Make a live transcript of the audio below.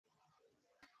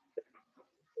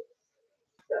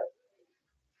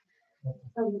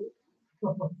That's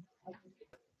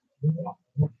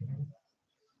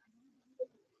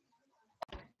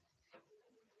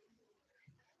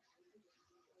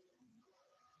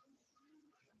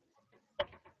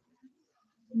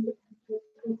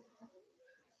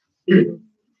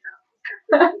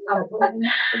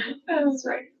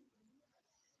right.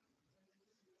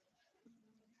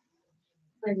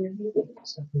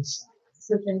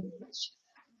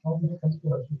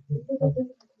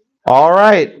 All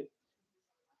right.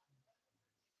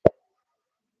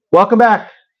 Welcome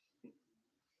back.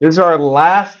 This is our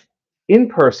last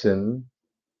in-person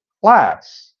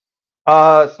class.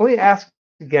 So let me ask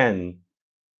again.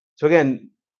 So again,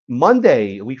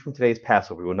 Monday, a week from today is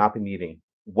Passover. We will not be meeting.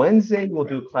 Wednesday, we'll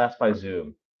do class by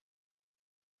Zoom.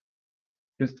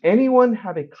 Does anyone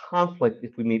have a conflict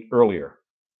if we meet earlier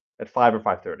at 5 or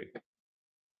 5:30?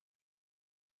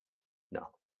 No.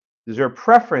 Is there a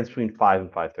preference between 5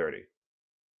 and 5:30?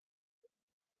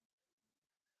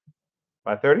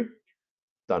 5:30?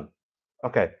 Done.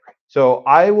 Okay. So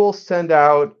I will send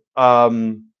out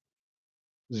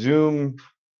Zoom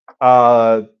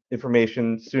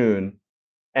information soon,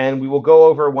 and we will go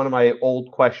over one of my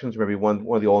old questions, or maybe one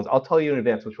of the old ones. I'll tell you in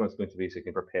advance which one's going to be so you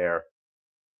can prepare.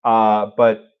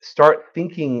 But start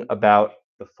thinking about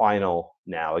the final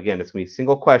now. Again, it's going to be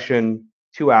single question,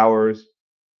 2 hours,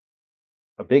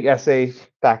 a big essay,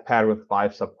 fact pattern with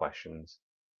 5 sub questions.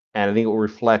 And I think it will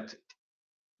reflect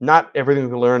not everything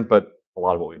we learned, but a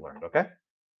lot of what we learned, okay?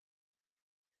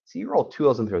 See, you're all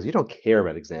 2Ls and 3Ls. You don't care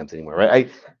about exams anymore,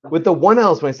 right? With the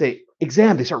 1Ls, when I say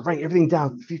exam, they start writing everything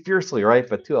down fiercely, right?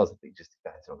 But 2Ls, they just,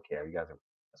 you guys don't care. You guys are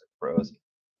pros.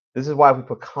 This is why if we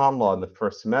put common law in the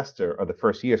first semester or the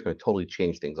first year, it's going to totally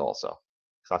change things also.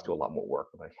 So I have to do a lot more work,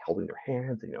 like holding their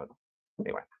hands,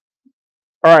 anyway.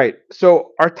 All right.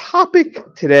 So our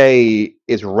topic today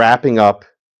is wrapping up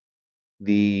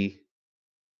the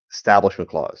Establishment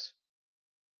Clause.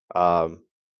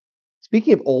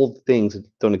 Speaking of old things that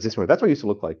don't exist anymore, that's what it used to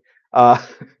look like.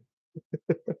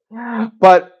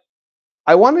 But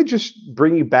I want to just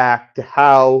bring you back to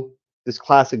how this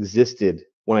class existed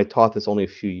when I taught this only a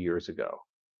few years ago.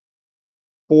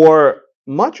 For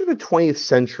much of the 20th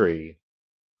century,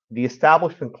 the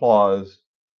Establishment Clause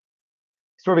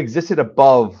sort of existed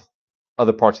above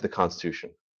other parts of the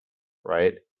Constitution,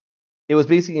 right? It was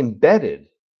basically embedded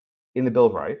in the Bill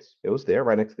of Rights. It was there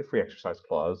right next to the Free Exercise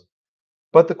Clause.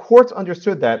 But the courts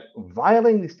understood that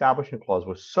violating the Establishment Clause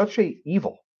was such an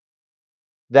evil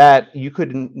that you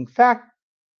could, in fact,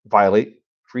 violate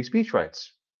free speech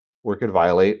rights, or it could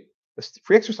violate the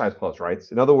Free Exercise Clause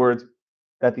rights. In other words,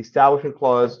 that the Establishment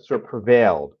Clause sort of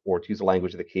prevailed, or to use the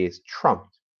language of the case,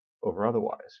 trumped over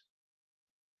otherwise.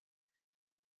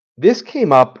 This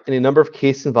came up in a number of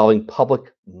cases involving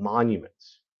public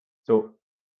monuments. So,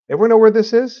 everyone know where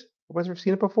this is? Everyone's ever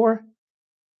seen it before?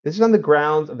 This is on the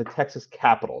grounds of the Texas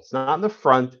Capitol. It's not on the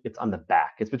front, it's on the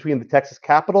back. It's between the Texas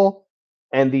Capitol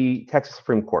and the Texas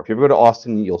Supreme Court. If you ever go to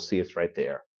Austin, you'll see it's right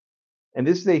there. And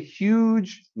this is a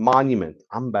huge monument.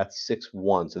 I'm about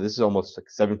 6'1", so this is almost like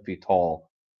 7 feet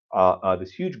tall.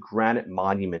 This huge granite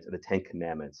monument of the Ten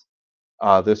Commandments.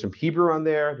 There's some Hebrew on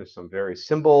there. There's some various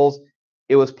symbols.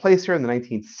 It was placed here in the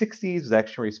 1960s. It was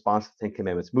actually a response to the Ten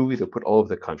Commandments movie that put all over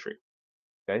the country.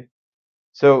 Okay,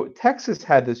 so Texas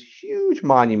had this huge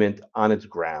monument on its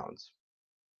grounds.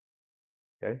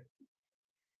 Okay,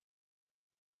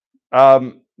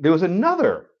 there was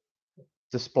another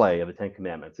display of the Ten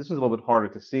Commandments. This was a little bit harder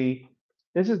to see.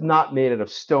 This is not made out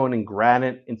of stone and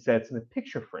granite. Instead, it's in a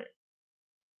picture frame.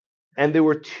 And there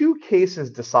were 2 cases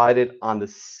decided on the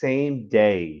same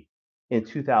day in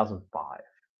 2005.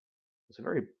 It's a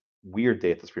very weird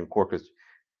day at the Supreme Court because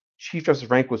Chief Justice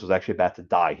Rehnquist was actually about to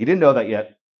die. He didn't know that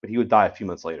yet, but he would die a few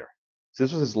months later. So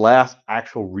this was his last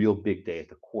actual real big day at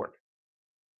the court.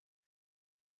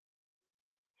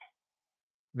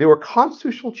 There were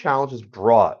constitutional challenges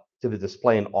brought to the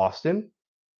display in Austin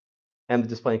and the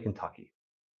display in Kentucky.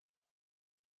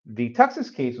 The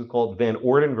Texas case was called Van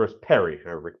Orden versus Perry.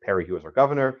 Rick Perry, he was our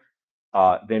governor.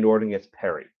 Van Orden against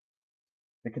Perry.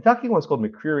 The Kentucky one was called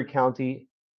McCreary County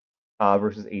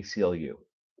versus ACLU.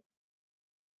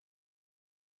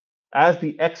 As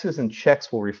the X's and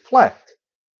checks will reflect,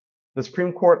 the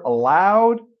Supreme Court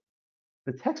allowed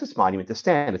the Texas monument to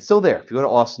stand. It's still there. If you go to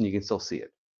Austin, you can still see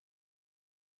it.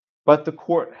 But the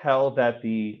court held that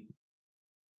the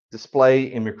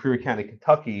display in McCreary County,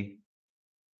 Kentucky,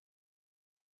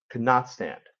 could not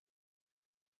stand.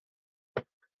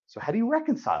 So how do you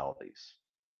reconcile these?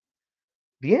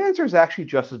 The answer is actually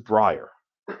Justice Breyer.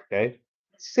 Okay,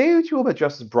 say what you will about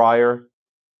Justice Breyer,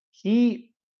 he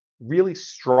really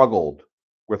struggled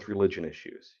with religion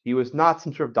issues. He was not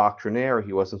some sort of doctrinaire.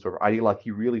 He wasn't sort of ideologue.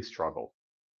 He really struggled.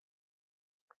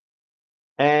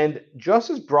 And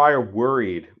Justice Breyer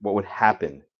worried what would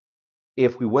happen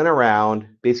if we went around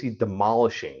basically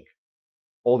demolishing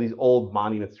all these old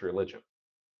monuments to religion.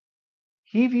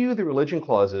 He viewed the religion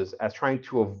clauses as trying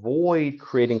to avoid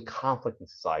creating conflict in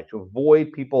society, to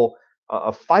avoid people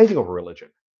fighting over religion.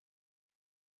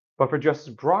 But for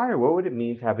Justice Breyer, what would it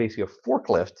mean to have basically a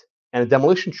forklift and a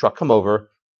demolition truck come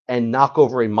over and knock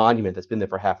over a monument that's been there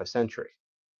for half a century?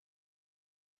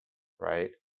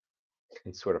 Right?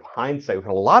 In sort of hindsight, we've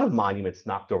had a lot of monuments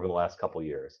knocked over in the last couple of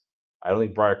years. I don't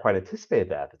think Breyer quite anticipated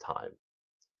that at the time.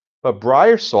 But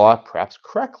Breyer saw, perhaps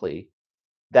correctly,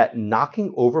 that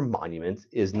knocking over monuments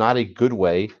is not a good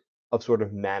way of sort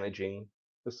of managing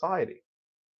society.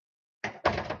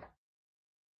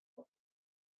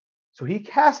 So he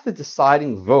cast the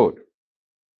deciding vote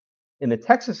in the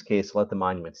Texas case to let the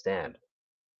monument stand.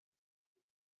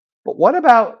 But what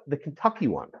about the Kentucky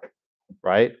one,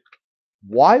 right?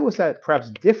 Why was that perhaps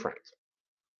different?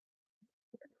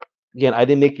 Again, I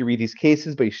didn't make you read these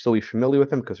cases, but you should still be familiar with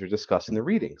them because we're discussing the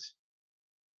readings.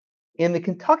 In the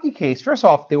Kentucky case, first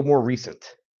off, they were more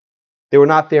recent. They were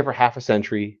not there for half a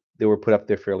century. They were put up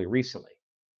there fairly recently.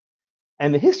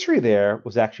 And the history there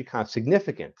was actually kind of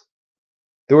significant.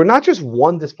 There were not just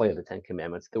one display of the Ten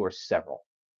Commandments, there were several.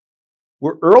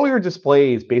 Where earlier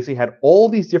displays basically had all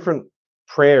these different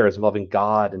prayers involving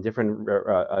God and different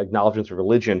acknowledgments of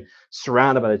religion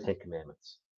surrounded by the Ten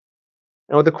Commandments.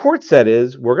 And what the court said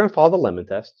is, we're going to follow the lemon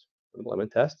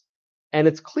test, and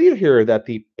it's clear here that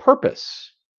the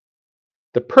purpose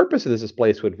of this display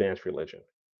is to advance religion,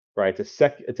 right? It's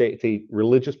a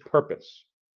religious purpose.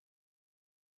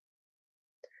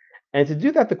 And to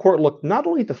do that, the court looked not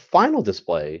only at the final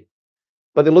display,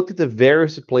 but they looked at the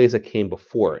various displays that came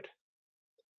before it.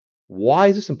 Why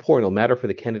is this important? It'll matter for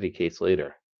the Kennedy case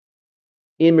later.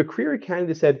 In McCreary County,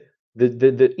 they said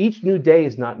each new day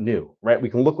is not new, right? We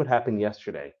can look what happened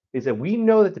yesterday. They said, we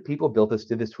know that the people who built this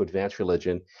did this to advance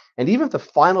religion. And even if the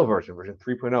final version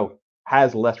 3.0,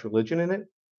 has less religion in it,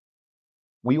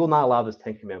 we will not allow this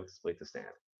Ten Commandments display to stand.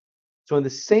 So in the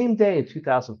same day in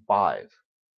 2005,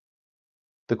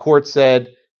 the court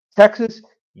said, Texas,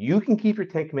 you can keep your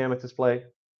Ten Commandments display.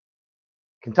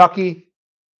 Kentucky,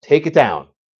 take it down.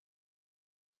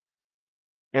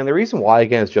 And the reason why,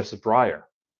 again, is Justice Breyer.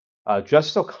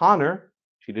 Justice O'Connor,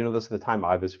 she didn't know this at the time,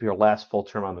 obviously, this would be her last full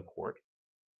term on the court.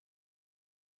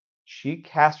 She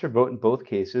cast her vote in both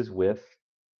cases with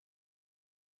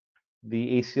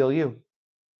the ACLU,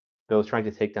 those trying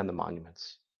to take down the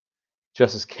monuments.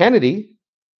 Justice Kennedy,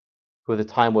 who at the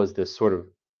time was this sort of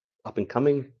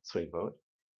up-and-coming swing vote,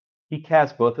 he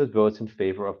cast both his votes in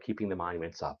favor of keeping the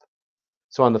monuments up.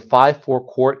 So on the 5-4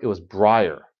 court, it was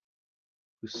Breyer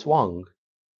who swung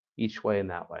each way and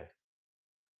that way.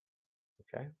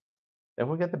 Okay. Then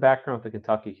we'll get the background of the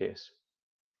Kentucky case.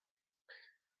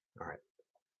 All right.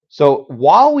 So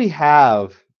while we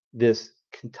have this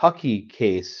Kentucky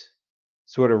case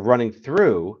sort of running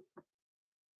through,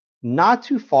 not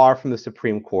too far from the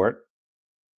Supreme Court,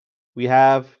 we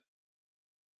have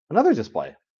another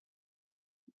display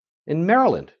in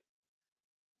Maryland,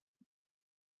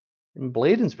 in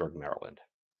Bladensburg, Maryland.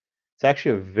 It's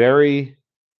actually a very,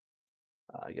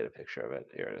 I get a picture of it.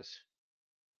 Here it is.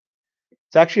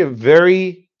 It's actually a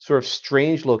very sort of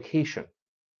strange location.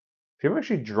 If you ever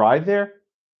actually drive there,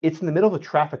 it's in the middle of a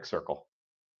traffic circle.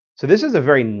 So this is a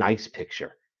very nice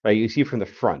picture, right? You see from the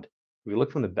front. If we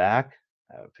look from the back,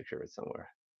 I have a picture of it somewhere.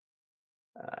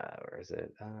 Where is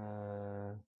it?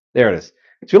 There it is.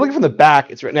 So you're looking from the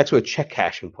back, it's right next to a check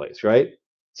cashing place, right?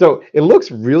 So it looks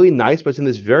really nice, but it's in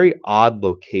this very odd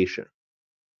location.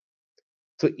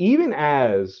 So even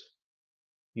as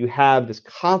you have this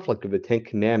conflict of the Ten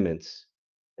Commandments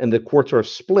and the court sort of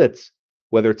splits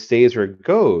whether it stays or it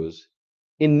goes,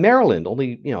 in Maryland,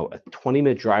 only a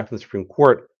 20-minute drive from the Supreme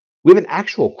Court, we have an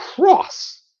actual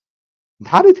cross.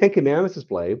 How did Ten Commandments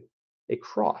display a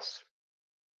cross?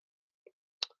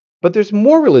 But there's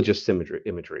more religious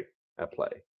imagery at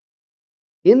play.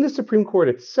 In the Supreme Court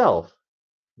itself,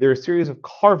 there are a series of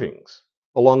carvings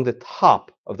along the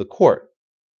top of the court.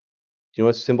 Do you know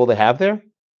what symbol they have there?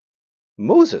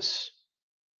 Moses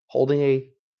holding a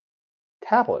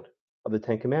tablet of the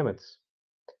Ten Commandments.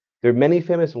 There are many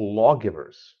famous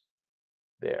lawgivers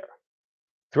there.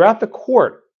 Throughout the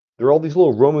court, there are all these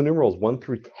little Roman numerals 1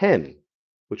 through 10,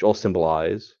 which all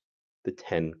symbolize the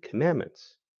Ten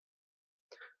Commandments.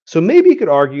 So maybe you could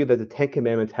argue that the Ten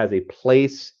Commandments has a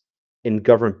place in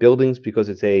government buildings because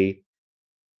it's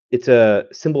a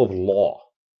symbol of law,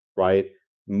 right?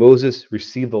 Moses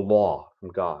received the law from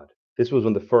God. This was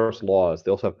one of the first laws. They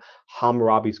also have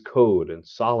Hammurabi's Code and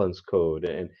Solon's Code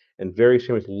and various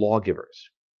famous lawgivers.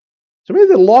 So maybe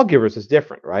the lawgivers is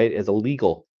different, right? As a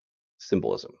legal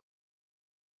symbolism.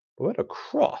 But what a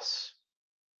cross.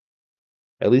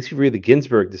 At least if you read the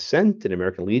Ginsburg Dissent in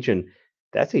American Legion,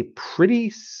 that's a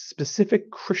pretty specific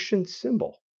Christian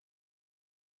symbol.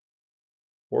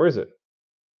 Or is it?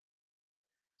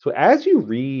 So as you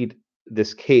read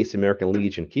this case, American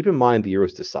Legion, keep in mind the year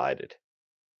was decided.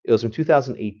 It was from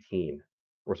 2018,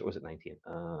 or was it 19?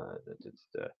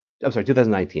 I'm sorry,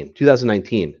 2019.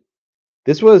 2019.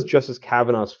 This was Justice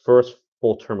Kavanaugh's first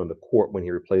full term on the court when he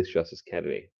replaced Justice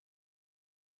Kennedy.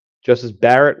 Justice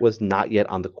Barrett was not yet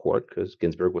on the court because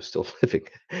Ginsburg was still living,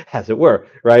 as it were,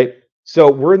 right?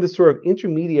 So we're in this sort of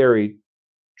intermediary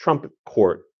Trump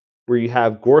court where you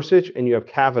have Gorsuch and you have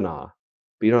Kavanaugh,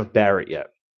 but you don't have Barrett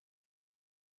yet.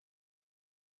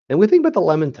 And we think about the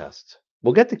Lemon test.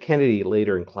 We'll get to Kennedy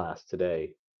later in class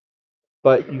today,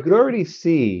 but you could already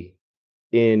see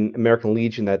in American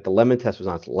Legion that the Lemon test was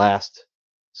on its last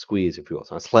squeeze, if you will,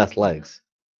 it's on its last legs.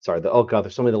 Sorry, oh god,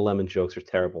 there's so many of the lemon jokes are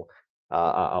terrible.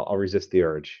 I'll resist the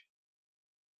urge.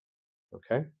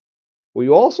 Okay. What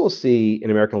you also see in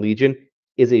American Legion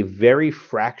is a very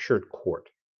fractured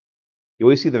court. You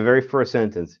always see the very first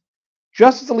sentence.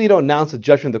 Justice Alito announced the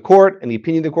judgment of the court and the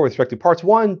opinion of the court with respect to parts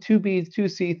 1, 2B,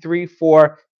 2C, 3,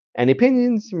 4, and the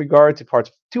opinions in regard to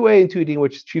parts 2A and 2D, in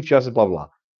which Chief Justice, blah, blah, blah.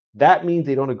 That means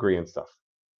they don't agree on stuff.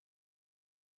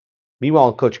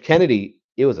 Meanwhile, Coach Kennedy,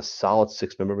 it was a solid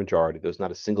 6-member majority. There was not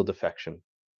a single defection.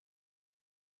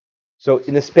 So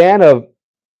in the span of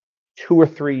 2 or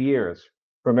 3 years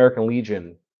for American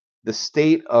Legion, the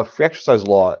state of free exercise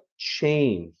law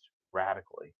changed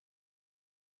radically.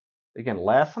 Again,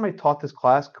 last time I taught this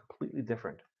class, completely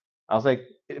different. I was like,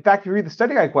 in fact, if you read the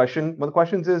study guide question, one of the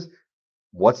questions is,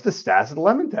 what's the status of the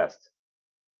Lemon test?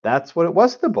 That's what it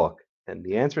was in the book. And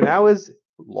the answer now is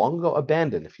long ago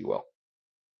abandoned, if you will.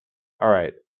 All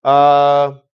right.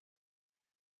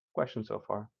 Question so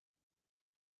far?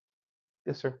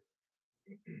 Yes, sir.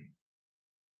 In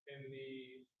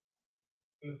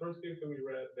the first case that we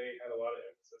read, they had a lot of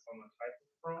emphasis on the type of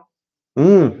cross,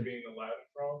 being the Latin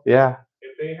cross. Yeah.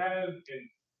 If they had in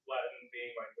Latin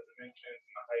being like the dimensions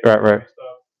and the height Right. and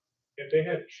stuff, if they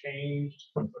had changed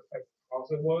what type of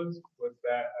cross it was, would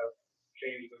that have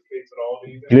changed the case at all?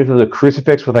 Do you know if there's a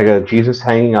crucifix with like a Jesus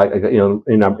hanging,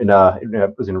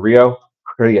 it was in Rio,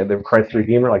 yeah, the Christ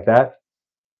Redeemer, like that?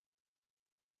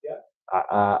 Yeah.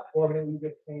 Or maybe we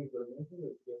just change the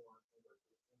dimensions.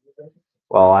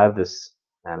 Well, I have this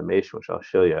animation which I'll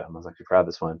show you. I was actually proud of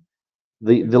this one.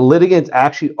 The litigants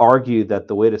actually argued that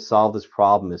the way to solve this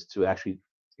problem is to actually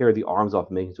tear the arms off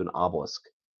and make it into an obelisk.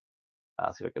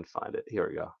 Let's see if I can find it. Here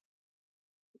we go.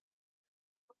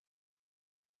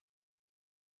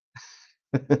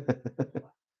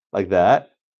 Like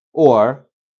that. Or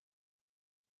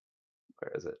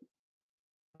where is it?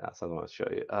 That's something I want to show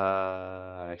you.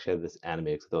 I actually have this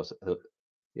animated.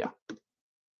 Yeah.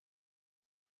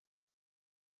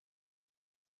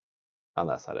 Oh,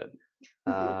 that's not it.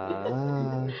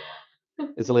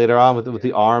 Is it later on with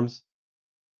the arms?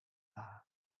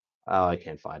 Oh, I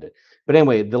can't find it. But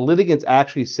anyway, the litigants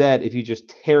actually said if you just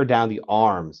tear down the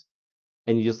arms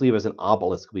and you just leave it as an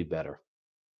obelisk, it would be better.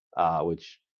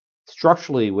 Which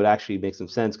structurally would actually make some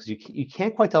sense because you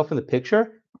can't quite tell from the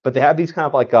picture, but they have these kind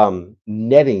of like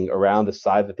netting around the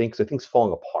side of the thing because the thing's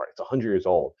falling apart. It's 100 years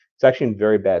old. It's actually in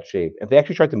very bad shape. If they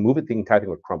actually tried to move it, the entire thing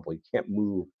would crumple. You can't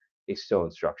move a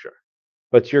stone structure.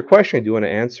 But to your question, I do want to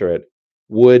answer it.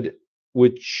 Would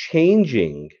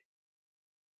changing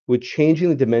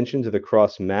the dimensions of the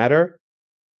cross matter?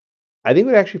 I think it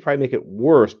would actually probably make it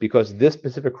worse because this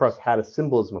specific cross had a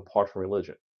symbolism apart from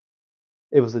religion.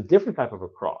 If it was a different type of a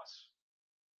cross,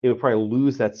 it would probably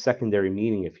lose that secondary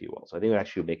meaning, if you will. So I think it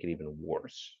actually would make it even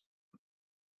worse.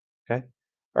 Okay.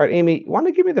 All right, Amy, you want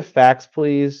to give me the facts,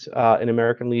 please, in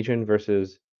American Legion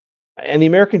versus and the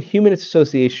American Humanist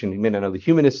Association. You may not know the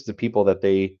Humanists are the people that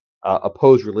they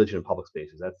oppose religion in public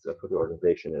spaces. That's what the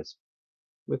organization is.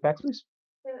 With facts, please.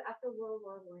 So after World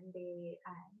War I, they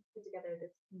put together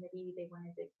this committee. They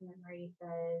wanted to commemorate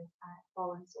the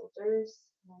fallen soldiers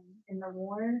in the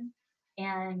war,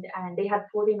 and they had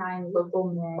 49 local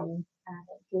men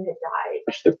who had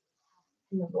died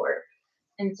in the war,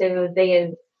 and so they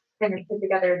had kind of put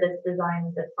together this design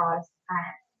of the cross.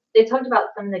 They talked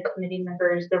about some of the committee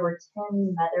members. There were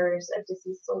 10 mothers of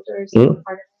deceased soldiers who were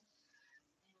part of it,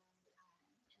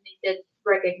 and they did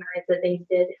recognize that they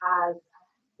did have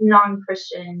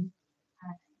non-Christian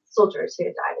soldiers who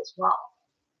had died as well.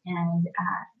 And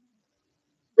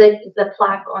the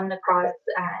plaque on the cross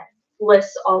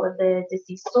lists all of the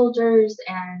deceased soldiers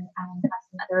and has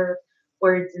some other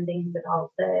words and things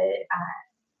about the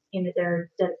their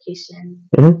dedication.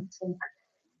 Mhm. To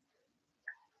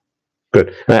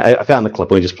Good. I found the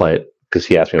clip. Let me just play it because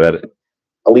he asked me about it.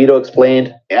 Alito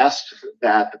explained, asked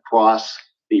that the cross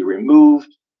be removed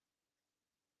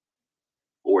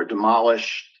or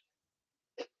demolished,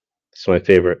 It's my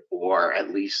favorite. or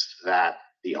at least that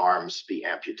the arms be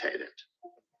amputated.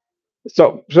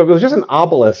 So it was just an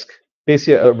obelisk,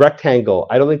 basically a rectangle.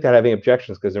 I don't think they'd have any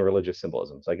objections because they're religious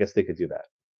symbolism. So I guess they could do that.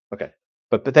 Okay.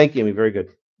 But thank you, Amy. Very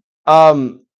good.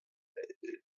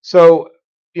 So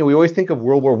we always think of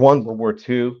World War I, World War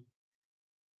II.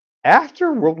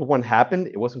 After World War I happened,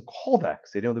 it wasn't called that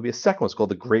because they didn't want to be a second one. It's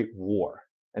called the Great War.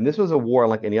 And this was a war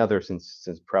unlike any other since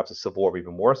perhaps the Civil War,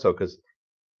 even more so, because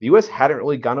the U.S. hadn't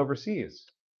really gone overseas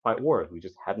to fight wars. We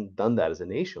just hadn't done that as a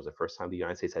nation. It was the first time the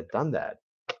United States had done that.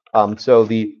 So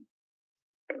the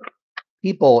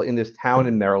people in this town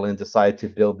in Maryland decided to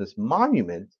build this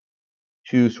monument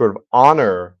to sort of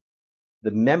honor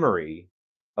the memory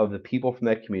of the people from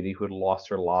that community who had lost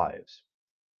their lives.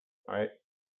 All right.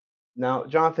 Now,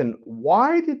 Jonathan,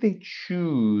 why did they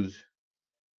choose,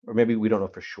 or maybe we don't know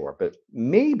for sure, but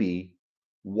maybe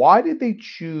why did they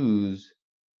choose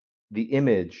the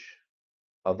image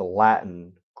of the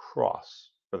Latin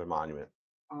cross for the monument?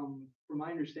 From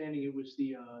my understanding, it was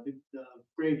the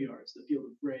graveyards, the field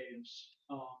of graves,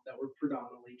 that were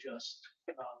predominantly just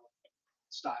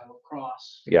style of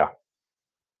cross. Yeah.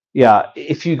 Yeah.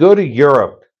 If you go to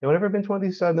Europe, anyone ever been to one of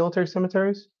these military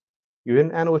cemeteries? You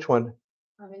in, Anna? Which one?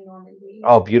 I'm in Normandy.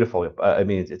 Oh, beautiful. I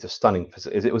mean, it's a stunning.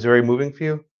 It was very moving for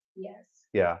you? Yes.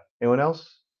 Yeah. Anyone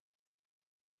else?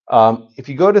 If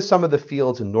you go to some of the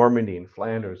fields in Normandy and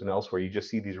Flanders and elsewhere, you just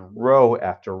see these row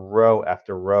after row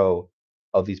after row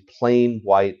of these plain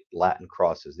white Latin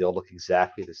crosses. They all look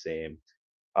exactly the same,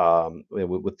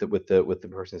 with the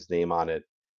person's name on it.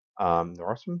 There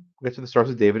are some. We'll get to the Stars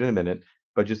of David in a minute,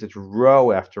 but just it's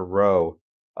row after row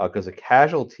because the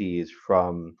casualties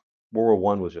from World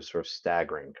War I was just sort of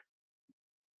staggering.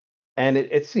 And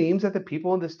it seems that the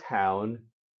people in this town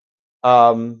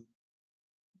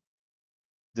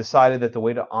decided that the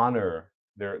way to honor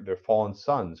their fallen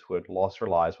sons who had lost their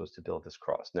lives was to build this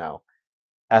cross. Now,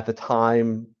 at the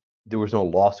time, there was no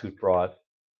lawsuit brought.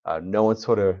 No one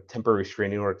sort of temporary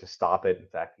restraining order to stop it. In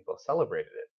fact, people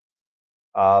celebrated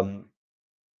it.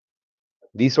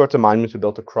 These sorts of monuments were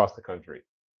built across the country.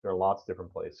 There are lots of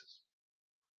different places.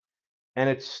 And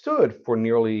it stood for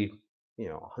nearly,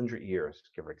 100 years,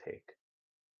 give or take.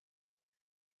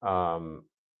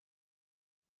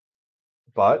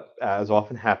 But as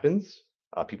often happens,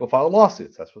 people file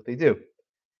lawsuits. That's what they do.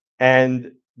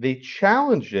 And they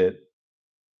challenged it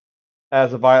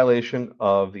as a violation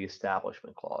of the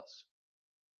Establishment Clause.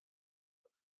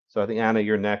 So I think, Anna,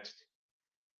 you're next.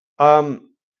 Under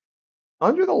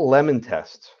the Lemon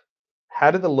test, how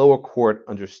did the lower court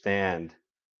understand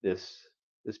this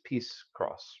peace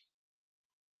cross?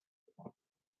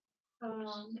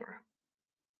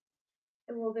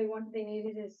 Well, they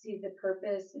needed to see the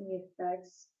purpose and the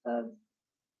effects of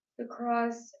the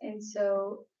cross, and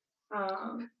so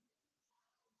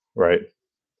Right.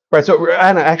 Right. So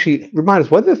Anna, actually, remind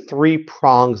us, what are the three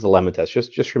prongs of the Lemon test?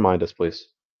 Just remind us, please.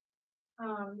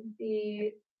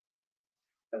 The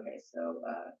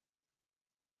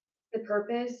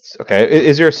purpose. Okay.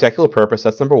 Is there a secular purpose?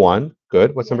 That's number one.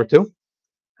 Good. What's number two?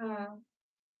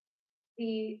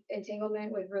 The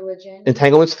entanglement with religion.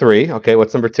 Entanglement's three. Okay.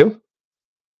 What's number two?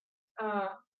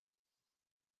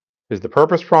 Is the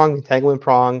purpose prong, the entanglement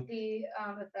prong? The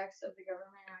effects of the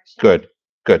government action. Good.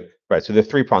 Good. Right. So there are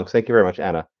three prongs. Thank you very much,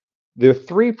 Anna. There are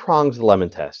three prongs of the Lemon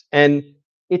test, and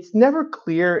it's never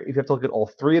clear if you have to look at all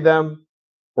three of them,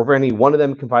 or if any one of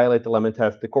them can violate the Lemon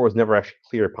test. The court was never actually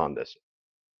clear upon this.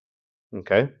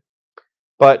 Okay.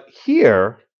 But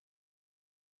here,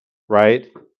 right,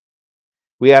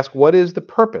 we ask, what is the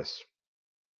purpose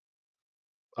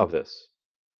of this?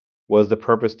 Was the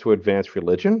purpose to advance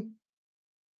religion?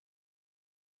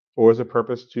 Or was the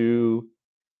purpose to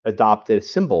adopt a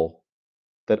symbol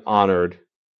that honored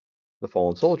the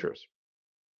fallen soldiers?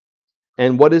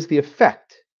 And what is the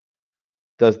effect?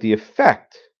 Does the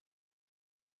effect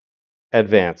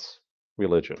advance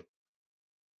religion?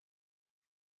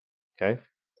 Okay.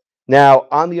 Now,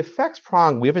 on the effects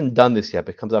prong, we haven't done this yet,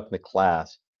 but it comes up in the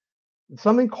class.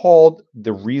 Something called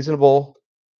the reasonable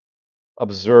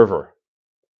observer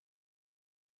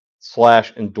 /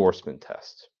 endorsement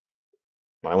test.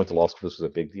 When I went to law school, this was a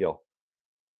big deal.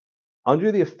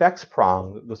 Under the effects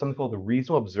prong, there's something called the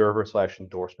reasonable observer /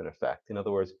 endorsement effect. In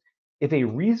other words, if a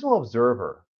reasonable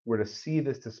observer were to see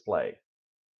this display,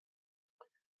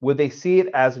 would they see it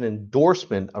as an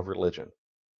endorsement of religion?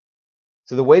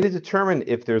 So the way to determine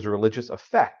if there's a religious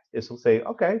effect is to say,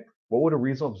 okay, what would a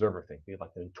reasonable observer think? Be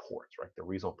like in torts, right? The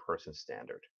reasonable person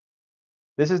standard.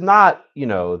 This is not,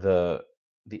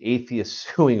 the atheist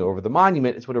suing over the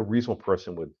monument. It's what a reasonable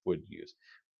person would use.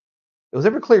 It was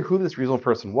never clear who this reasonable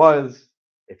person was.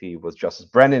 If he was Justice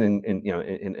Brennan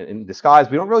in disguise,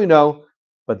 we don't really know.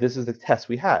 But this is the test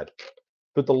we had.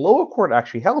 But the lower court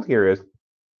actually held here is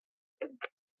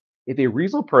if a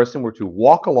reasonable person were to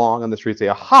walk along on the street and say,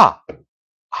 aha,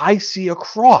 I see a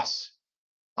cross.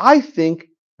 I think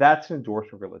that's an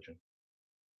endorsement of religion.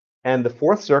 And the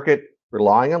Fourth Circuit,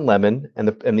 relying on Lemon and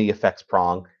the effects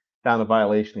prong, found a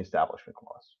violation of the Establishment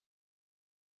Clause.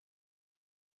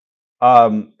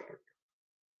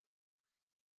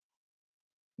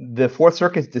 The Fourth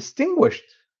Circuit distinguished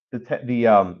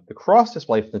the cross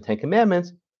display from the Ten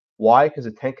Commandments. Why? Because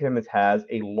the Ten Commandments has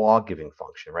a law-giving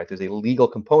function, right? There's a legal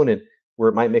component where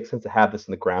it might make sense to have this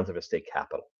in the grounds of a state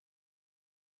capital.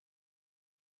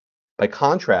 By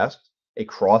contrast, a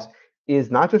cross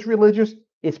is not just religious,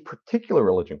 it's particular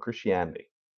religion, Christianity,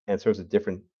 and serves a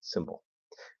different symbol.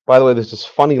 By the way, there's this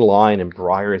funny line in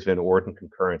Breyer's Van Orden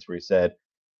concurrence where he said,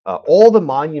 all the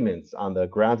monuments on the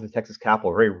grounds of the Texas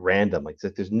Capitol are very random. Like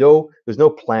there's no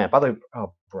plan. By the way,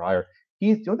 Breyer, do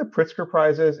you know what the Pritzker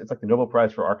Prize is? It's like the Nobel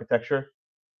Prize for Architecture.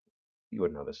 You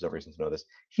wouldn't know this. There's no reason to know this.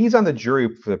 He's on the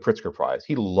jury for the Pritzker Prize.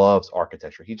 He loves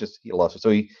architecture. He loves it. So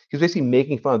he's basically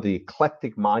making fun of the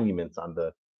eclectic monuments on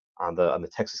the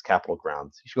Texas Capitol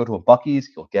grounds. You should go to a Buc-ee's.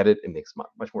 You'll get it. It makes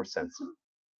much more sense.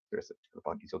 Seriously, go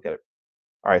to Buc-ee's. You'll get it.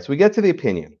 All right. So we get to the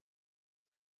opinion.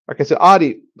 Okay. So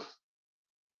Adi,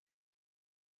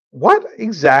 what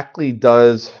exactly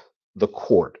does the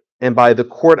court, and by the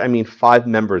court I mean 5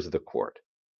 members of the court,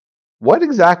 what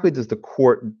exactly does the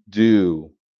court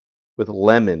do with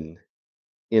Lemon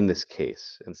in this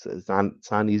case? And it's not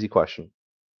an easy question.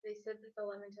 They said that the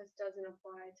Lemon test doesn't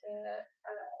apply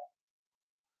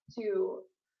to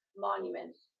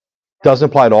monuments. Doesn't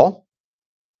apply at all?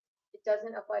 It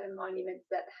doesn't apply to monuments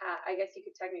that I guess you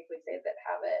could technically say that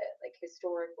have a like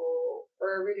historical or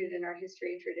are rooted in our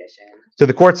history and tradition. So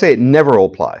the court say it never will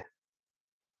apply.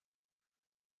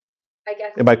 I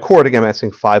guess. And by court, again, I'm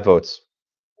asking 5 votes.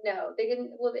 No, they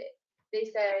didn't. Well, they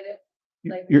said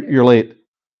like you're late.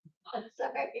 I'm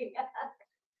sorry.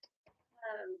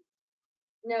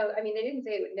 No, I mean they didn't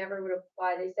say it never would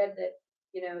apply. They said that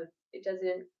it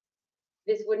doesn't.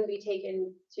 This wouldn't be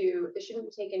taken to. This shouldn't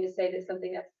be taken to say that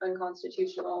something that's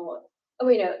unconstitutional. Oh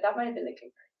wait, no, that might have been the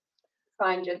concurrence.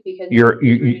 Fine, just because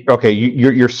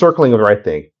you're circling the right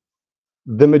thing.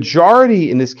 The majority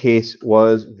in this case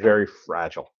was very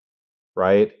fragile,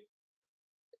 right?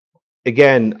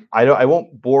 Again, I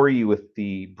won't bore you with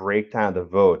the breakdown of the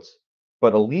votes,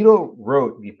 but Alito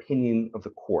wrote the opinion of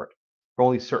the court for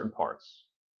only certain parts.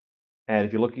 And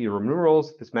if you look at your Roman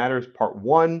numerals, this matters part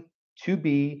 1,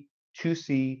 2B,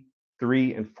 2C,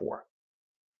 3, and 4.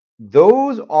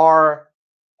 Those are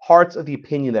parts of the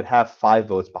opinion that have 5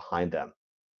 votes behind them.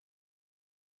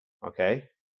 Okay?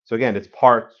 So again, it's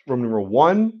parts Roman numeral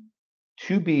 1,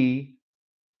 2B,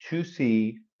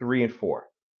 2C, 3, and 4.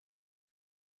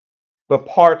 But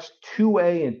parts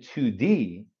 2A and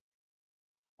 2D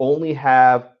only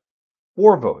have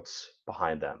 4 votes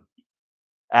behind them.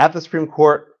 At the Supreme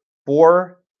Court,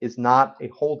 4 is not a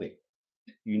holding.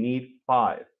 You need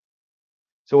 5.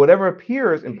 So whatever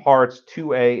appears in parts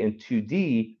 2A and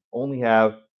 2D only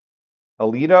have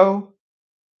Alito,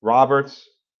 Roberts,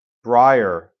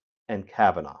 Breyer, and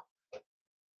Kavanaugh.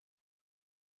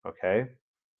 Okay?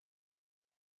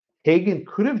 Kagan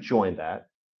could have joined that.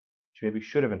 She maybe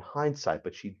should have in hindsight,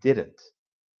 but she didn't.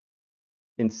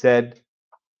 Instead,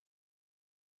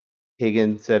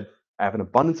 Kagan said, I have an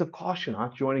abundance of caution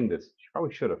not joining this. She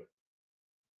probably should have.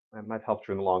 That might help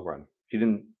her in the long run. She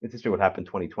didn't anticipate what happened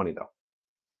in 2020, though.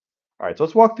 All right, so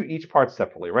let's walk through each part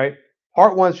separately, right?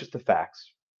 Part 1 is just the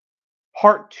facts.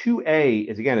 Part 2A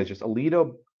is just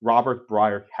Alito, Roberts,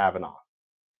 Breyer, Kavanaugh.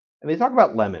 And they talk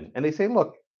about Lemon, and they say,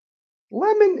 look,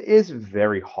 Lemon is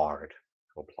very hard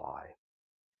to apply.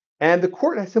 And the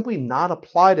court has simply not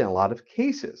applied in a lot of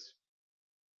cases.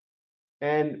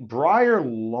 And Breyer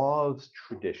loves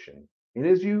tradition. In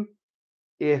his view,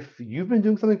 if you've been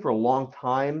doing something for a long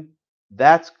time,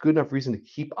 that's good enough reason to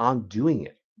keep on doing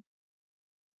it,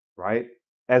 right?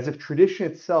 As if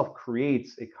tradition itself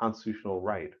creates a constitutional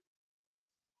right.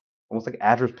 Almost like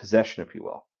adverse possession, if you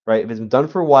will, right? If it's been done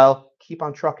for a while, keep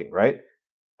on trucking, right?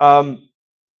 And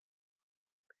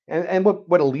what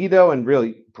Alito and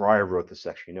really Breyer wrote this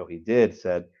section, he did,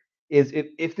 said, is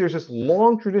if there's this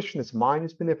long tradition, this mine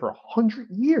has been there for 100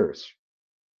 years,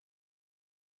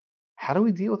 How do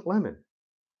we deal with lemon?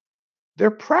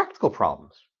 They're practical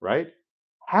problems, right?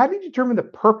 How do you determine the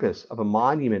purpose of a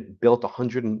monument built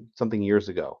 100 and something years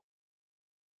ago,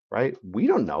 right? We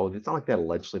don't know. It's not like that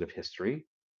legislative history.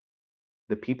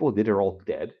 The people who did it are all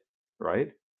dead,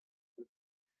 right?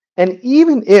 And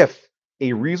even if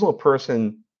a reasonable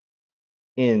person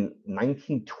in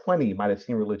 1920 might have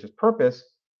seen religious purpose,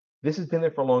 this has been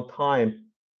there for a long time.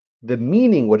 The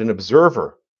meaning, what a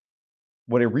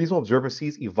reasonable observer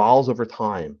sees, evolves over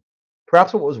time.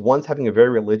 Perhaps what was once having a very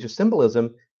religious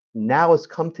symbolism now has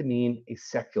come to mean a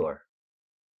secular,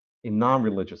 a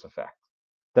non-religious effect.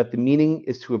 That the meaning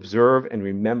is to observe and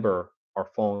remember our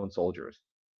fallen soldiers.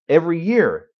 Every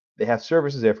year, they have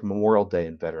services there for Memorial Day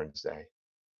and Veterans Day,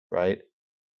 right?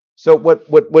 So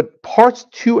what parts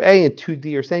 2A and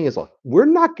 2D are saying is, look, we're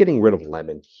not getting rid of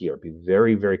lemon here. Be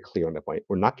very, very clear on that point.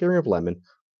 We're not getting rid of lemon.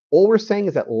 All we're saying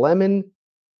is that lemon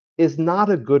is not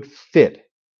a good fit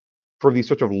for these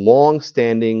sorts of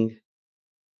long-standing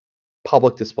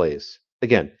public displays.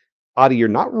 Again, Adi, you're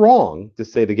not wrong to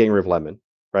say they're getting rid of lemon,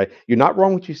 right? You're not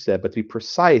wrong what you said, but to be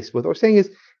precise, what we're saying is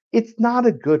it's not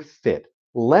a good fit.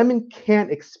 Lemon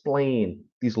can't explain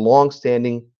these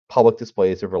long-standing public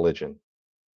displays of religion.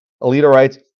 Alita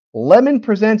writes, lemon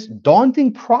presents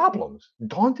daunting problems,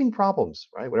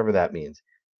 right? Whatever that means,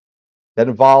 that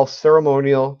involve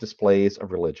ceremonial displays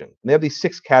of religion. And they have these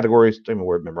 6 categories. Don't even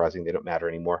worry memorizing, they don't matter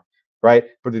anymore, right?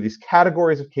 But they're these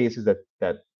categories of cases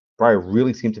that Breyer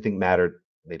really seemed to think mattered.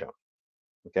 They don't.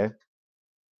 Okay.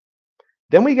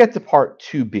 Then we get to part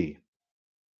 2B.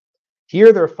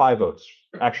 Here there are 5 votes,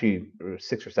 actually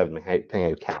 6 or 7, depending on how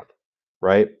you count,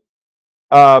 right?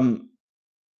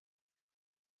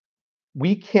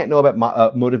 We can't know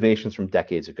about motivations from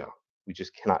decades ago. We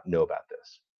just cannot know about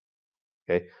this.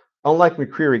 Okay. Unlike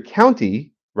McCreary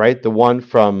County, right, the one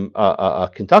from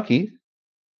Kentucky,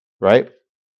 right,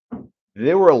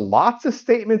 there were lots of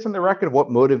statements on the record of what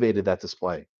motivated that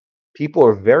display. People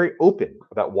are very open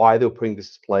about why they were putting this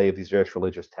display of these various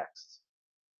religious texts.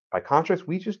 By contrast,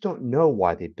 we just don't know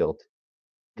why they built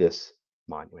this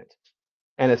monument.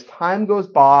 And as time goes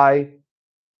by,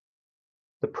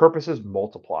 the purposes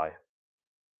multiply.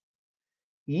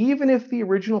 Even if the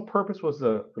original purpose was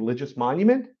a religious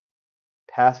monument,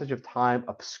 passage of time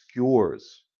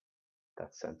obscures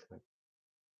that sentiment.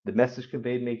 The message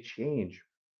conveyed may change.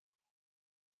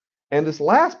 And this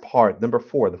last part, number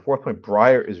 4, the 4th point,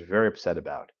 Breyer is very upset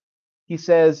about. He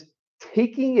says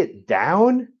taking it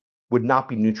down would not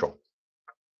be neutral,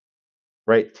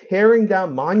 right? Tearing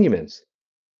down monuments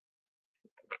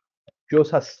shows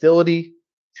hostility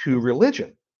to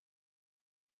religion.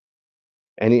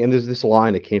 And there's this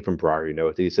line that came from Breyer, you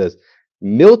know, he says,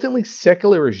 militantly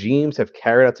secular regimes have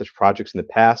carried out such projects in the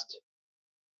past.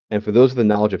 And for those with the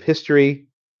knowledge of history,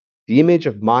 the image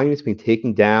of monuments being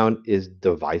taken down is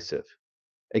divisive.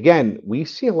 Again, we've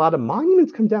seen a lot of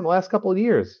monuments come down the last couple of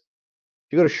years.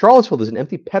 If you go to Charlottesville, there's an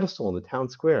empty pedestal in the town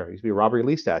square. It used to be a Robert E.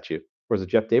 Lee statue, or is a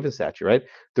Jeff Davis statue, right?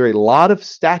 There are a lot of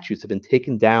statues that have been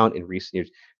taken down in recent years.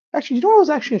 Actually, you know, I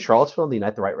was actually in Charlottesville in the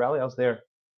Unite the Right rally. I was there.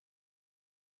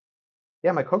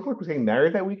 Yeah, my co-worker was getting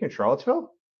married that week in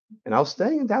Charlottesville, and I was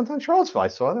staying in downtown Charlottesville. I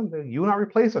saw them. You will not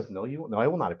replace us. No, no, I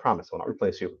will not. I promise, I will not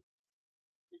replace you.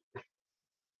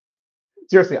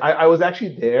 Seriously, I was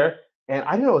actually there, and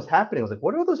I didn't know what was happening. I was like,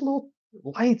 what are those little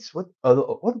lights? What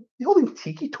you holding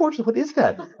tiki torches? What is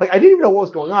that? Like, I didn't even know what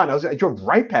was going on. I drove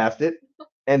right past it.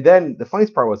 And then the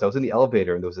funniest part was I was in the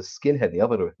elevator and there was a skinhead in the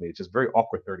elevator with me. It's just very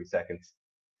awkward 30 seconds.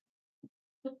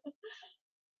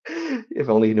 If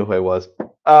only he knew who I was.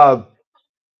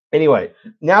 Anyway,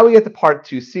 now we get to part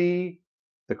 2C.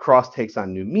 The cross takes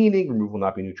on new meaning. Removal will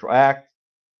not be a neutral act.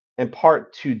 And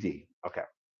part 2D. Okay.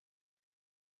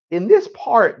 In this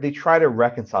part, they try to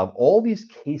reconcile all these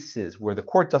cases where the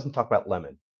court doesn't talk about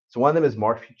lemon. So one of them is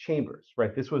Marshfield Chambers,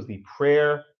 right? This was the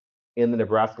prayer in the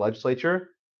Nebraska legislature.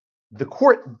 The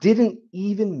court didn't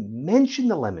even mention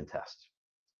the lemon test,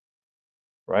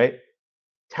 right?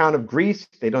 Town of Greece,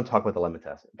 they don't talk about the lemon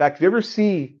test. In fact, if you ever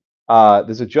see,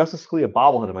 there's a Justice Scalia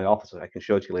bobblehead in my office. I can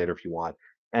show it to you later if you want.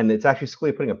 And it's actually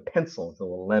Scalia putting a pencil into a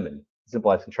lemon,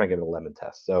 symbolizing trying to get a lemon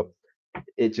test. So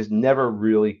it just never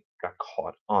really got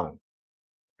caught on.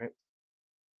 Right?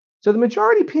 So the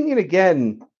majority opinion,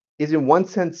 again, is in one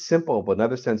sense simple, but in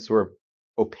another sense sort of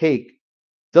opaque.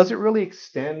 Does it really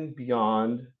extend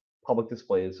beyond public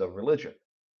displays of religion?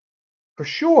 For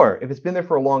sure, if it's been there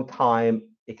for a long time,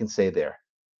 it can stay there.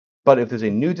 But if there's a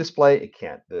new display, it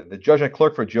can't. The judge and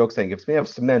clerk for a joke saying if it's made of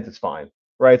cement, it's fine,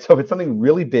 right? So if it's something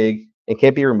really big and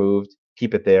can't be removed,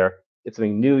 keep it there. If it's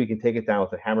something new, you can take it down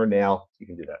with a hammer and nail. You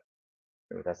can do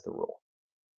that. That's the rule.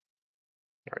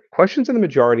 All right. Questions in the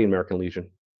majority in American Legion?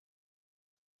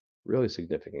 Really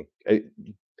significant.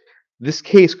 This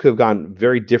case could have gone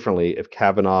very differently if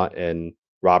Kavanaugh and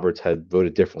Roberts had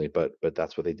voted differently, but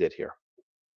that's what they did here.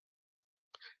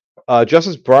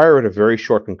 Justice Breyer had a very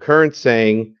short concurrence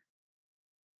saying,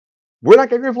 "We're not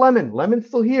getting rid of Lemon. Lemon's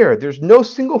still here. There's no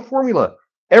single formula.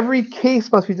 Every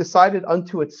case must be decided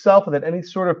unto itself without any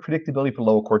sort of predictability for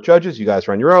lower court judges. You guys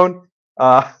are on your own.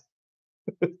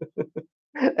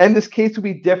 And this case would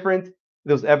be different.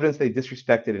 There was evidence they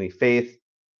disrespected any faith."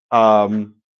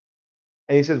 And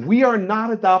he says, "We are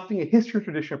not adopting a history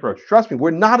tradition approach. Trust me,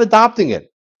 we're not adopting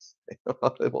it."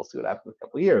 We'll see what happens in a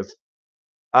couple of years.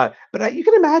 But you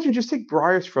can imagine, just take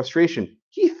Breyer's frustration.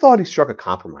 He thought he struck a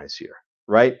compromise here,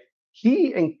 right?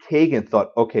 He and Kagan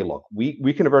thought, okay, look,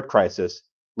 we can avert crisis.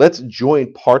 Let's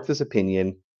join part of this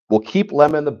opinion. We'll keep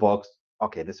Lemon in the books.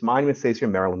 Okay, this monument stays here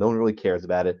in Maryland. No one really cares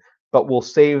about it, but we'll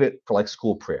save it for like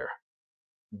school prayer.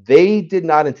 They did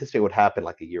not anticipate what happened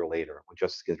like a year later when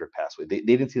Justice Ginsburg passed away. They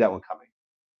didn't see that one coming,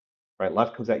 right?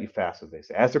 Life comes at you fast, as they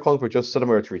say. As they're calling for Justice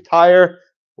Sotomayor to retire,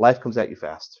 life comes at you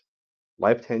fast.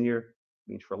 Life tenure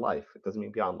means for life. It doesn't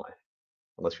mean beyond life,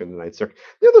 unless you're in the Ninth Circuit.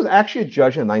 You know, there's actually a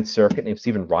judge in the Ninth Circuit named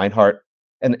Stephen Reinhardt,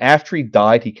 and after he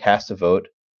died, he cast a vote.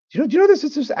 Do you know this?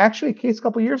 This was actually a case a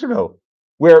couple of years ago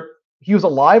where he was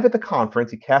alive at the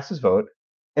conference, he cast his vote,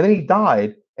 and then he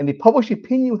died, and they published the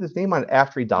opinion with his name on it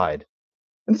after he died.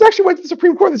 And this actually went to the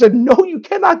Supreme Court. They said, no, you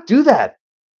cannot do that.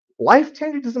 Life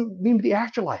tenure doesn't mean the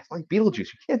afterlife, like Beetlejuice.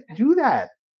 You can't do that.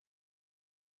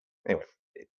 Anyway,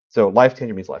 so life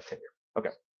tenure means life tenure. Okay.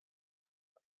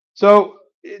 So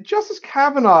Justice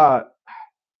Kavanaugh,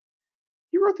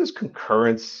 he wrote this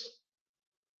concurrence,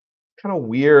 kind of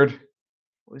weird.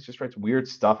 Well, he just writes weird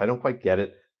stuff. I don't quite get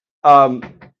it.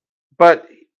 But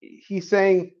he's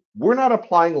saying we're not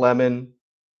applying Lemon.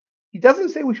 He doesn't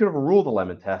say we should overrule the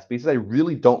Lemon test, but he says I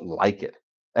really don't like it.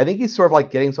 I think he's sort of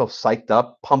like getting himself psyched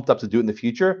up, pumped up to do it in the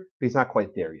future, but he's not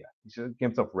quite there yet. He's just getting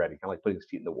himself ready, kind of like putting his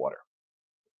feet in the water.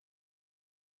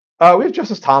 We have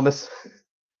Justice Thomas.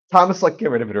 Thomas, like,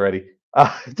 get rid of it already.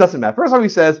 It doesn't matter. First of all, he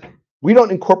says, we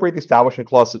don't incorporate the Establishment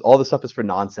Clause. All this stuff is for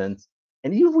nonsense.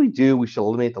 And even if we do, we should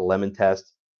eliminate the Lemon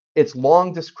test. It's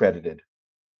long discredited.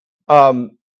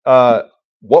 What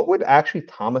would actually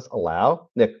Thomas allow?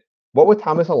 Nick, what would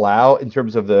Thomas allow in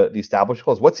terms of the Establishment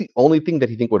Clause? What's the only thing that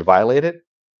he think would violate it?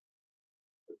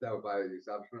 That would violate the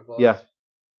Establishment Clause? Yeah.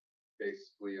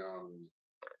 Basically,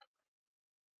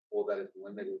 well, that it's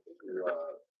limited to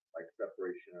like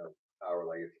separation of power,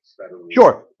 like if it's federal.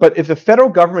 Sure, but if the federal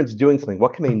government's doing something,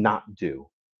 what can they not do?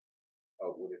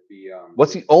 Oh, would it be?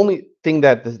 What's the only thing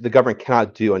that the government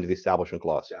cannot do under the Establishment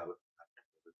Clause?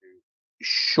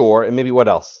 Sure, and maybe what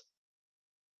else?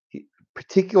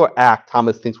 Particular act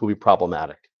Thomas thinks will be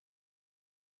problematic.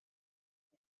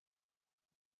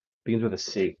 Begins with a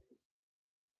C.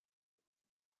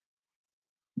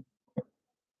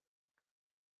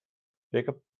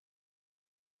 Jacob?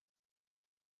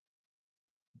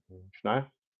 Shania?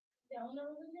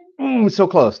 So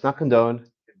close. Not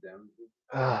condone.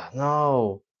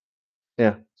 No.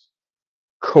 Yeah.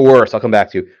 Coerce. I'll come back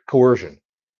to you. Coercion.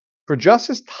 For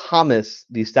Justice Thomas,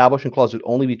 the Establishment Clause would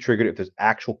only be triggered if there's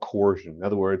actual coercion. In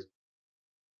other words,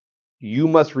 you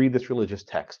must read this religious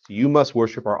text. You must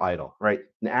worship our idol, right?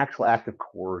 An actual act of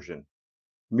coercion.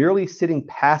 Merely sitting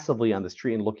passively on the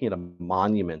street and looking at a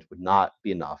monument would not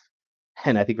be enough.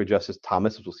 And I think for Justice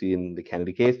Thomas, as we'll see in the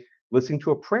Kennedy case, listening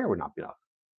to a prayer would not be enough.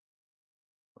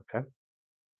 Okay.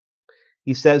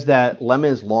 He says that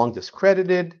Lemon is long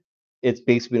discredited. It's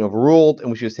basically been overruled,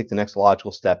 and we should just take the next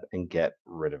logical step and get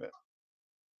rid of it.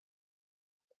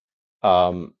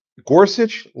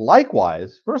 Gorsuch,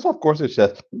 likewise, first off, Gorsuch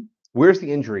says, where's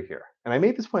the injury here? And I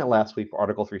made this point last week for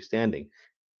Article 3 standing.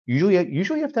 Usually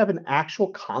you have to have an actual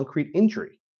concrete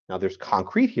injury. Now there's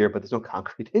concrete here, but there's no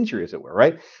concrete injury, as it were,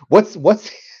 right? What's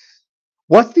the,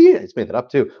 it's made that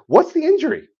up too. What's the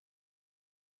injury?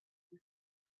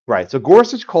 Right, so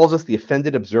Gorsuch calls us the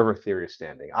offended observer theory of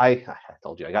standing. I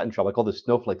told you, I got in trouble. I called this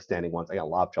snowflake standing once. I got a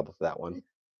lot of trouble for that one.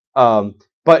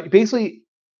 But basically,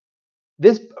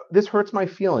 this hurts my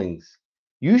feelings.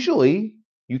 Usually,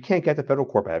 you can't get to federal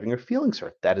court by having your feelings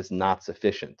hurt. That is not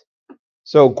sufficient.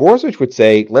 So Gorsuch would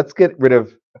say, let's get rid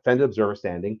of offended observer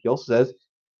standing. He also says,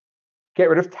 get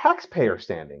rid of taxpayer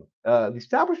standing. The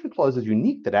Establishment Clause is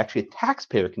unique that actually a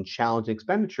taxpayer can challenge an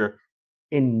expenditure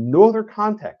in no other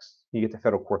context. You get to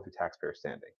federal court through taxpayer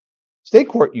standing. State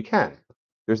court, you can.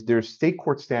 There's state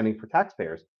court standing for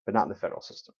taxpayers, but not in the federal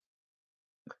system.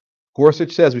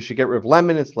 Gorsuch says we should get rid of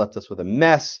Lemon. It's left us with a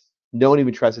mess. No one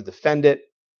even tries to defend it,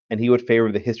 and he would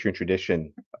favor the history and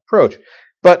tradition approach.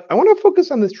 But I want to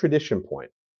focus on this tradition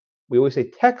point. We always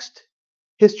say text,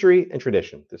 history, and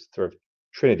tradition. This sort of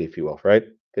Trinity, if you will, right?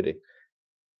 Trinity.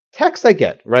 Text, I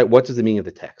get, right? What does it mean of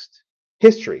the text?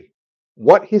 History.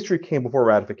 What history came before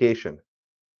ratification?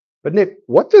 But Nick,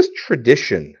 what does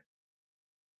tradition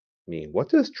mean? What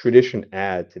does tradition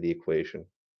add to the equation?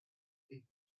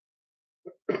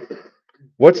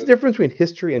 What's the difference between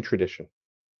history and tradition?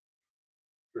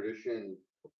 Tradition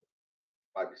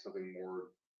might be something more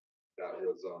that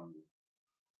was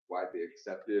widely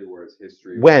accepted, whereas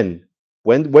history. When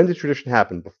did tradition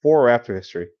happen? Before or after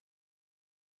history?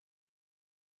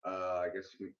 I guess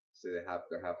you could say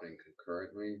they're happening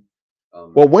concurrently.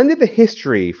 Well, when did the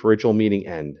history for original meaning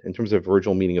end in terms of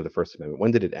original meaning of the First Amendment?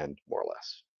 When did it end, more or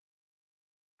less?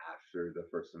 After the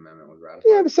First Amendment was ratified.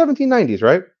 Yeah, the 1790s,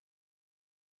 right?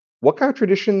 What kind of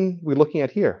tradition are we looking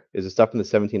at here? Is it stuff in the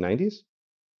 1790s?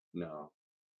 No,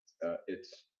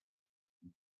 it's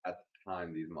at the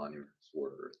time these monuments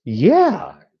were.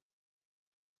 Yeah.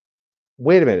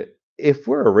 Wait a minute. If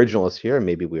we're originalists here, and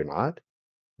maybe we're not,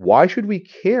 why should we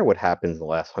care what happens in the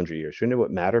last 100 years? Shouldn't it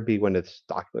what matter be when this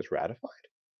document is ratified?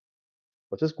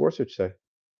 What does Gorsuch say?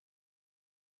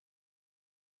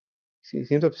 He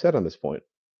seems upset on this point.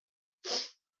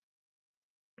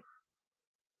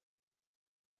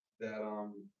 That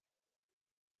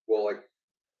well, like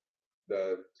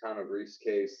the town of Reese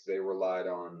case, they relied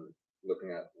on looking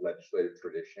at legislative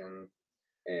tradition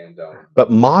and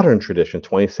But modern tradition,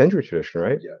 20th century tradition,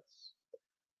 right? yes.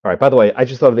 All right. By the way, I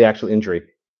just thought of the actual injury.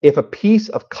 If a piece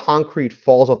of concrete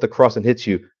falls off the cross and hits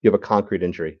you, you have a concrete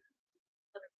injury.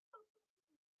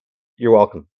 You're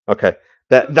welcome. Okay.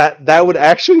 That would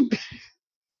actually be,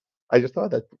 I just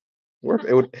thought that work.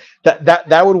 It would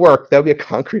that would work. That would be a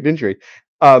concrete injury.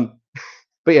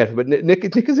 But yeah, but Nick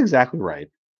is exactly right.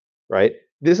 Right.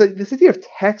 This idea of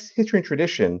text, history, and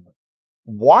tradition.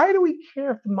 Why do we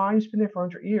care if the monument's been there for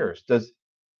 100 years?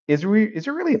 Is there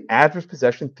really an adverse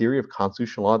possession theory of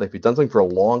constitutional law that if you've done something for a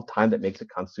long time that makes it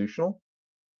constitutional?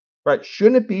 Right?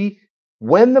 Shouldn't it be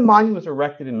when the monument was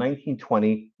erected in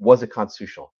 1920, was it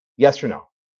constitutional? Yes or no?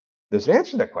 There's an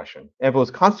answer to that question. If it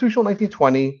was constitutional in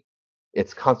 1920,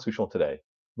 it's constitutional today.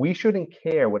 We shouldn't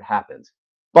care what happens.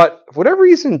 But for whatever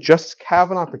reason, Justice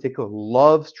Kavanaugh in particular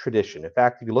loves tradition. In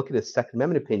fact, if you look at his Second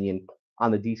Amendment opinion on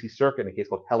the DC Circuit in a case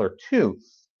called Heller 2,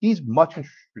 he's much in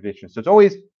tradition. So it's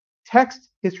always text,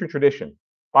 history, tradition.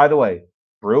 By the way,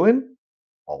 Bruin,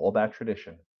 all about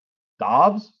tradition.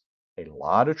 Dobbs, a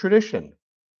lot of tradition.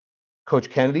 Coach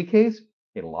Kennedy case,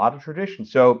 a lot of tradition.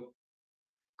 So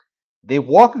they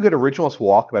walk a good originalist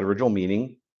walk about original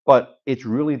meaning, but it's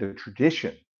really the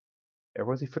tradition.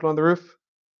 Everyone's Fiddle on the Roof?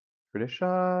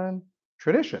 Tradition,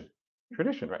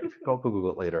 right? Go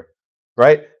Google it later,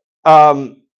 right?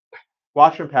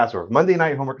 Watch and Passover. Monday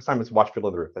night homework assignments, watch Fiddle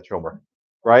on the Roof. That's your homework,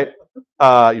 right?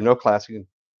 Class, you can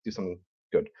do something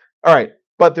good. All right,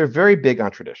 but they're very big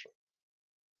on tradition.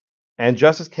 And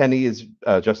Justice Kennedy,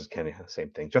 same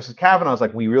thing. Justice Kavanaugh is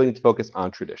like, we really need to focus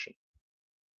on tradition.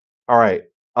 All right.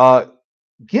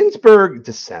 Ginsburg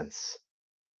dissents.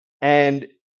 And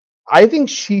I think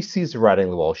she sees the writing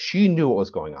on the wall. She knew what was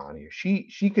going on here.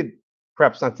 She could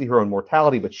perhaps not see her own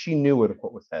mortality, but she knew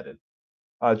what was headed.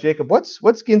 Jacob,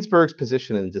 what's Ginsburg's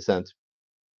position in dissent?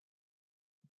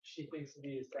 She thinks the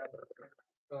establishment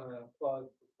clause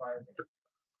requires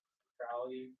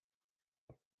neutrality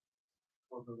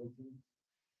for religion.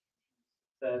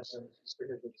 That's a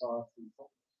specific clause,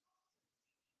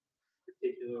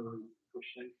 particularly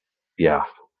Christian.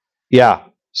 Yeah.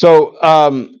 So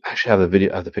I should have the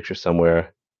video, I have the picture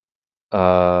somewhere.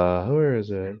 Where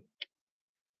is it?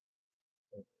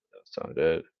 That's not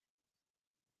it.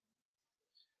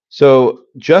 So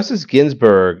Justice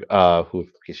Ginsburg, who, in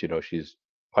case you know, she's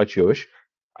quite Jewish,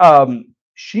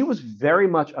 she was very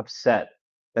much upset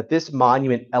that this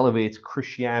monument elevates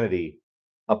Christianity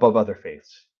above other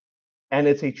faiths. And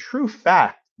it's a true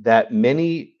fact that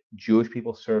many Jewish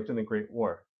people served in the Great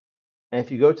War. And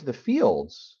if you go to the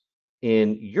fields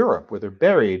in Europe where they're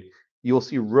buried, you will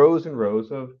see rows and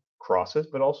rows of crosses,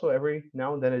 but also every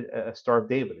now and then a Star of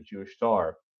David, a Jewish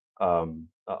star,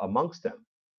 amongst them.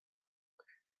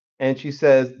 And she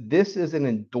says this is an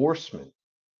endorsement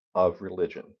of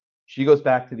religion. She goes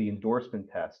back to the endorsement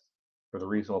test for the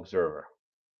reasonable observer.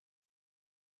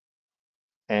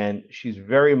 And she's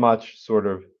very much sort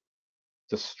of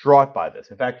distraught by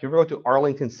this. In fact, if you ever go to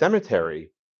Arlington Cemetery,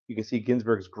 you can see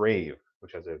Ginsburg's grave,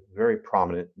 which has a very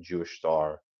prominent Jewish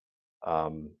star.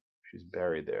 She's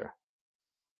buried there.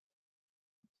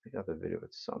 I have the video of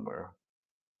it somewhere.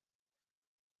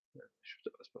 I should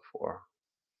have done this before.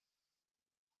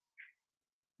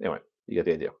 Anyway, you get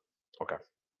the idea. Okay.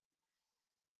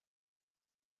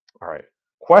 All right.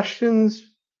 Questions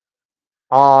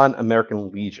on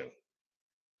American Legion?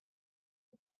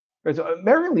 Right, so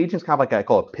American Legion is kind of like I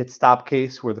call a pit stop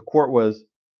case where the court was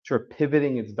sort of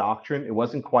pivoting its doctrine. It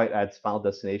wasn't quite at its final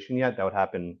destination yet. That would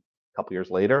happen a couple years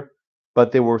later,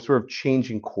 but they were sort of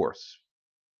changing course.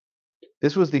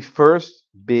 This was the first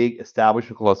big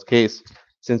establishment clause case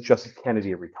since Justice Kennedy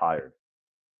had retired,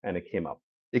 and it came up.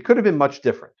 It could have been much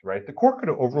different, right? The court could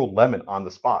have overruled Lemon on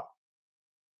the spot.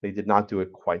 They did not do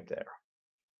it quite there.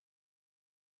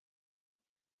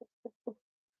 All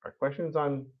right, questions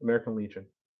on American Legion?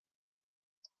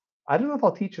 I don't know if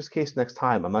I'll teach this case next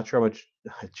time. I'm not sure how much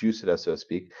juice it has, so to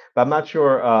speak, but I'm not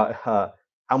sure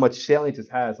how much salience it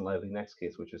has in light of the next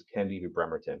case, which is Kennedy v.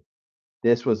 Bremerton.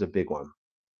 This was a big one.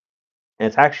 And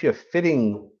it's actually a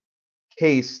fitting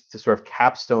case to sort of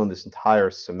capstone this entire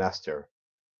semester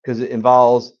because it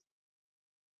involves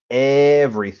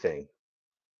everything.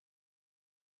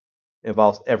 It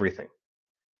involves everything.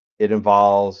 It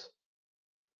involves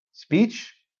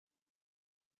speech,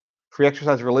 free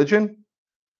exercise of religion,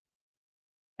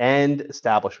 and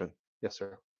establishment. Yes,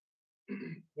 sir.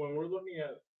 When we're looking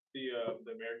at the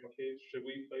American case, should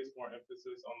we place more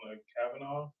emphasis on the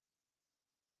Kavanaugh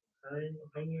concurring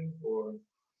opinion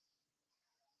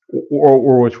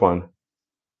Or which one?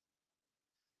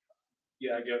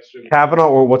 Yeah, I guess should Kavanaugh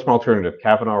or what's my alternative?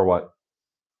 Kavanaugh or what?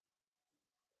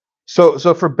 So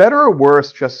for better or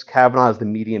worse, Justice Kavanaugh is the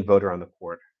median voter on the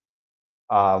court.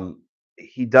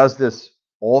 He does this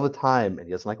all the time, and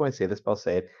he doesn't like when I say this, but I'll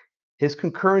say it. His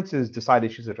concurrences decide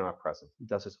issues that are not present. He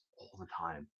does this all the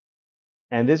time.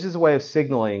 And this is a way of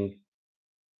signaling,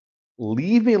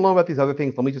 leave me alone about these other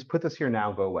things. Let me just put this here now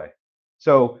and go away.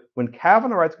 So when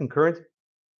Kavanaugh writes concurrence,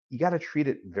 you got to treat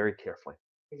it very carefully.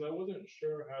 because I wasn't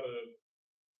sure how to.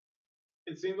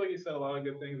 It seems like you said a lot of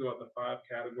good things about the 5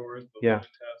 categories the Yeah. Lemon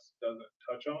test doesn't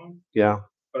touch on, Yeah.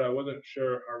 but I wasn't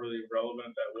sure how really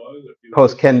relevant that was. If you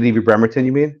Post Kennedy v. Bremerton,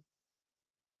 you mean?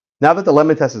 Now that the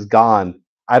Lemon test is gone,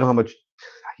 I don't know how much,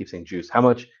 I keep saying juice, how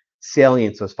much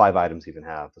salience those 5 items even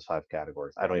have, those 5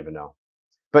 categories. I don't even know.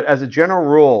 But as a general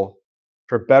rule,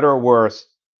 for better or worse,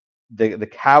 the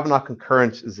Kavanaugh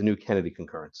concurrence is the new Kennedy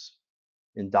concurrence.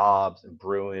 In Dobbs, in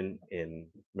Bruin, in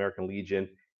American Legion.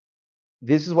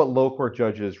 This is what low court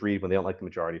judges read when they don't like the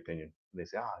majority opinion. They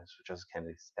say, this is what Justice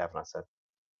Kennedy Kavanaugh said.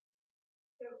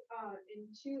 So, in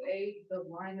 2A, the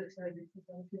line that says it's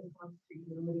presumption of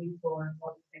constitutionality for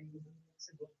multi-family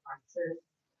civil practices,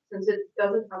 since it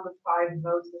doesn't have the 5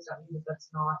 votes, does that mean that that's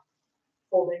not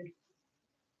holding?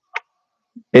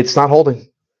 It's not holding.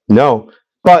 No.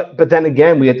 But then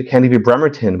again, we had the Kennedy v.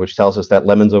 Bremerton, which tells us that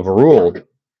Lemon's overruled.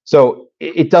 So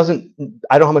it doesn't,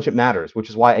 I don't know how much it matters, which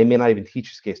is why I may not even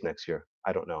teach this case next year.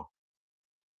 I don't know.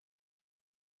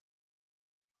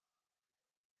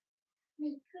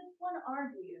 Could one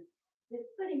argue that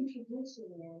putting tradition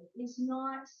in is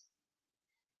not,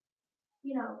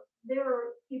 there are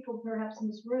people perhaps in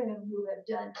this room who have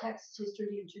done text,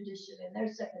 history, and tradition in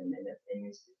their Second Amendment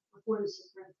opinions before the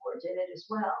Supreme Court did it as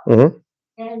well. Mm-hmm.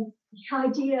 And the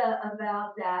idea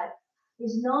about that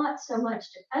is not so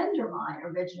much to undermine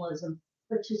originalism,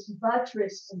 but just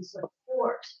buttress and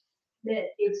support that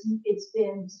it's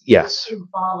been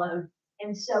followed.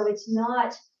 And so it's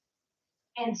not,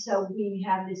 and so we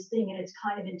have this thing, and it's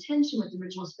kind of in tension with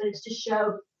originalists, but it's to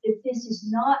show that this is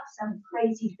not some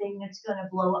crazy thing that's going to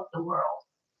blow up the world.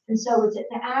 And so it's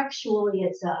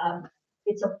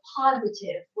a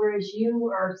positive, whereas you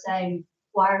are saying,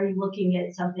 why are you looking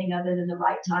at something other than the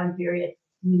right time period?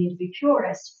 You need to be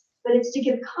purist. But it's to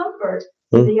give comfort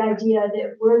to the idea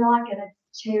that we're not going to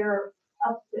tear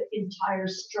up the entire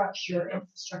infrastructure of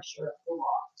the law.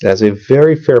 That's a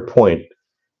very fair point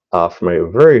from a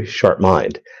very sharp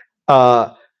mind.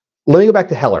 Let me go back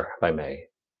to Heller, if I may.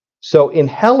 So in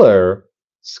Heller,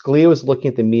 Scalia was looking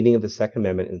at the meaning of the Second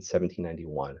Amendment in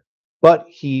 1791, but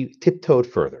he tiptoed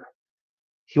further.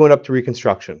 He went up to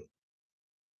Reconstruction.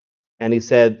 And he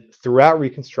said throughout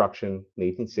Reconstruction in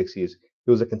the 1860s,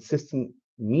 there was a consistent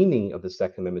meaning of the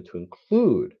Second Amendment to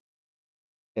include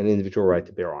an individual right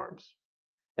to bear arms.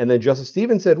 And then Justice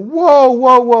Stevens said, whoa,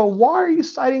 why are you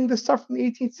citing this stuff from the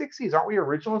 1860s? Aren't we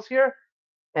originalists here?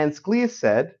 And Scalia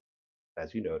said,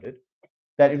 as you noted,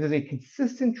 that if there's a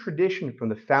consistent tradition from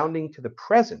the founding to the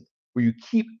present, where you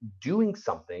keep doing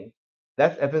something,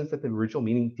 that's evidence that the original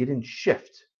meaning didn't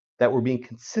shift, that we're being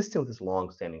consistent with this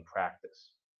long-standing practice,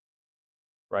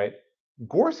 right?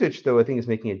 Gorsuch, though, I think is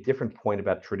making a different point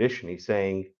about tradition. He's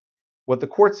saying, what the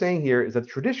court's saying here is that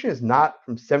tradition is not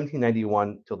from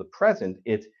 1791 till the present.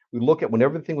 It's we look at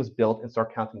whenever the thing was built and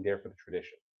start counting there for the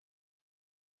tradition.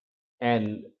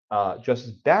 And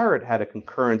Justice Barrett had a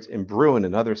concurrence in Bruin,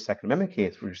 another Second Amendment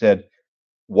case, which said,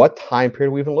 what time period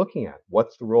are we even looking at?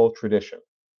 What's the role of tradition?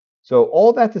 So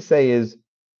all that to say is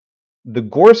The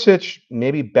Gorsuch,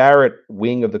 maybe Barrett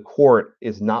wing of the court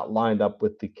is not lined up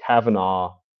with the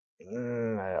Kavanaugh,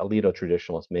 Alito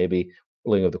traditionalist, maybe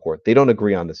wing of the court. They don't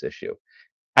agree on this issue.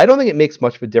 I don't think it makes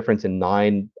much of a difference in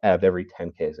 9 out of every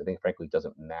 10 cases. I think, frankly, it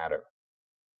doesn't matter.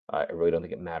 I really don't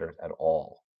think it matters at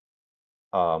all.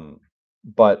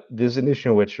 But there's an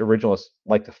issue in which originalists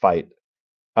like to fight.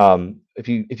 If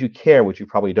you care, which you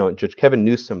probably don't, Judge Kevin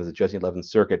Newsom is a judge in the 11th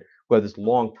Circuit who had this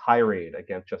long tirade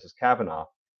against Justice Kavanaugh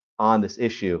on this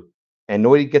issue. And know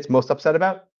what he gets most upset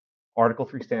about? Article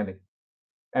 3 standing.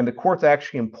 And the courts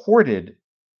actually imported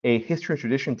a history and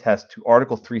tradition test to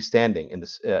Article 3 standing in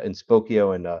this in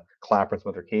Spokio and Clapper and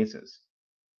some other cases.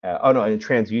 In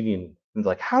TransUnion, it's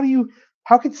like, how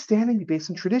could standing be based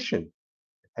on tradition?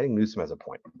 I think Newsom has a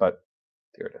point, but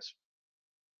there it is.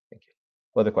 Thank you.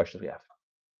 What other questions we have?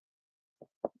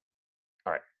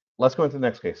 All right, let's go into the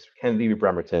next case, Kennedy v.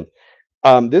 Bremerton.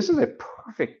 This is a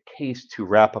perfect case to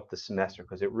wrap up the semester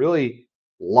because it really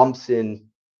lumps in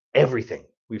everything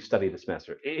we've studied this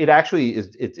semester. It actually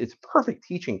is, it's a perfect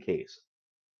teaching case.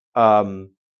 It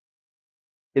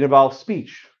involves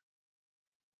speech.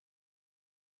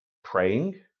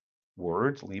 Praying,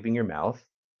 words leaving your mouth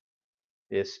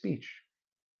is speech.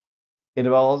 It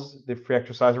involves the free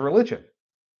exercise of religion.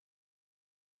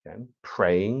 And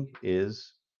praying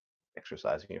is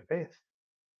exercising your faith.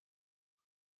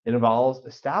 It involves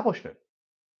establishment.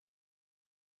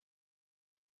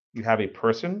 You have a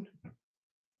person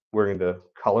wearing the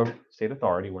color of state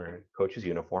authority, wearing a coach's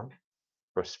uniform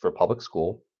for public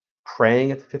school,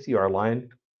 praying at the 50-yard line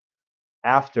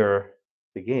after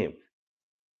the game.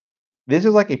 This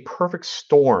is like a perfect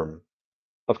storm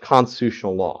of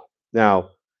constitutional law.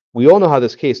 Now, we all know how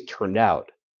this case turned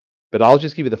out, but I'll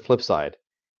just give you the flip side.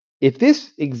 If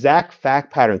this exact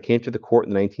fact pattern came to the court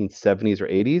in the 1970s or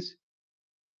 80s,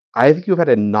 I think you've had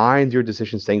a 9-0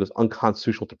 decision saying it was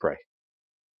unconstitutional to pray.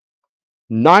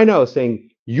 9-0 saying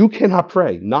you cannot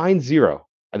pray. 9-0.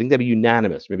 I think that'd be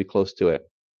unanimous, maybe close to it.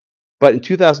 But in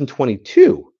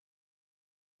 2022,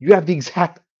 you have the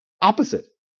exact opposite.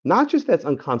 Not just that's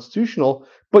unconstitutional,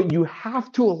 but you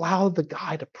have to allow the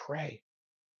guy to pray.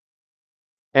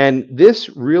 And this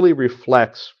really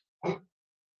reflects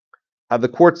how the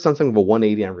court's done something of a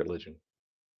 180 on religion.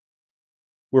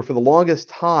 Where for the longest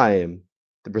time,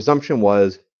 the presumption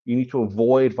was you need to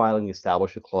avoid violating the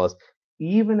Establishment Clause,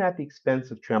 even at the expense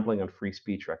of trampling on free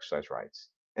speech or exercise rights.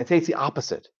 And today it's the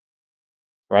opposite,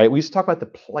 right? We used to talk about the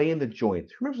play in the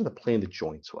joints. Who remembers what the play in the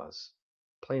joints was?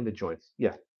 Play in the joints.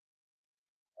 Yeah.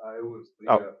 It was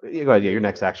Oh, yeah, go ahead. Yeah, you're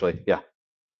next, actually. Yeah.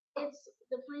 It's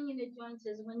the playing in the joints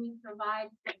is when you provide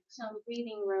some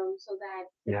breathing room so that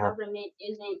the Yeah. government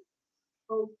isn't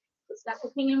both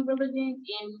opinion religion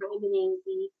and prohibiting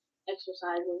the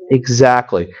exercises.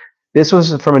 Exactly. This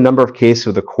was from a number of cases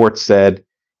where the court said,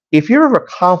 if you have a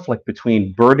conflict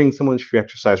between burdening someone's free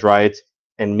exercise rights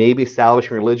and maybe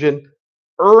establishing religion,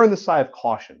 err on the side of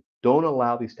caution. Don't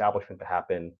allow the establishment to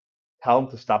happen. Tell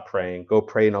them to stop praying. Go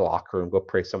pray in a locker room. Go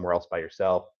pray somewhere else by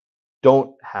yourself.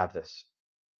 Don't have this.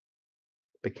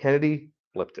 But Kennedy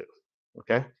flipped it.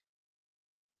 Okay.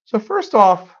 So first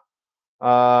off,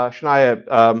 Shania,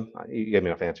 you gave me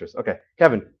enough answers. Okay,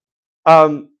 Kevin,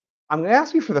 I'm going to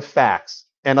ask you for the facts,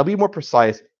 and I'll be more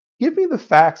precise. Give me the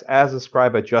facts as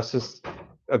described by Justice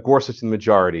Gorsuch in the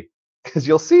majority, because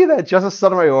you'll see that Justice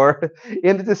Sotomayor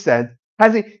in the dissent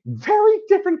has a very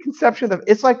different conception of.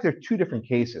 It's like they're two different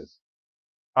cases.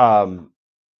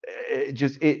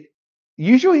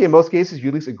 Usually in most cases you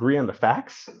at least agree on the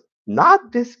facts.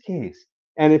 Not this case,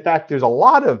 and in fact, there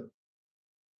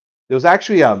was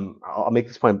actually I'll make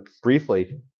this point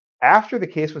briefly. After the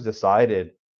case was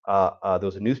decided, there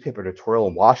was a newspaper editorial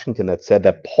in Washington that said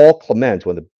that Paul Clement,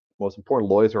 one of the most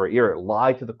important lawyers of our era,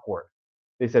 lied to the court.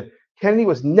 They said Kennedy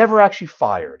was never actually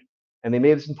fired, and they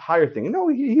made this entire thing. And no,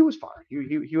 he was fired.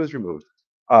 He was removed.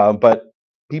 But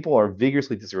people are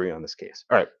vigorously disagreeing on this case.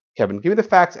 All right, Kevin, give me the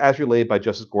facts as relayed by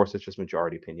Justice Gorsuch's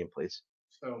majority opinion, please.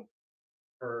 So,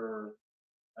 for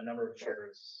a number of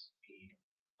years,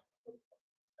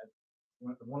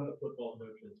 one of the football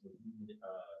coaches would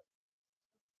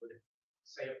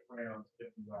say a prayer on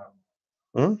 50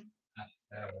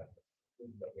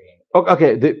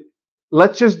 Okay,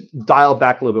 let's just dial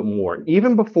back a little bit more.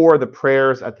 Even before the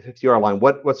prayers at the 50-yard line,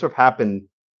 what sort of happened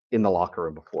in the locker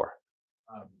room before?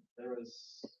 There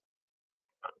was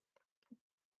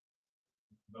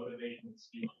motivation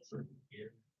speeches.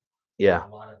 Yeah.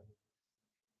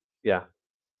 Yeah.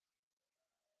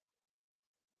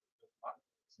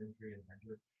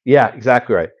 Yeah,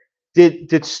 exactly right.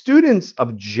 Did students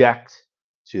object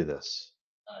to this?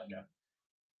 No.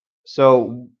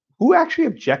 So who actually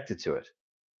objected to it?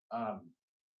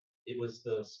 It was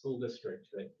the school district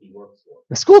that he works for.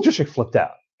 The school district flipped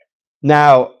out.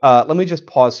 Now, let me just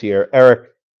pause here. Eric,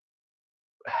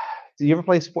 did you ever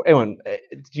play sport? Anyone,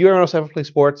 did you ever play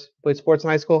sports? Played sports in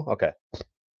high school? Okay.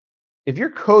 If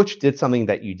your coach did something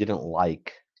that you didn't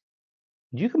like,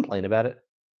 did you complain about it?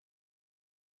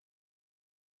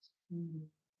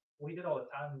 We did all the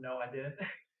time. No, I didn't.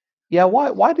 Yeah,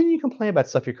 why didn't you complain about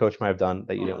stuff your coach might have done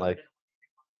that you didn't like?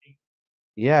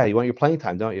 Yeah, you want your playing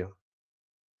time, don't you?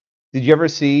 Did you ever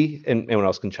see, and anyone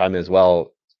else can chime in as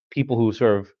well, people who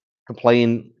sort of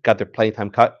complain, got their playing time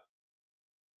cut?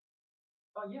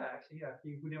 Oh yeah, actually, yeah.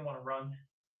 We didn't want to run.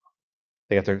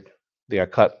 They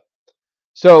got cut.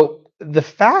 So the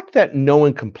fact that no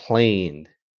one complained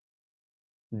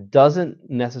doesn't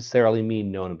necessarily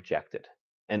mean no one objected.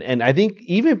 And I think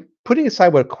even putting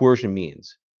aside what coercion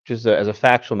means, just as a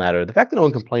factual matter, the fact that no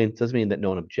one complained doesn't mean that no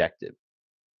one objected.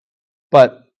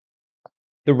 But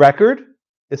the record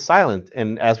is silent.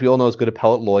 And as we all know, as good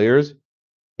appellate lawyers,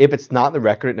 if it's not in the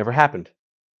record, it never happened.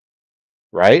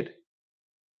 Right?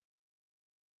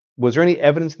 Was there any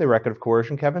evidence in the record of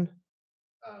coercion, Kevin?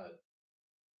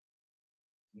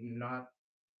 Not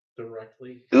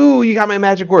directly. Ooh, you got my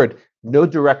magic word. No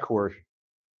direct coercion.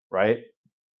 Right?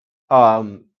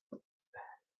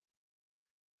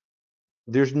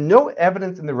 There's no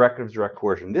evidence in the record of direct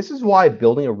coercion. This is why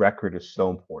building a record is so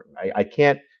important. I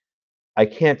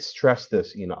can't stress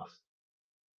this enough.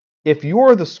 If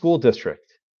you're the school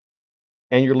district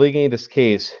and you're litigating this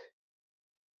case,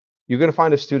 you're going to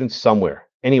find a student somewhere,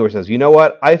 anywhere says, you know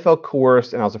what, I felt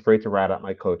coerced and I was afraid to rat out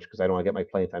my coach because I don't want to get my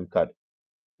playing time cut.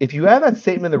 If you have that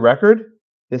statement in the record,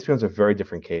 this becomes a very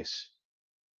different case.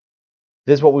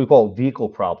 This is what we call vehicle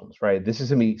problems, right? This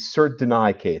is a cert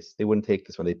deny case. They wouldn't take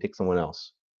this one. They'd pick someone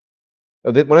else.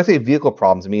 When I say vehicle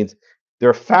problems, it means there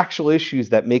are factual issues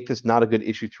that make this not a good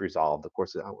issue to resolve. Of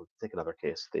course, we'll take another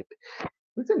case. Isn't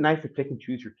it nice to pick and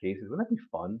choose your cases? Wouldn't that be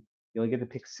fun? You only get to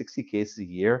pick 60 cases a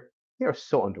year. They are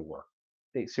so underworked.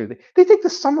 They take the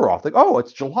summer off. Like, oh,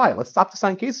 it's July. Let's stop to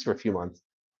sign cases for a few months.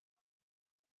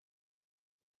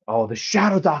 Oh, the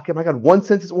shadow docket. My God, one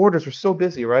sentence orders. We're so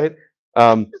busy, right?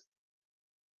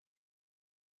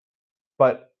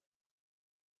 But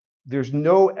there's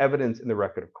no evidence in the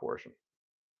record of coercion.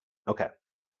 Okay.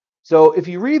 So if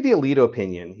you read the Alito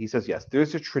opinion, he says, yes,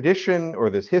 there's a tradition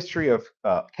or this history of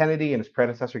Kennedy and his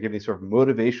predecessor giving these sort of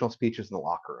motivational speeches in the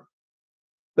locker room.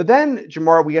 But then,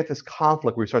 Jamar, we get this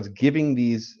conflict where he starts giving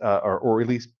these, or at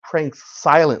least praying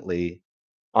silently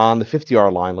on the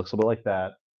 50-yard line, looks a bit like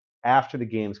that, after the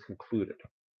game's concluded.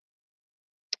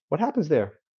 What happens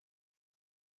there?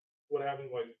 What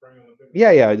happens like praying on the 50?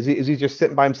 Yeah. Is he just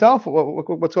sitting by himself?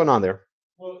 What's going on there?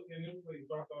 Well, initially he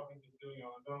starts off and he's doing it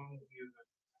on his own. He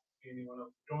isn't anyone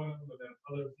else to join him, but then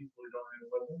other people are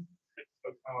joining with him.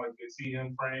 So it's kind of like they see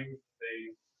him praying,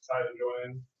 they decide to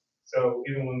join. So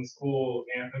even when the school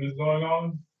anthem is going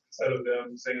on, instead of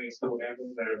them singing the school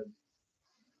anthem, they're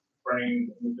praying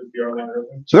in the 50-yard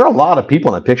line. So there are a lot of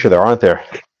people in that picture there, aren't there?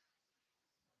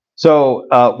 So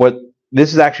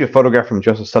this is actually a photograph from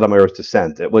Justice Sotomayor's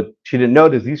dissent. What she didn't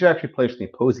note is these are actually players from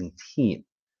the opposing team.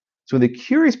 So the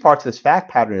curious parts of this fact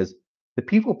pattern is the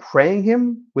people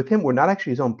praying with him were not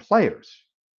actually his own players.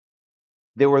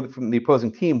 They were from the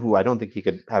opposing team who I don't think he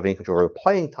could have any control over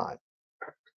playing time.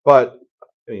 But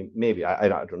I mean, maybe, I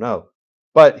don't know.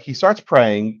 But he starts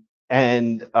praying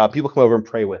and people come over and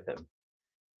pray with him.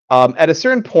 At a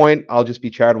certain point, I'll just be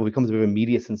charitable, it becomes a bit of a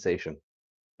media sensation,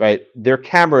 right? There are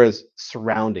cameras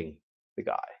surrounding the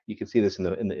guy. You can see this in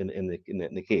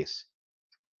the case.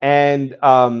 And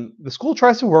the school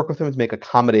tries to work with him to make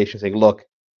accommodations, saying, look,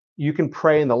 you can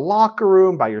pray in the locker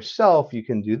room by yourself. You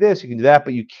can do this, you can do that,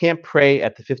 but you can't pray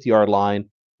at the 50-yard line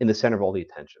in the center of all the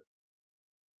attention.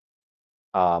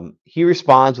 He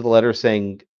responds with a letter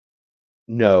saying,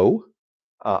 no,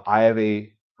 I have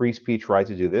a free speech right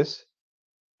to do this,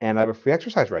 and I have a free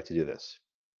exercise right to do this.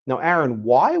 Now, Aaron,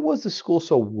 why was the school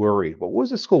so worried? What was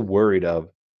the school worried of?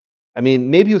 I mean,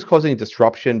 maybe it was causing a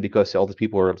disruption because all these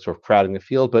people were sort of crowding the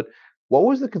field, but what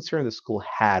was the concern the school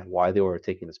had why they were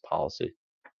taking this policy?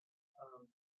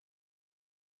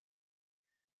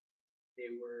 They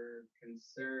were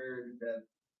concerned that,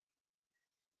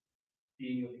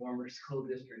 being a former school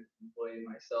district employee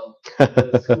myself,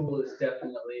 the school is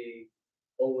definitely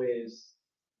always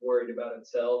worried about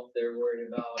itself. They're worried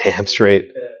about Damn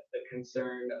straight. the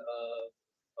concern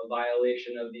of a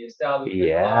violation of the establishment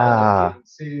Yeah. law, getting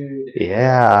sued.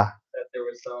 Yeah. That there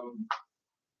was some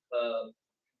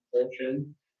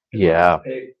motion. Yeah.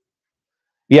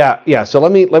 So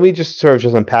let me just sort of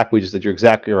just unpack what you just said. You're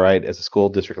exactly right. As a school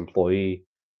district employee,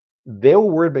 they were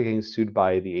worried about getting sued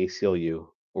by the ACLU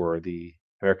or the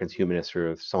Americans Humanists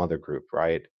or some other group,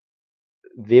 right?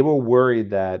 They were worried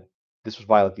that this would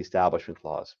violate the Establishment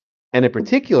Clause. And in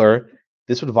particular,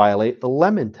 this would violate the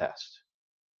Lemon test,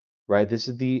 right? This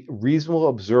is the reasonable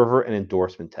observer and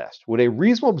endorsement test. Would a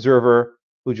reasonable observer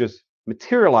who just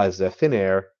materializes out of thin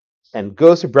air and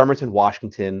goes to Bremerton,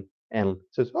 Washington, and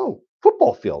says, "Oh,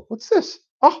 football field, what's this?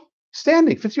 Oh,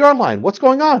 standing, 50-yard line, what's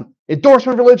going on?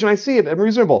 Endorsement of religion, I see it,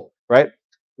 unreasonable," right?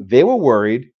 They were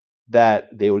worried that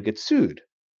they would get sued.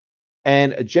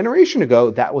 And a generation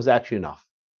ago, that was actually enough.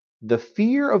 The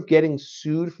fear of getting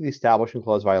sued for the Establishment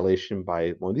Clause violation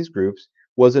by one of these groups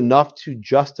was enough to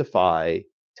justify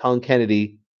telling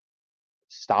Kennedy,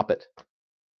 stop it,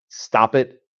 stop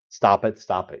it, stop it,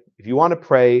 stop it. If you want to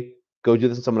pray, go do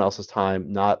this on someone else's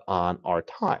time, not on our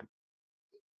time.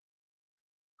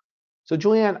 So,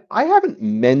 Julianne, I haven't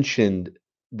mentioned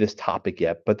this topic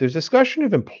yet, but there's discussion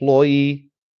of employee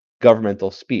governmental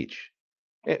speech.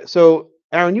 So,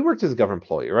 Aaron, you worked as a government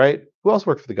employee, right? Who else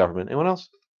worked for the government? Anyone else?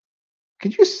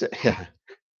 Could you say,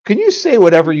 can you say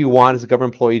whatever you want as a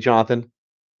government employee, Jonathan?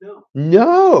 No.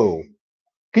 No.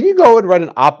 Can you go and write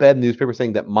an op-ed in the newspaper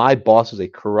saying that my boss is a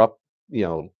corrupt,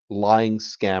 lying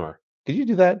scammer? Could you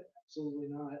do that? Absolutely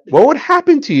not. What would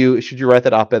happen to you should you write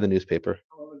that op-ed in the newspaper?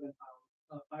 I would have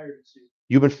been fired soon.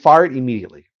 You've been fired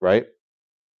immediately, right?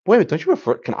 Wait a minute, don't you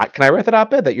refer? Can I write that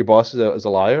op-ed that your boss is a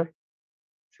liar?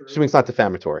 Sure. Assuming it's not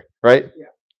defamatory, right? Yeah.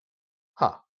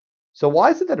 Huh. So why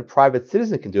is it that a private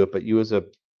citizen can do it, but you as a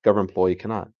government employee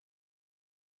cannot?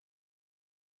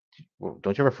 Well,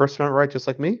 don't you have a First Amendment right just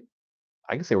like me?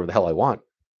 I can say where the hell I want.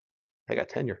 I got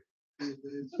tenure.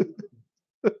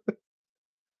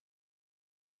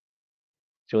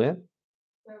 Julianne?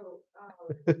 So,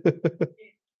 it depends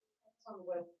on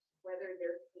whether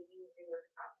they're taking your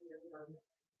copy of the government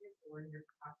or your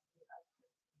copy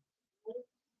of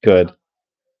Good.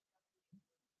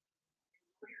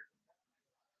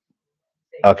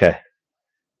 Okay.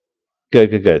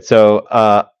 Good. So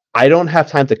I don't have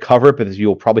time to cover it, but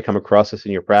you'll probably come across this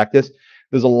in your practice.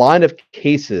 There's a line of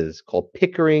cases called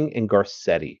Pickering and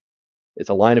Garcetti. It's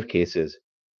a line of cases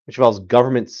which involves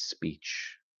government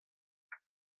speech,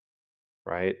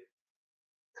 right?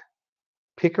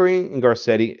 Pickering and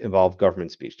Garcetti involve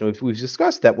government speech. Now, if we've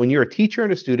discussed that when you're a teacher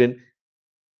and a student,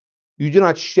 you do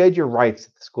not shed your rights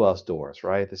at the schoolhouse doors,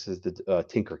 right? This is the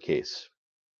Tinker case.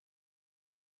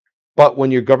 But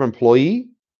when you're a government employee,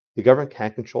 the government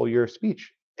can't control your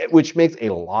speech, which makes a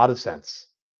lot of sense,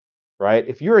 right?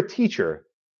 If you're a teacher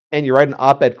and you write an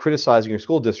op-ed criticizing your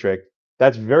school district,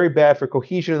 that's very bad for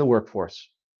cohesion in the workforce,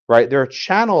 right? There are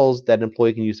channels that an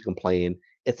employee can use to complain.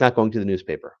 It's not going to the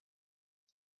newspaper.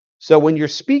 So when you're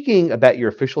speaking about your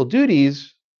official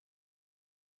duties,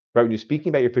 right? When you're speaking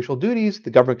about your official duties,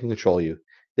 the government can control you.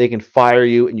 They can fire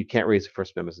you, and you can't raise the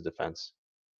First Amendment as a defense.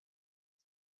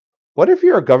 What if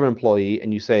you're a government employee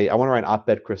and you say, I want to write an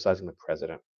op-ed criticizing the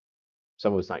president,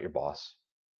 someone who's not your boss,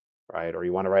 right? Or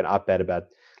you want to write an op-ed about,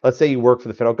 let's say you work for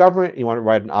the federal government and you want to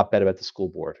write an op-ed about the school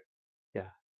board. Yeah.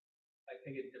 I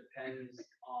think it depends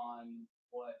on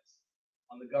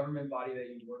the government body that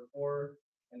you work for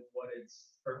and what its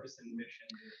purpose and mission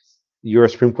is. You're a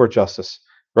Supreme Court justice,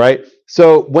 right?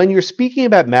 So when you're speaking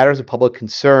about matters of public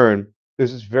concern,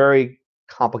 there's this very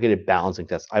complicated balancing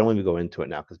test. I don't even go into it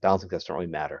now because balancing tests don't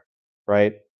really matter,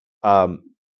 right?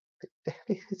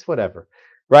 It's whatever,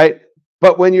 right?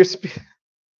 But when you're this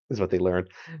is what they learned.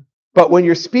 But when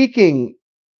you're speaking,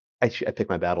 I pick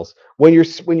my battles. When you're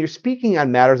speaking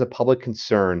on matters of public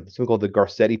concern, it's something called the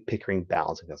Garcetti-Pickering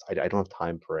balancing test. I don't have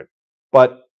time for it,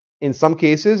 but in some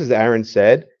cases, as Aaron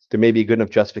said, there may be a good enough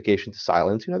justification to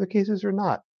silence. In other cases, or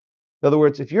not. In other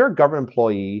words, if you're a government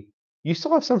employee, you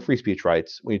still have some free speech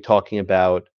rights when you're talking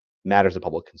about matters of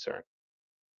public concern.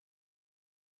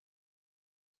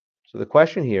 So the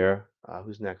question here,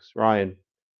 who's next? Ryan.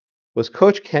 Was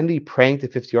Coach Kennedy praying to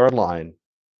 50-yard line?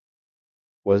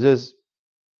 Was this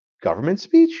government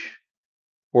speech?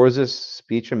 Or is this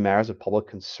speech in matters of public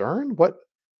concern? What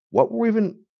are we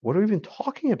even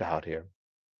talking about here?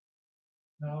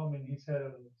 No, I mean, he said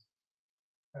it was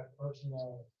that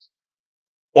personal.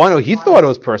 Oh, I know he thought it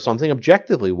was personal. I'm saying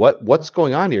objectively, what's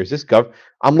going on here? Is this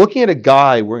I'm looking at a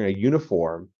guy wearing a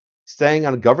uniform, staying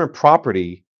on government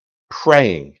property,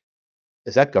 praying.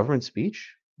 Is that government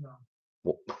speech? No.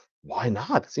 Well, why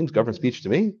not? It seems government speech to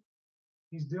me.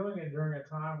 He's doing it during a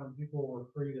time when people were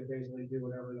free to basically do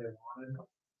whatever they wanted.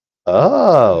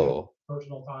 Oh.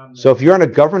 Personal time. So if you're on a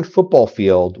government football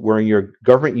field wearing your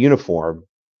government uniform,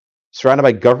 surrounded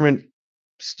by government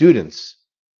students,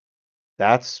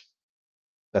 that's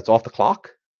off the clock?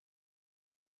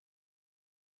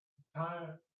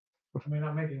 I mean,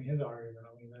 I'm making his argument.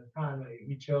 I mean, the time that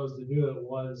he chose to do it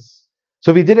was.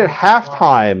 So if he did it at after the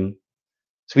clock.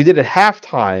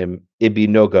 halftime, it'd be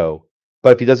no go.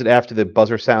 But if he does it after the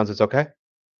buzzer sounds, it's okay.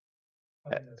 I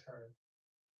think that's right.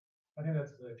 I think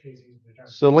that's the case he's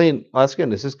determined. So Lane, I'll ask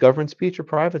again, is this government speech or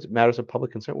private matters of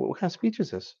public concern? What kind of speech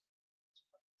is this?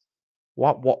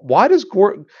 Why does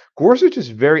Gorsuch is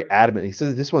very adamant? He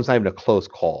says this one's not even a close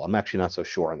call. I'm actually not so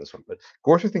sure on this one, but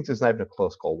Gorsuch thinks it's not even a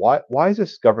close call. Why is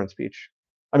this government speech?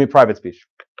 I mean, private speech.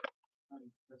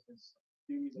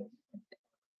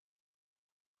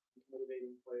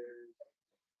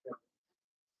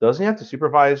 Doesn't he have to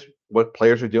supervise what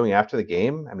players are doing after the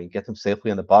game? I mean, get them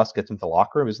safely on the bus, get them to the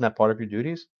locker room. Isn't that part of your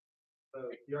duties? So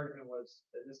the argument was,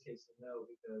 in this case, no,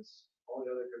 because all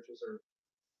the other coaches are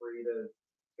free to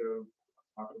go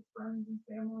talk with friends and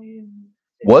family. And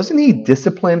Wasn't he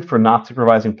disciplined for not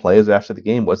supervising players after the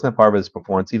game? Wasn't that part of his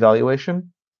performance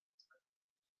evaluation?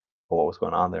 Well, what was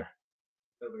going on there?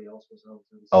 Nobody else was held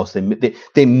to. Oh, so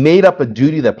they made up a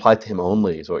duty that applied to him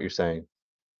only, is what you're saying.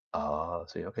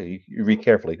 See, okay, you read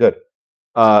carefully. Good.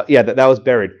 Yeah, that was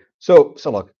buried. So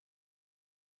look.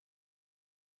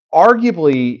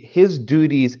 Arguably, his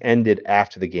duties ended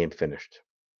after the game finished.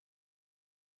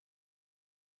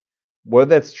 Whether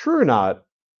that's true or not,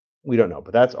 we don't know,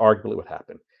 but that's arguably what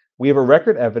happened. We have a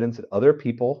record evidence that other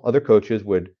coaches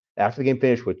would, after the game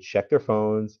finished, would check their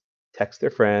phones, text their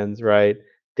friends, right?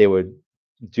 They would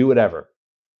do whatever.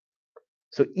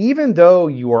 So even though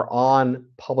you are on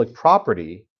public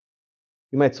property,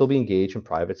 you might still be engaged in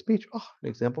private speech. Oh, an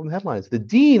example in the headlines. The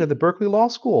dean of the Berkeley Law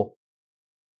School.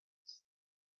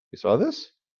 You saw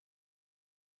this?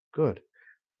 Good.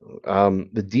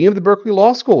 The dean of the Berkeley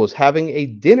Law School was having a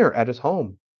dinner at his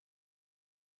home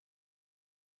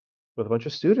with a bunch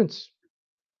of students.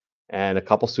 And a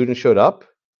couple students showed up.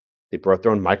 They brought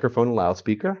their own microphone and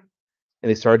loudspeaker, and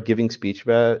they started giving speech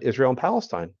about Israel and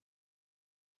Palestine.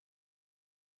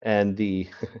 And the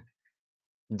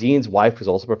dean's wife, who's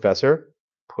also a professor,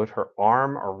 put her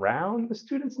arm around the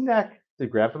student's neck to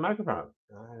grab the microphone.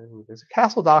 There's a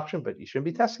castle doctrine, but you shouldn't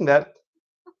be testing that.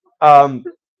 And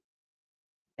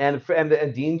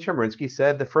Dean Chemerinsky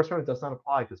said the First Amendment does not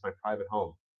apply because it's my private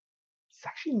home. It's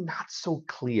actually not so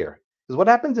clear. Because what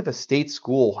happens if a state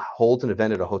school holds an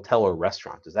event at a hotel or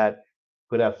restaurant? Does that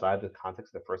put outside the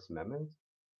context of the First Amendment?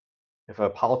 If a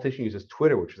politician uses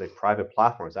Twitter, which is a private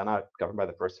platform, is that not governed by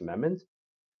the First Amendment?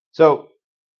 So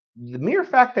the mere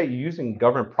fact that you're using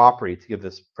government property to give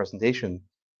this presentation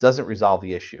doesn't resolve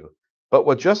the issue. But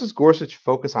what Justice Gorsuch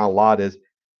focused on a lot is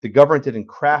the government didn't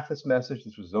craft this message.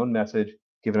 This was his own message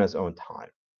given his own time.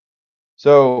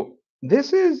 So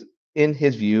this is, in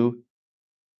his view,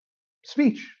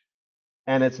 speech.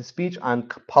 And it's a speech on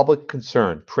public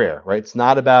concern, prayer, right? It's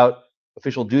not about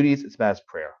official duties, it's about his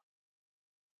prayer.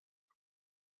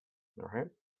 All right.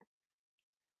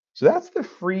 So that's the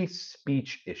free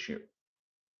speech issue.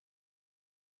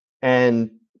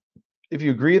 And if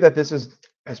you agree that this is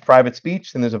his private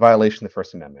speech, then there's a violation of the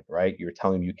First Amendment, right? You're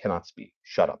telling him you cannot speak.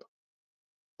 Shut up.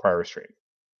 Prior restraint.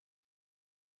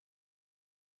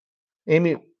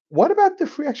 Amy, what about the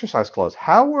free exercise clause?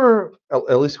 How were,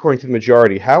 at least according to the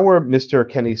majority, how were Mr.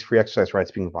 Kennedy's free exercise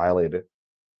rights being violated?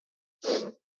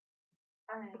 The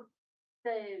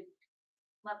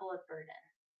level of burden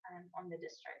on the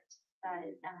district that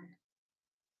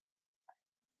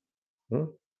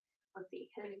let's see,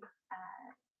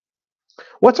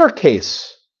 what's our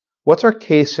case? What's our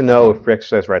case to know if free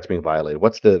exercise rights being violated?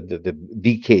 What's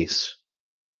the case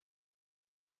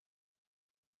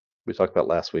we talked about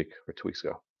last week or 2 weeks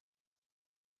ago?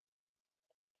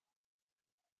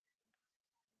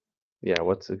 Yeah,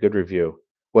 what's a good review?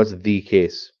 What's the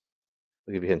case?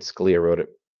 I'll give you a hint. Scalia wrote it.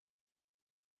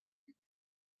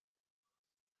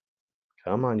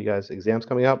 Come on, you guys. Exams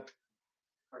coming up?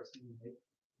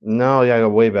 No, yeah, go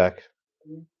way back.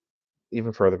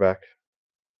 Even further back.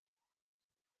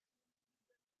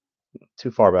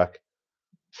 Too far back.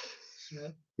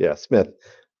 Smith? Yeah, Smith.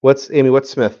 What's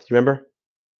Smith? Do you remember?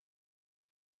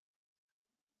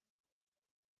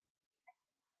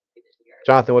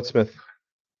 Jonathan, what's Smith?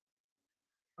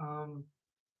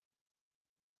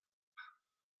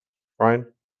 Brian?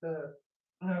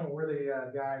 Where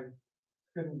the guy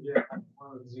couldn't get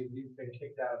one of he's been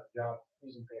kicked out of the job.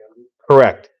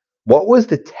 Correct. What was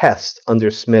the test under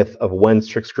Smith of when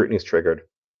strict scrutiny is triggered?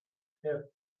 If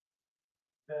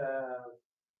the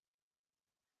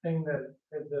thing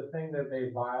that they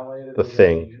violated The was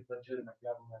thing. a legitimate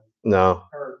government No.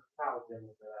 or how it was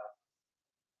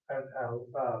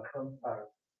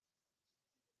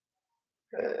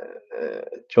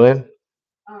Julian?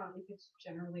 If it's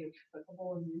generally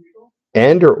applicable and neutral.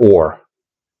 And or?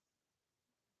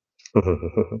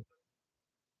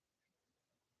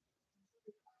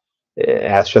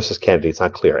 Ask Justice Kennedy. It's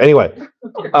not clear. Anyway,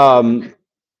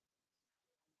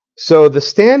 so the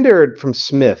standard from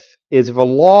Smith is if a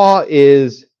law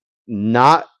is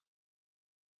not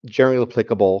generally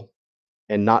applicable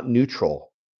and not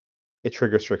neutral, it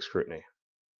triggers strict scrutiny.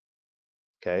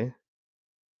 Okay.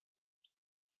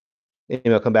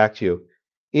 Amy, I'll come back to you.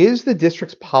 Is the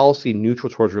district's policy neutral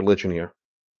towards religion here?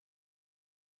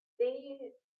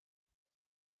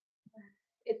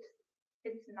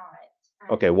 It's not.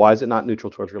 Okay, why is it not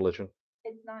neutral towards religion?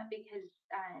 It's not because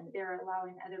they're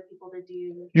allowing other people to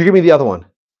do. You're giving me the other one.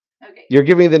 Okay. You're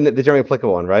giving me the generally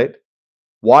applicable one, right?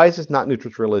 Why is this not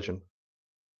neutral to religion?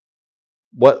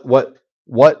 What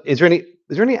is there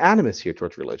any animus here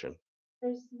towards religion?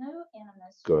 There's no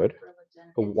animus Good. towards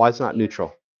religion. But It's why is it not mere neutral?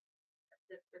 perception.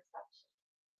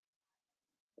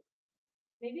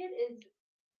 Maybe it is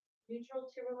neutral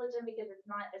to religion because it's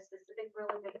not a specific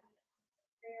religion.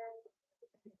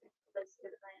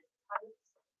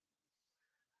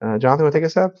 Jonathan, want to take a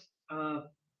step?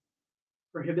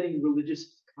 Prohibiting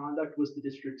religious conduct was the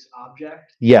district's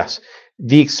object. Yes.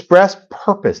 The express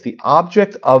purpose, the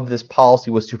object of this policy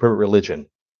was to prohibit religion.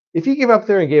 If you give up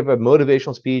there and gave a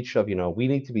motivational speech of, we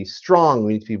need to be strong,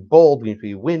 we need to be bold, we need to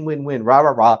be win, win, win, rah,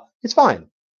 rah, rah, it's fine.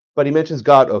 But he mentions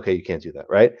God, okay, you can't do that,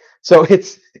 right? So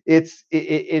it's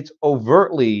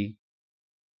overtly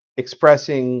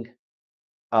expressing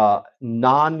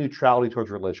non-neutrality towards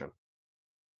religion.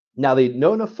 Now they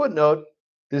note in a footnote,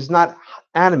 there's not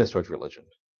animus towards religion.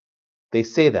 They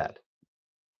say that.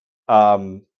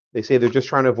 They say they're just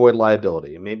trying to avoid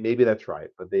liability. And maybe that's right,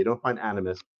 but they don't find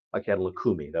animus like at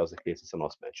Lukumi. That was the case that someone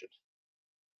else mentioned.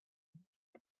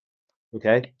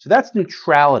 Okay, so that's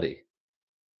neutrality.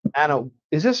 Anna,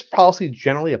 is this policy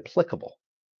generally applicable?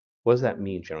 What does that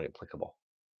mean, generally applicable?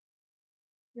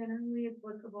 Generally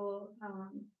applicable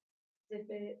if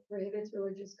it prohibits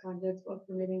religious conduct while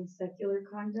permitting secular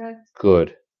conduct.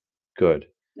 Good.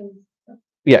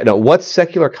 Yeah, no, what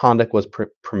secular conduct was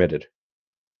permitted?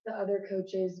 The other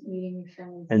coaches meeting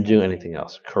friends. And do anything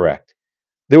else, correct.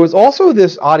 There was also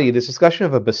this discussion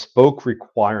of a bespoke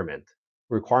requirement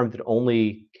that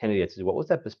only Kennedy had to do. What was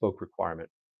that bespoke requirement?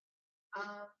 I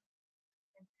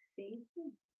think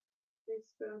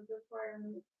bespoke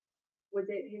requirement, was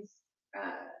it his,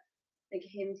 like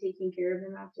him taking care of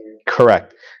him after?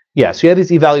 Correct. Yeah, so you had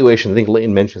these evaluations, I think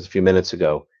Leighton mentioned a few minutes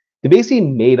ago. They basically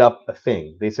made up a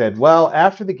thing. They said, well,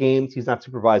 after the games, he's not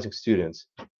supervising students.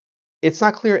 It's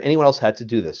not clear anyone else had to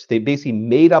do this. They basically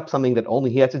made up something that only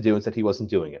he had to do and said he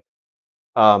wasn't doing it.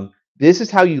 This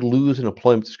is how you lose an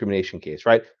employment discrimination case,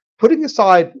 right? Putting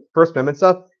aside First Amendment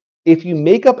stuff, if you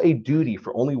make up a duty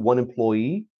for only one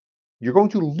employee, you're going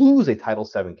to lose a Title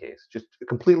VII case, just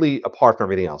completely apart from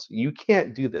everything else. You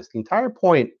can't do this. The entire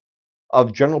point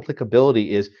of general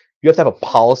applicability is you have to have a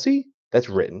policy that's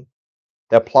written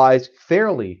that applies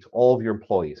fairly to all of your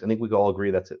employees. I think we can all agree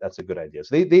that's a good idea.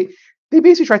 So they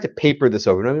basically tried to paper this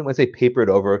over. When I say paper it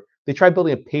over, they tried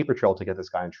building a paper trail to get this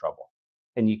guy in trouble.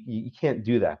 And you can't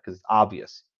do that because it's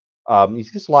obvious. You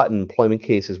see this a lot in employment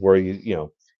cases where you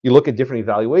look at different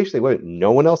evaluations. They wait,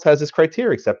 no one else has this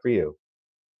criteria except for you.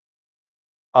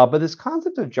 But this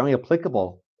concept of generally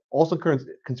applicable also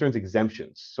concerns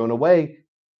exemptions. So in a way,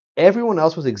 everyone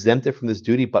else was exempted from this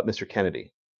duty but Mr.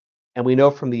 Kennedy. And we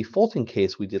know from the Fulton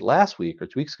case we did last week or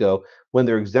 2 weeks ago, when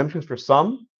there are exemptions for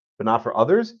some but not for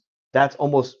others, that's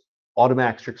almost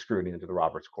automatic strict scrutiny under the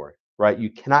Roberts Court, right? You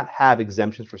cannot have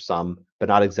exemptions for some but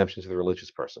not exemptions for the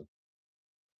religious person.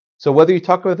 So whether you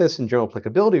talk about this in general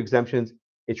applicability or exemptions,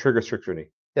 it triggers strict scrutiny.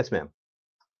 Yes, ma'am.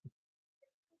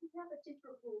 We have a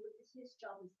different rule because his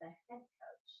job is the head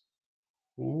coach.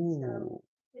 Ooh. So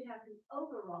he'd have the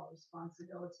overall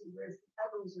responsibility, whereas the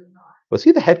others are not. Was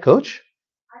he the head coach?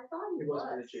 I thought he was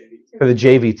was. For the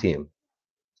JV team.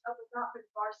 Oh, but not for the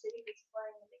varsity that's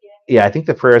playing in the game. Yeah, I think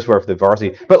the prayers were for the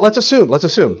varsity. But let's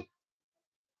assume.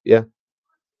 Yeah.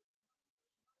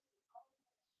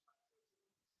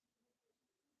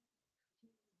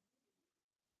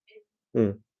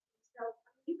 Hmm. So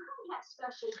you couldn't have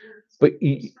special duties. But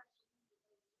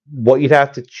what you'd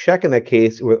have to check in that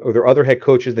case, are there other head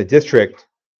coaches in the district?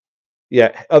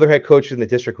 Yeah, other head coaches in the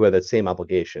district who have that same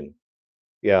obligation.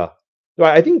 Yeah. No,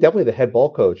 I think definitely the head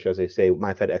ball coach, as they say, might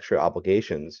have had extra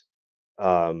obligations.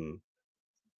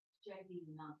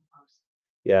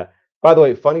 Yeah. By the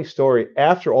way, funny story.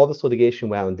 After all this litigation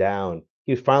wound down,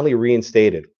 he was finally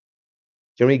reinstated. Do you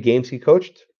know how many games he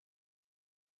coached?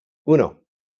 Uno.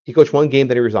 He coached one game,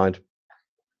 then he resigned.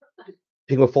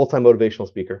 Became a full-time motivational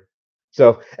speaker.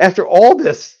 So after all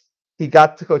this, he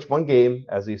got to coach one game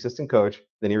as the assistant coach,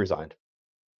 then he resigned.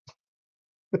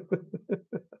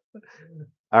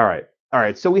 All right. All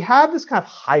right. So we have this kind of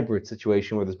hybrid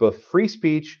situation where there's both free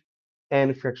speech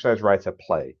and free exercise rights at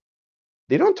play.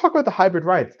 They don't talk about the hybrid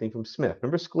rights thing from Smith.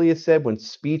 Remember Scalia said when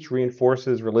speech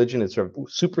reinforces religion, it's sort of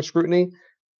super scrutiny.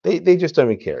 They just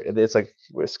don't even care. It's like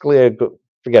Scalia,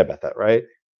 forget about that, right?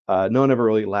 No one ever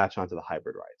really latched onto the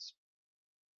hybrid rights.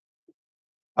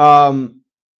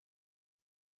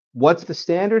 What's the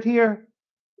standard here?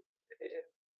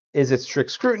 Is it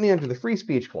strict scrutiny under the free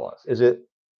speech clause? Is it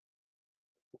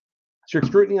strict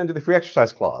scrutiny under the free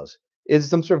exercise clause? Is it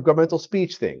some sort of governmental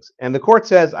speech things? And the court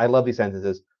says, I love these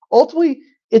sentences. Ultimately,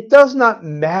 it does not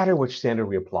matter which standard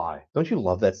we apply. Don't you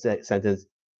love that sentence?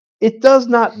 It does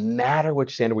not matter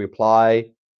which standard we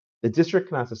apply. The district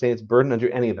cannot sustain its burden under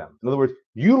any of them. In other words,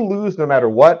 you lose no matter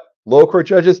what. Lower court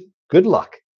judges, good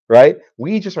luck, right?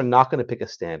 We just are not going to pick a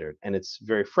standard. And it's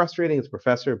very frustrating as a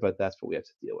professor, but that's what we have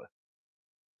to deal with.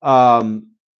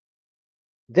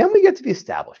 Then we get to the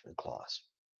Establishment Clause.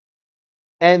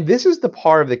 And this is the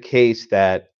part of the case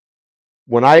that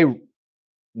when I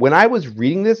was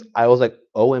reading this, I was like,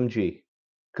 OMG,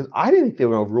 because I didn't think they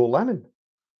were going to overrule Lemon.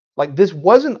 Like this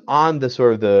wasn't on the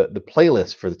sort of the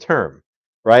playlist for the term,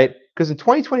 right? Because in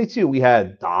 2022 we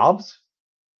had Dobbs,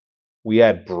 we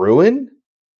had Bruin,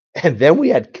 and then we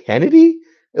had Kennedy.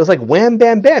 It was like wham,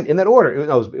 bam, bam in that order. It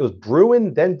was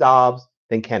Bruin, then Dobbs,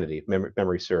 then Kennedy. If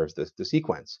memory serves the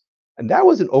sequence, and that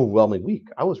was an overwhelming week.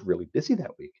 I was really busy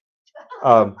that week.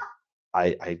 I'm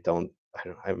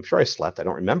sure I slept. I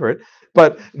don't remember it,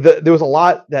 but there was a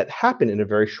lot that happened in a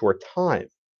very short time.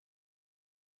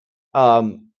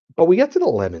 But we get to the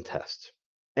Lemon test.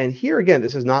 And here again,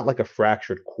 this is not like a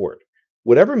fractured court.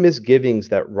 Whatever misgivings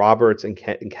that Roberts and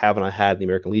Kavanaugh had in the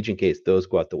American Legion case, those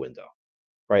go out the window,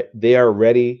 right? They are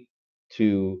ready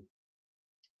to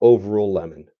overrule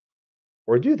Lemon.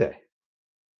 Or do they?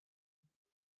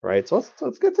 Right? So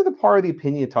let's get to the part of the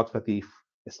opinion that talks about the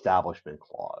Establishment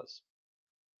Clause.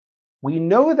 We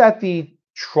know that the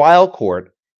trial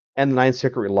court and the Ninth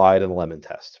Circuit relied on the Lemon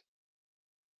test.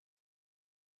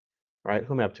 All right,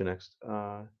 who am I up to next?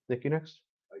 Nick, you next?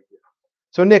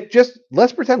 So Nick, just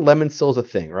let's pretend Lemon still is a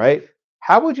thing, right?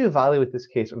 How would you evaluate this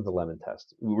case under the Lemon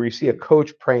test, where you see a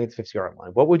coach praying at the 50-yard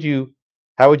line?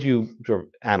 How would you sort of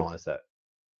analyze that?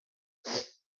 I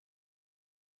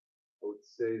would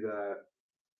say that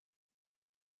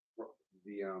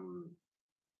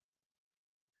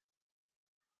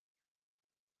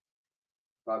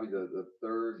probably the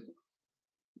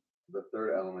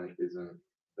third element isn't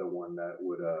the one that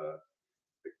would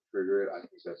trigger it. I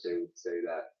think that they would say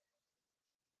that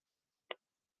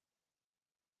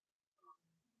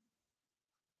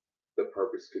the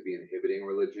purpose could be inhibiting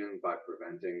religion by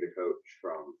preventing the coach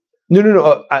from.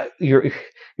 No. You're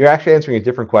actually answering a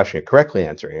different question. You're correctly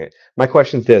answering it. My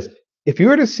question is this: if you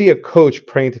were to see a coach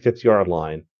praying at the 50-yard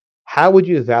line, how would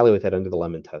you evaluate that under the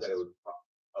Lemon test?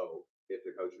 If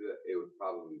the coach did it would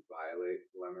probably violate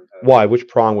the Lemon test. Why? Which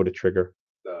prong would it trigger?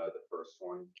 The first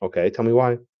one. Okay, tell me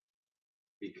why.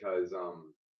 Because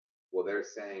they're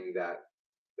saying that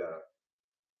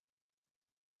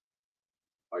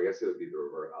I guess it would be the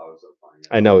reverse. I was applying.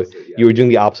 I know you were doing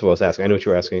the opposite of what I was asking. I know what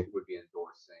you were asking. Would be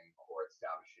endorsing or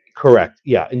establishing. Correct.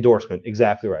 Yeah, endorsement.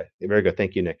 Exactly right. Very good.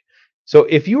 Thank you, Nick. So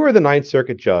if you were the Ninth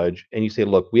Circuit judge and you say,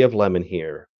 look, we have Lemon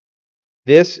here,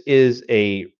 this is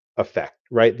a effect,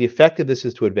 right? The effect of this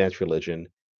is to advance religion.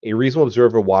 A reasonable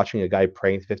observer watching a guy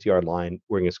praying at the 50-yard line,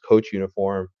 wearing his coach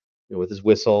uniform, with his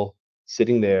whistle,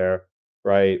 sitting there,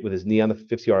 right, with his knee on the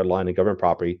 50-yard line in government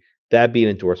property, that'd be an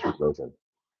endorsement religion.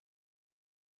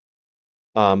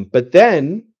 But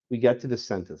then we get to this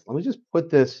sentence. Let me just put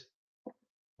this.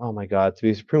 Oh my God, to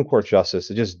be a Supreme Court justice,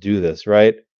 to just do this,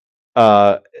 right?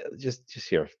 Just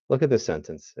here. Look at this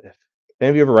sentence. If any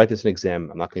of you ever write this in an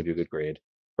exam, I'm not going to give you a good grade,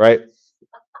 right?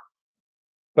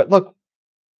 But look,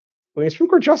 when you're Supreme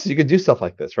Court justice, you can do stuff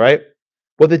like this, right?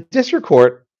 What the district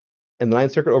court and the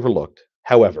Ninth Circuit overlooked,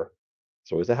 however,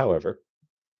 it's always a however,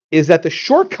 is that the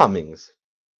shortcomings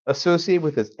associated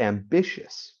with this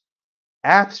ambitious,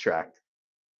 abstract,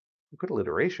 good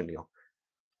alliteration, Neil,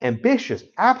 ambitious,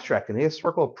 abstract, and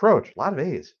historical approach, a lot of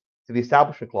A's, to the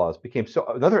Establishment Clause became so,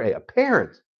 another A,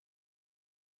 apparent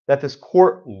that this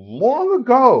court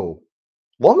long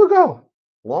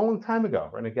time ago,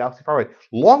 right in a galaxy far away,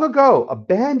 long ago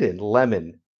abandoned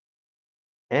Lemon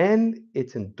and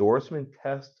its endorsement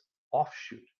test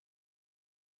offshoot.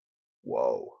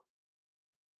 Whoa.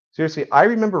 Seriously, I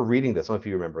remember reading this. I don't know if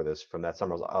you remember this from that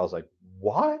summer. I was like,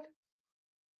 what?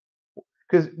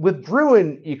 Because with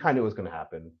Bruin, you kind of knew what was going to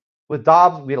happen. With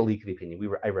Dobbs, we had a leak of the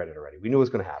opinion. I read it already. We knew it was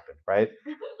going to happen, right?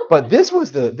 But this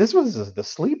was the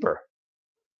sleeper.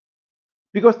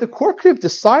 Because the court could have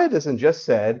decided this and just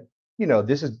said, you know,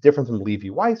 this is different from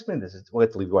Levy-Weissman. This is, we'll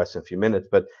get to Levy-Weissman in a few minutes,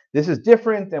 but this is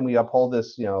different, and we uphold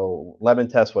this, you know, Lemon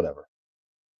test, whatever.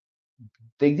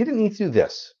 They didn't need to do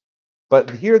this, but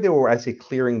here they were, I say,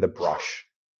 clearing the brush.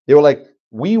 They were like,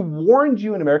 we warned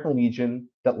you in American Legion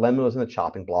that Lemon was in the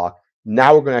chopping block.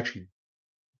 Now we're going to actually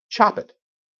chop it,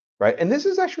 right? And this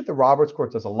is actually what the Roberts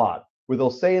Court does a lot, where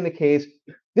they'll say in the case,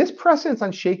 this precedent's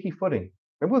on shaky footing.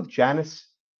 Remember with Janice?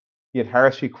 You had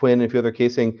Harris v. Quinn and a few other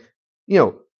cases saying, you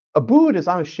know, Abood is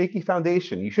on a shaky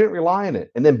foundation. You shouldn't rely on it.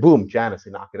 And then boom, Janice,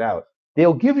 they knock it out.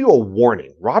 They'll give you a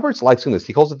warning. Roberts likes doing this.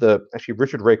 He calls it actually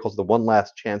Richard Ray calls it the one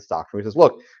last chance doctrine. He says,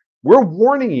 look, we're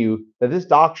warning you that this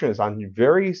doctrine is on a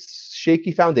very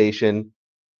shaky foundation.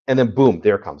 And then boom,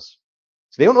 there it comes.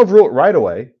 So they don't overrule it right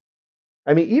away.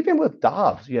 I mean, even with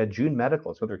Dobbs, you had June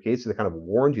Medical. It's other cases that kind of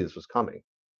warned you this was coming.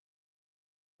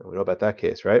 We know about that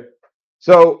case, right?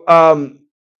 So,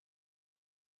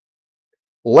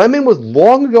 Lemon was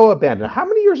long ago abandoned. How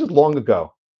many years is long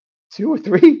ago? 2 or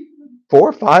 3,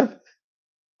 4, 5?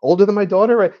 Older than my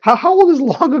daughter, right? How old is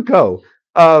long ago?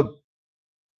 The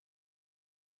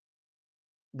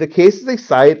cases they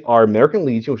cite are American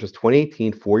Legion, which was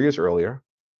 2018, 4 years earlier,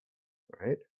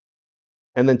 right?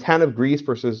 And then Town of Greece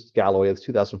versus Galloway, that's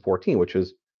 2014, which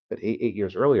was 8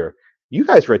 years earlier. You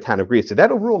guys read Town of Greece. Did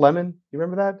that overrule Lemon? You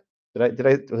remember that? Was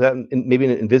that maybe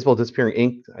an invisible disappearing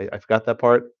ink? I forgot that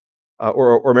part.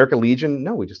 Or American Legion?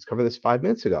 No, we just covered this 5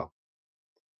 minutes ago.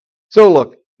 So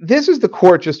look, this is the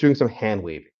court just doing some hand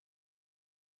waving.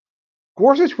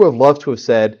 Gorsuch would have loved to have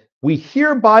said, we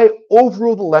hereby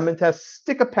overrule the Lemon test,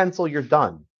 stick a pencil, you're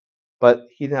done. But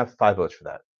he didn't have 5 votes for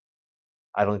that.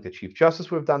 I don't think the Chief Justice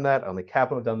would have done that. I don't think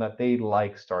Kaplan would have done that. They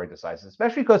like stare decisis,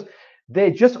 especially because they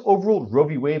had just overruled Roe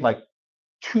v. Wade like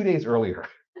 2 days earlier.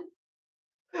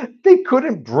 They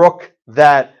couldn't brook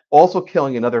that also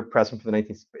killing another precedent for the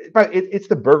 19th. But it's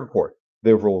the Burger Court.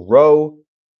 They ruled Roe,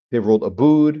 they ruled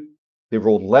Abood, they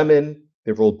ruled Lemon,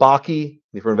 they ruled Bakke,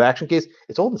 the affirmative action case.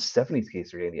 It's all the 70s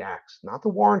case they're getting the axe, not the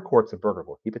Warren Court's the Burger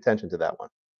Court. Keep attention to that one,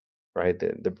 right?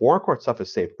 The Warren Court stuff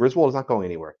is safe. Griswold is not going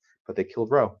anywhere, but they killed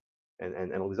Roe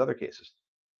and all these other cases.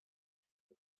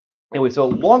 Anyway, so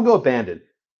long ago abandoned.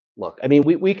 Look, I mean,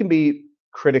 we can be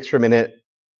critics for a minute.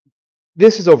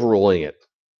 This is overruling it.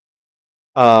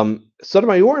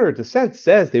 Sotomayor dissent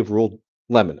says they've ruled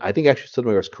Lemon. I think actually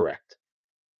Sotomayor is correct.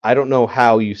 I don't know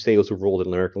how you say it was overruled in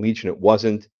American Legion. It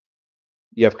wasn't.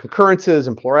 You have concurrences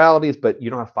and pluralities, but you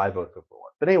don't have 5 votes overrule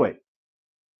it. But anyway,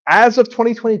 as of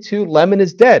 2022, Lemon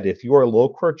is dead. If you are a low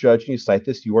court judge and you cite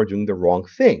this, you are doing the wrong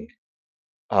thing.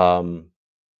 Yeah,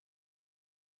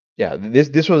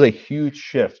 this was a huge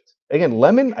shift. Again,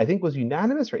 Lemon, I think, was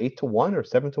unanimous or 8-1 or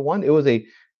 7-1.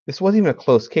 This wasn't even a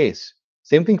close case.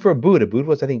 Same thing for Abood. Abood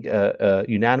was, I think, a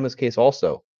unanimous case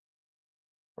also,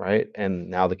 right? And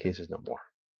now the case is no more.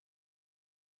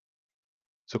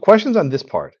 So questions on this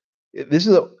part. This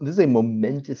is a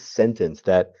momentous sentence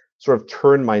that sort of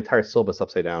turned my entire syllabus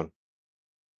upside down.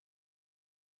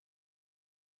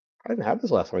 I didn't have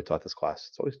this last time I taught this class.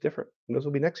 It's always different. Who knows what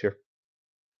will be next year?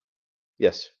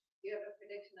 Yes. Do you have a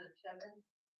prediction on Chevron?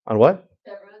 On what?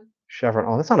 Chevron. Chevron.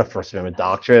 Oh, that's not a First Amendment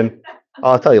doctrine.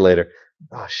 I'll tell you later.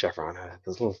 Oh, Chevron.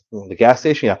 The gas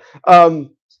station. Yeah.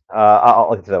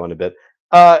 I'll get to that one in a bit.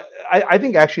 I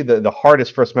think actually the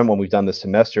hardest First Amendment one we've done this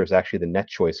semester is actually the net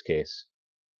choice case.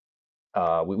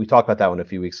 We talked about that one a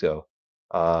few weeks ago.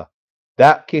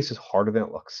 That case is harder than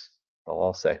it looks.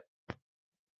 I'll say.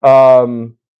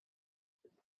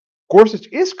 Gorsuch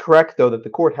is correct, though, that the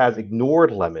court has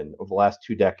ignored Lemon over the last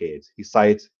 2 decades. He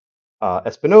cites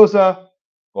Espinoza,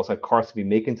 also had Carson v.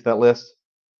 Macon to that list,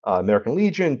 American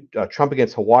Legion, Trump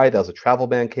against Hawaii, that was a travel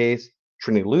ban case,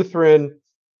 Trinity Lutheran,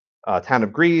 Town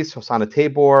of Greece, Hosanna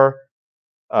Tabor,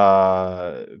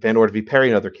 Van Orden v. Perry,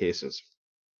 and other cases.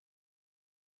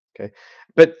 Okay,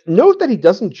 but note that he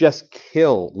doesn't just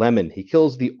kill Lemon; he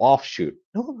kills the offshoot.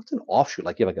 No, it's an offshoot,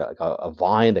 like you have like a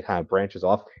vine that kind of branches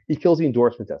off. He kills the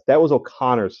endorsement test. That was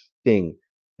O'Connor's thing.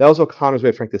 That was O'Connor's way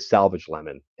of trying to salvage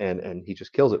Lemon, and he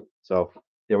just kills it. So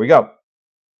there we go.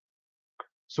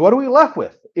 So what are we left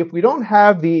with? If we don't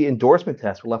have the endorsement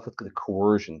test, we're left with the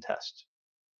coercion test,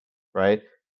 right?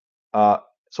 So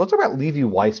let's talk about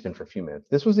Levy-Weissman for a few minutes.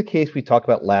 This was the case we talked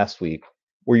about last week,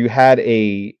 where you had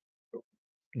a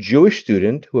Jewish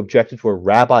student who objected to a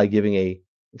rabbi giving a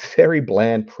very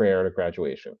bland prayer at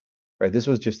graduation. Right? This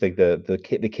was just like the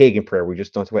Kagan prayer. We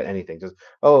just don't talk about anything. Just,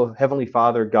 oh, Heavenly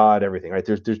Father, God, everything. Right?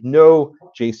 There's no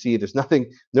JC. There's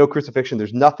nothing. No crucifixion.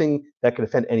 There's nothing that can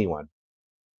offend anyone.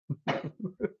 It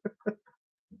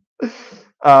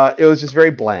was just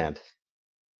very bland.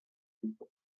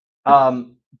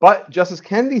 But Justice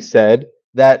Kennedy said,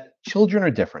 that children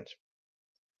are different,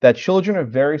 that children are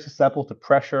very susceptible to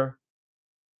pressure,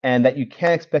 and that you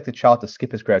can't expect a child to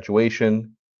skip his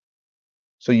graduation,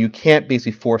 so you can't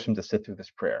basically force him to sit through this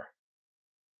prayer.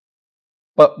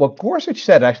 But what Gorsuch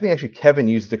said, I think actually Kevin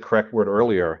used the correct word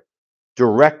earlier,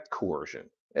 direct coercion.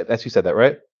 That's you said that,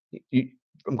 right?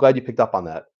 I'm glad you picked up on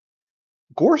that.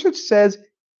 Gorsuch says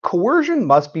coercion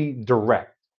must be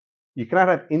direct. You cannot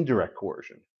have indirect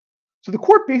coercion. So the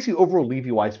court basically overruled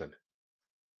Levy-Weisman.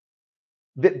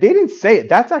 They didn't say it.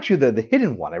 That's actually the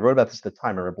hidden one. I wrote about this at the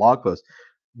time in a blog post.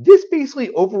 This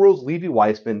basically overrules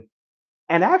Levy-Weisman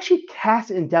and actually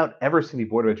casts in doubt Everson v.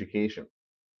 Board of Education.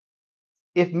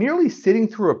 If merely sitting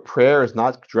through a prayer is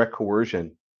not direct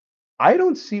coercion, I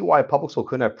don't see why a public school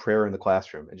couldn't have prayer in the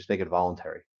classroom and just make it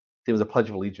voluntary. It was a pledge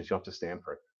of allegiance. You don't have to stand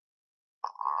for it.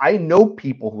 I know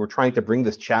people who are trying to bring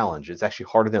this challenge. It's actually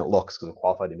harder than it looks because of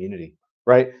qualified immunity,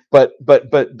 right? But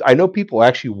I know people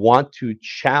actually want to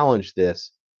challenge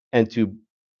this and to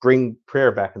bring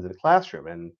prayer back into the classroom.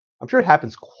 And I'm sure it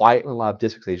happens quietly in a lot of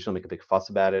districts. They just don't make a big fuss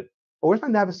about it. Oh, where's my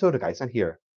Navasota guy? He's not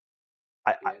here.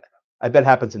 I bet it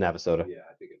happens in Navasota. Yeah,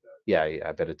 I think it does. Yeah,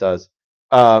 I bet it does. See,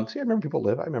 I remember people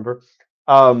live. I remember.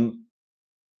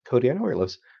 Cody, I know where he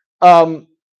lives.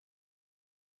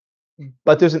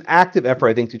 But there's an active effort,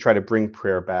 I think, to try to bring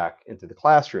prayer back into the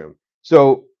classroom.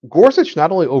 So Gorsuch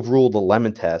not only overruled the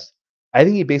Lemon Test, I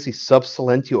think he basically sub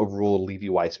silentio overruled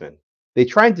Levy-Weisman. They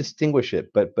try and distinguish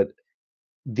it, but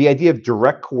the idea of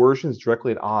direct coercion is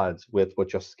directly at odds with what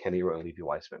Justice Kennedy wrote in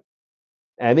Levy-Weisman.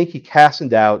 And I think he cast in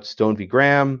doubt Stone v.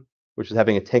 Graham, which is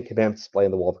having a Ten Commandments display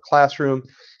in the wall of the classroom,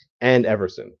 and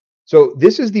Everson. So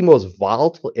this is the most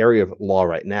volatile area of law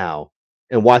right now.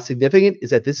 And what's significant is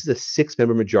that this is a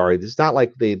 6-member majority. This is not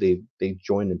like they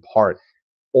joined in part.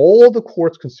 All the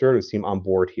court's conservatives seem on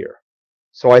board here.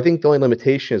 So I think the only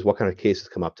limitation is what kind of cases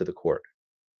come up to the court.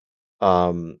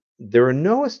 There are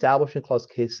no Establishment Clause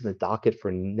cases in the docket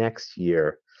for next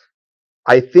year.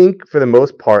 I think for the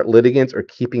most part, litigants are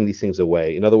keeping these things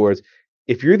away. In other words,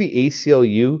 if you're the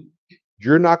ACLU,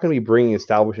 you're not going to be bringing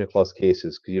Establishment Clause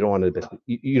cases because you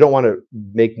don't want to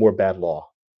make more bad law,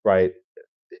 right?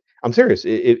 I'm serious.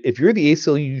 If you're the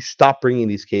ACLU, you stop bringing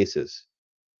these cases.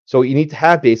 So you need to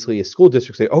have basically a school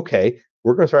district say, okay,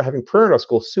 we're going to start having prayer in our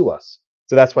school, sue us.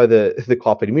 So that's why the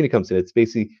qualified immunity comes in. It's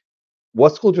basically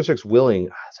what school district's willing.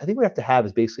 So I think we have to have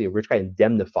is basically a rich guy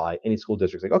indemnify any school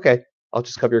district. Like, okay, I'll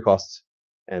just cover your costs,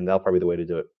 and that'll probably be the way to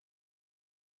do it.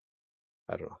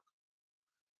 I don't know.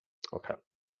 Okay.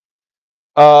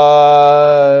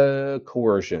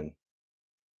 Coercion.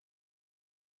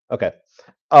 Okay.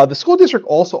 The school district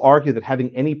also argued that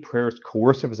having any prayer is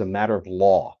coercive is a matter of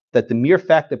law, that the mere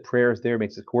fact that prayer is there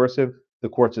makes it coercive. The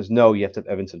court says, no, you have to have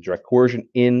evidence of direct coercion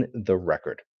in the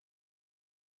record.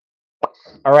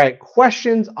 All right,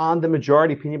 questions on the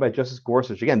majority opinion by Justice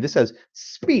Gorsuch. Again, this says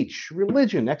speech,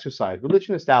 religion, exercise,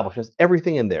 religion established, has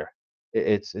everything in there.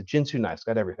 It's a Jinsu knife,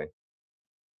 got everything.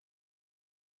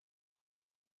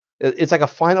 It's like a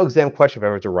final exam question if I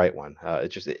were to write one.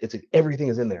 It's everything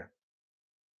is in there.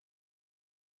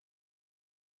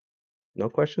 No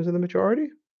questions in the majority?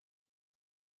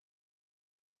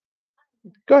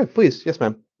 Go ahead, please. Yes,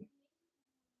 ma'am.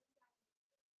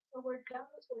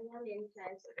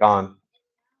 Gone.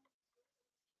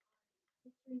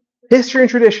 History and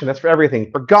tradition, that's for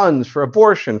everything. For guns, for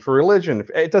abortion, for religion.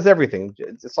 It does everything.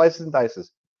 It slices and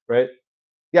dices, right?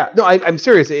 Yeah, no, I'm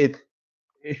serious.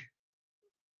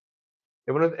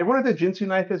 Everyone at the Jinsu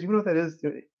knife is, you know what that is?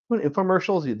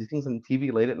 Infomercials, these things on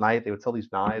TV late at night, they would sell these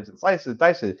knives and slices,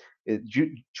 dices,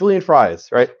 julienne fries,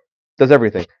 right? Does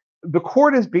everything. The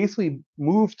court has basically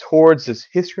moved towards this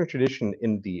history and tradition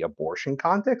in the abortion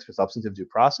context for substantive due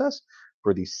process,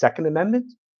 for the Second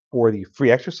Amendment, for the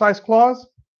free exercise clause,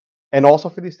 and also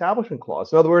for the Establishment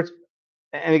Clause. In other words,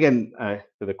 and again,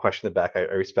 for the question in the back, I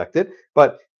respect it,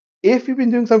 but if you've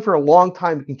been doing something for a long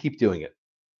time, you can keep doing it.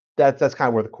 That's kind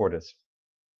of where the court is.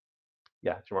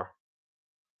 Yeah, Jamar.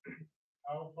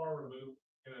 How far removed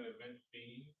can an event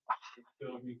be to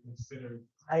still be considered?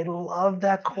 I love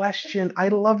that question. I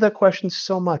love that question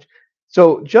so much.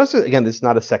 So Justice, again, this is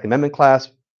not a Second Amendment class,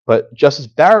 but Justice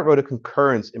Barrett wrote a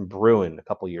concurrence in Bruin a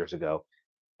couple years ago.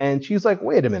 And she's like,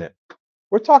 wait a minute.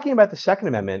 We're talking about the Second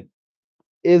Amendment.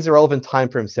 Is the relevant time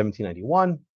frame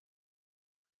 1791?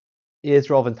 Is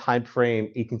the relevant time frame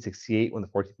 1868 when the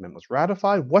 14th Amendment was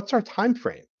ratified? What's our time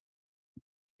frame?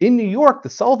 In New York, the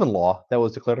Sullivan Law that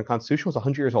was declared unconstitutional was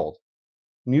 100 years old.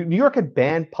 New York had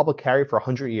banned public carry for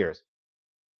 100 years.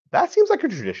 That seems like a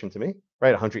tradition to me,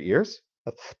 right? 100 years?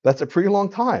 That's a pretty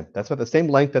long time. That's about the same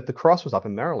length that the cross was up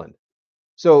in Maryland.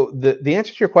 So the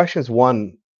answer to your question is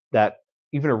one that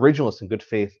even originalists in good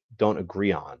faith don't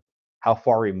agree on. How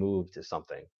far removed is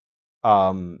something?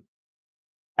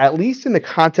 At least in the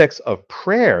context of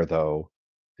prayer, though,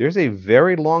 there's a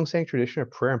very long-standing tradition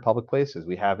of prayer in public places.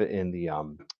 We have it in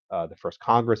the first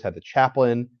Congress had the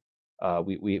chaplain.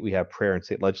 We have prayer in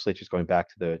state legislatures going back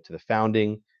to the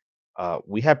founding.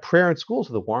 We have prayer in schools.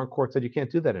 So the Warren Court said you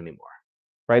can't do that anymore,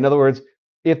 right? In other words,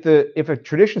 if a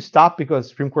tradition stopped because the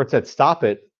Supreme Court said stop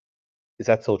it, is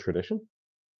that still a tradition,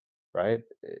 right?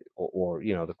 Or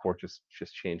the court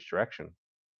just changed direction.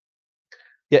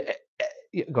 Yeah,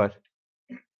 go ahead.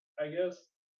 I guess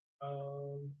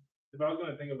if I was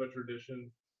going to think of a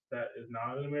tradition that is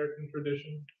not an American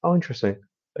tradition, Oh, interesting.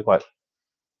 Like what?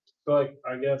 so like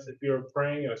I guess if you're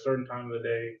praying at a certain time of the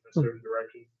day in a certain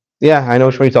direction, Yeah, I know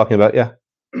which one you're talking about. Yeah.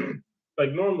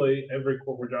 like normally every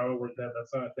corporate job I worked at,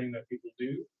 that's not a thing that people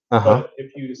do. Uh-huh. But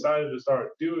if you decided to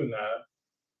start doing that,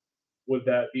 would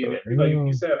that be an issue? Like if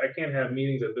you said I can't have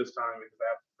meetings at this time because I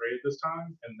have to pray at this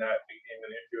time, and that became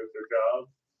an issue of their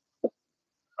job,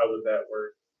 how would that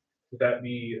work? Would that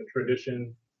be a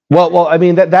tradition? Well, I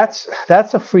mean that's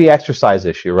a free exercise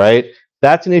issue, right?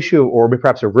 That's an issue, or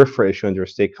perhaps a RFRA issue under a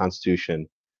state constitution,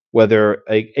 whether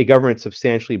a government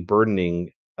substantially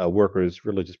burdening workers'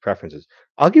 religious preferences.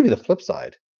 I'll give you the flip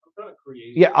side.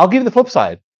 Yeah, I'll give you the flip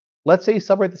side. Let's say you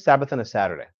celebrate the Sabbath on a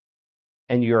Saturday,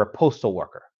 and you're a postal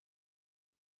worker,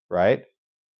 right?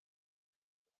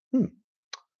 All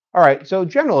right. So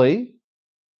generally,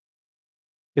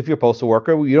 if you're a postal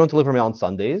worker, you don't deliver mail on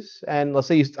Sundays. And let's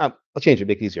say I'll change it,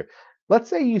 make it easier. Let's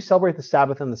say you celebrate the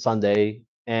Sabbath on the Sunday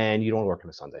and you don't work on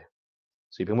a Sunday.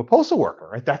 So you become a postal worker,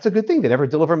 right? That's a good thing. They never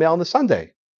deliver mail on the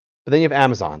Sunday. But then you have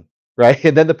Amazon, right?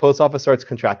 And then the post office starts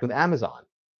contracting with Amazon.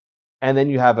 And then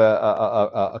you have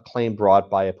a claim brought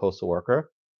by a postal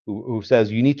worker who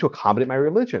says, you need to accommodate my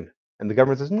religion. And the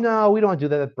government says, no, we don't want to do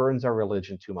that. That burdens our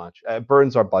religion too much. It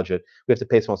burdens our budget. We have to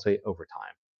pay someone say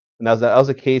overtime. And that was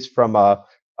a case from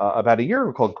about a year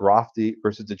ago called Groff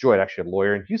versus DeJoy. Actually, a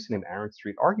lawyer in Houston named Aaron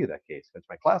Street argued that case. Went to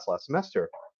my class last semester.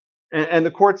 And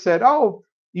the court said, oh,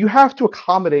 you have to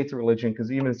accommodate the religion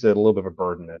because even if it's a little bit of a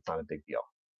burden, that's not a big deal,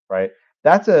 right?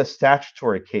 That's a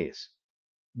statutory case.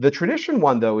 The tradition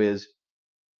one, though, is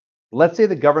let's say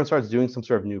the government starts doing some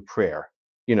sort of new prayer.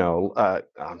 I'll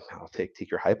take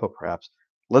your hypo perhaps.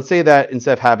 Let's say that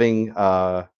instead of having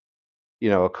a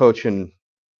coach in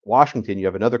Washington, you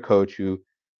have another coach who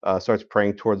starts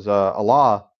praying towards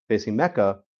Allah facing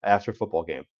Mecca after a football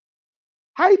game.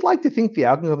 I'd like to think the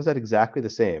outcome is that exactly the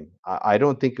same. I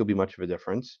don't think it'll be much of a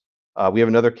difference. We have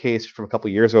another case from a couple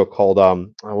of years ago called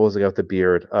what was it with the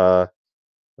beard? It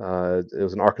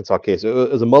was an Arkansas case. It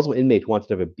was a Muslim inmate who wanted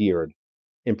to have a beard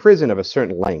in prison of a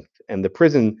certain length, and the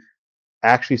prison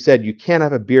actually said you can't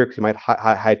have a beard because you might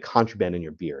hide contraband in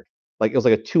your beard. Like it was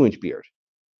like a 2-inch beard.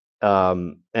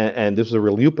 And this was a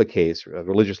RLUIPA case, a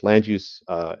Religious Land Use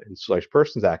and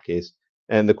Persons Act case,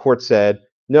 and the court said,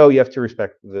 no, you have to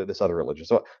respect this other religion.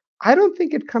 So I don't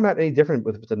think it'd come out any different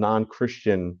with the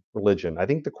non-Christian religion. I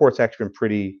think the court's actually been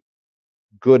pretty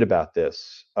good about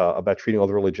this, about treating all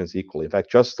the religions equally. In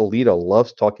fact, Justice Alito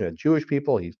loves talking to Jewish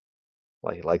people. He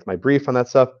liked my brief on that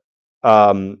stuff.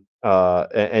 And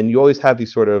you always have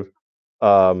these sort of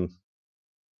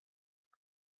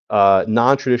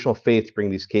non-traditional faith bring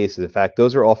these cases. In fact,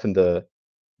 those are often the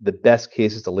best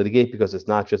cases to litigate because it's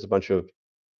not just a bunch of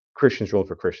Christians ruling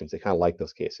for Christians. They kind of like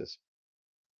those cases.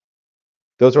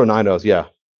 Those are 9-0s,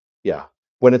 yeah.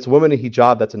 When it's a woman in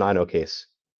hijab, that's a 9-0 case,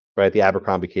 right? The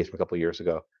Abercrombie case from a couple of years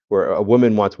ago, where a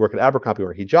woman wants to work at Abercrombie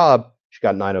wearing hijab, she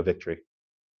got a 9-0 victory.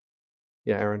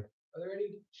 Yeah, Aaron? Are there any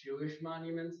Jewish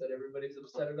monuments that everybody's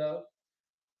upset about?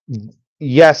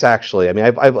 Yes, actually. I mean,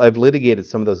 I've litigated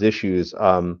some of those issues.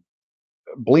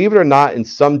 Believe it or not, in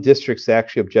some districts, they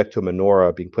actually object to a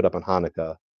menorah being put up on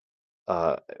Hanukkah.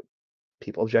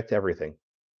 People object to everything.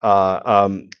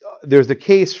 There's a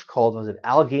case called, was it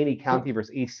Allegheny County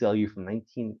versus ACLU from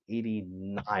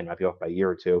 1989, might be off by a year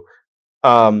or two,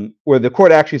 where the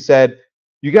court actually said,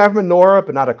 you can have a menorah,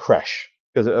 but not a creche,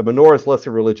 because a menorah is less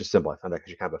a religious symbol. I found that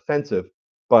actually kind of offensive,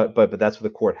 but that's what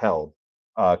the court held.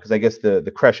 Because I guess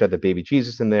the creche had the baby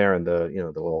Jesus in there and the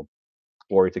little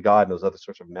glory to God and those other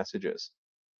sorts of messages.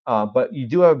 But you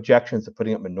do have objections to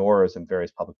putting up menorahs in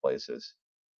various public places.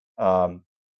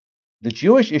 The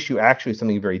Jewish issue actually is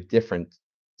something very different.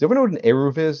 Does everyone know what an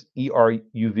Eruv is? ERUV?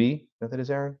 You know what that is,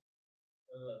 Aaron?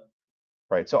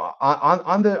 Right. So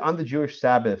on the Jewish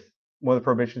Sabbath, one of the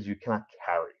prohibitions you cannot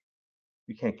carry.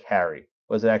 You can't carry.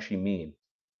 What does it actually mean?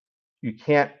 You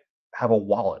can't have a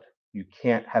wallet. You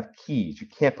can't have keys. You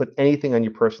can't put anything on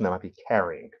your person that might be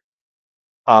carrying.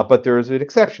 But there is an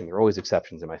exception. There are always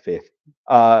exceptions in my faith.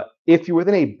 If you're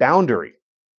within a boundary,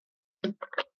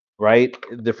 right?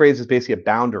 The phrase is basically a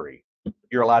boundary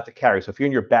you're allowed to carry. So if you're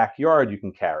in your backyard, you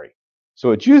can carry. So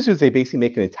what Jews do is they basically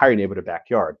make an entire neighborhood a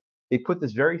backyard. They put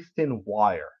this very thin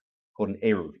wire called an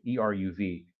eruv,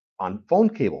 E-R-U-V, on phone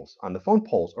cables, on the phone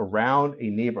poles around a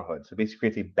neighborhood. So it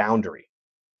basically creates a boundary.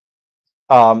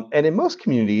 And in most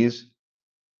communities,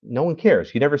 no one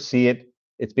cares. You never see it.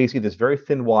 It's basically this very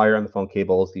thin wire on the phone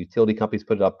cables. The utility companies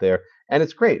put it up there, and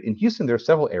it's great. In Houston, there are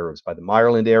several eruvs by the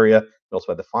Meyerland area, and also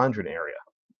by the Fondren area.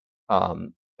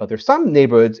 But there's some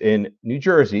neighborhoods in New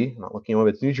Jersey, I'm not looking at it,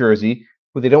 it's New Jersey,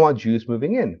 who they don't want Jews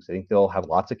moving in because they think they'll have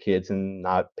lots of kids and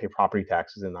not pay property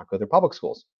taxes and not go to their public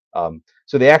schools.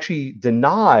 So they actually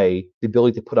deny the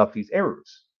ability to put up these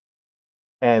eruvs.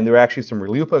 And there were actually some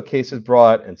RLUIPA cases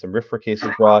brought and some RFRA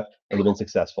cases brought, and they've been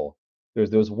successful.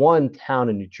 There was one town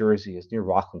in New Jersey, it's near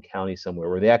Rockland County somewhere,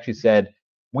 where they actually said,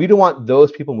 we don't want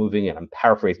those people moving in. I'm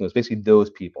paraphrasing, it was basically those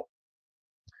people.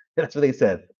 That's what they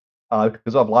said.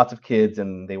 Because they'll have lots of kids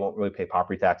and they won't really pay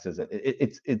property taxes. And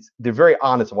they're very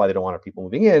honest of why they don't want our people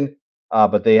moving in,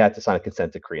 but they had to sign a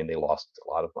consent decree and they lost a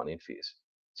lot of money in fees.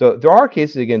 So there are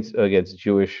cases against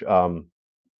Jewish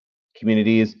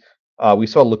communities. We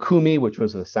saw Lukumi, which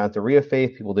was the Santeria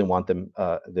faith. People didn't want them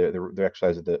their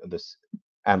exercise of this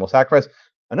animal sacrifice.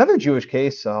 Another Jewish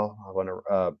case. I want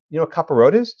to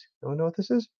Kaparotist. Don't know what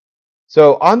this is.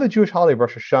 So on the Jewish holiday of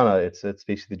Rosh Hashanah, it's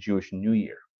basically the Jewish New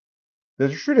Year.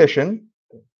 There's a tradition.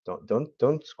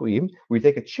 Don't scream. Where you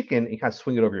take a chicken and you kind of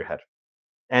swing it over your head,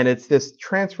 and it's this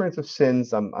transference of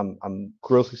sins. I'm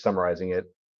grossly summarizing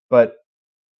it, but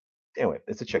anyway,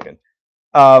 it's a chicken.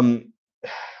 I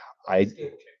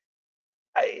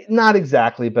not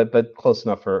exactly, but close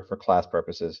enough for class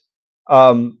purposes.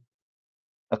 A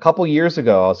couple years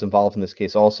ago, I was involved in this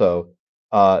case also.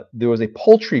 There was a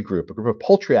group of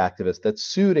poultry activists that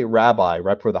sued a rabbi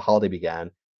right before the holiday began.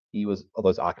 Although he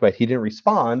was occupied, he didn't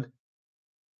respond.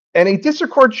 And a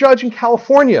district court judge in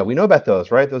California, we know about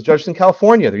those, right? Those judges in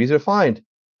California, they're easy to find,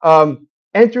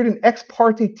 entered an ex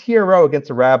parte TRO against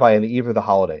the rabbi on the eve of the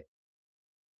holiday.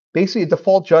 Basically, a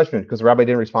default judgment because the rabbi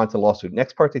didn't respond to the lawsuit. An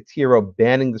ex parte TRO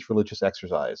banning this religious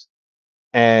exercise.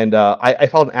 And I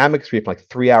filed an amicus brief like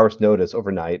 3 hours notice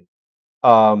overnight,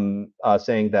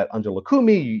 saying that under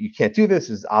Lukumi, you can't do this.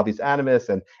 This is obvious animus.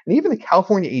 And even the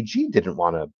California AG didn't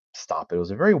want to stop it. It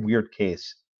was a very weird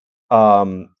case.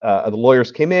 The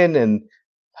lawyers came in, and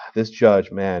this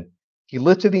judge, man, he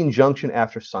lifted the injunction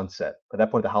after sunset. By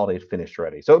that point, the holiday had finished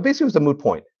already. So it basically was a moot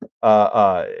point.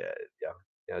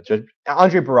 Judge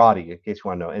Andre Barati, in case you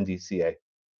want to know, NDCA. Did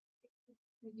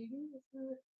you do this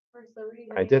for celebrity?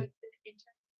 I did.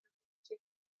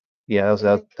 Yeah,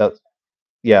 that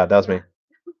was me.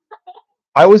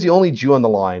 I was the only Jew on the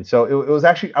line, so it was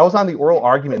actually I was on the oral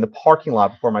argument in the parking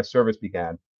lot before my service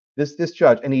began. This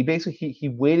judge, and he basically he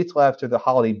waited till after the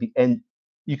holiday, and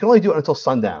you can only do it until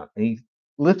sundown, and he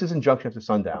lifted his injunction after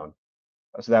sundown,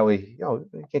 so that way you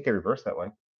can't get reversed that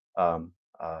way.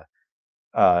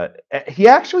 He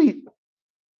actually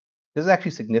this is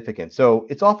actually significant. So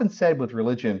it's often said with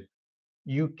religion,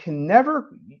 you're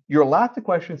allowed to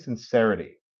question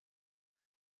sincerity,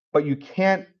 but you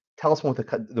can't tell someone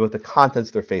what the contents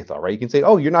of their faith are, right? You can say,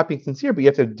 oh, you're not being sincere, but you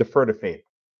have to defer to faith.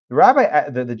 The rabbi,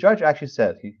 the judge actually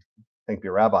said, thank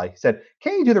you, rabbi, he said,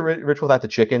 can't you do the ritual without the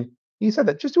chicken? He said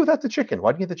that, just do without the chicken.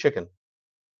 Why do you get the chicken?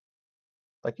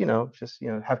 Like, just,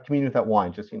 have communion without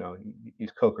wine, just,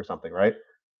 use Coke or something, right?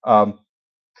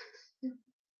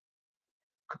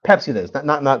 Pepsi that is,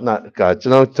 not, God,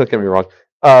 don't get me wrong.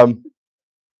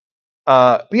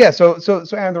 But yeah, so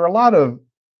and there are a lot of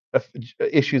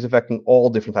issues affecting all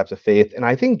different types of faith, and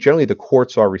I think generally the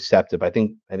courts are receptive. I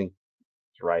think you're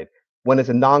right. When it's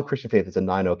a non-Christian faith, it's a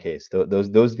 9-0 case. Those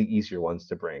are the easier ones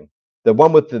to bring. The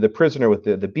one with the prisoner with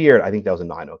the beard, I think that was a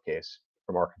 9-0 case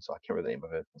from Arkansas. I can't remember the name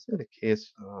of it. What's the name of the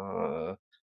case?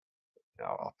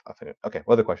 I'll think. Okay,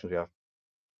 what other questions do you have?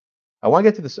 I want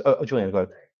to get to this. Juliana, go ahead.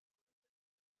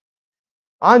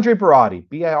 Andre Barati,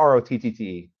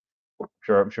 Birotte.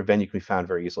 I'm sure venue can be found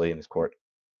very easily in this court.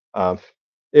 No,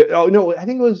 I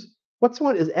think it was, what's the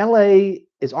one? Is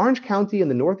Orange County in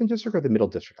the Northern District or the Middle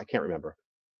District? I can't remember.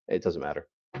 It doesn't matter.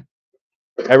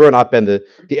 I wrote an op-ed.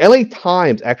 The LA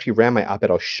Times actually ran my op-ed.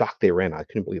 I was shocked they ran it. I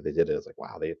couldn't believe they did it. I was like,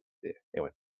 wow, anyway.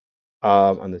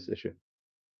 On this issue.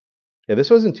 Yeah, this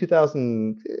was in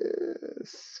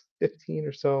 2015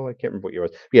 or so. I can't remember what year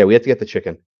it was. But yeah, we had to get the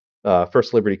chicken.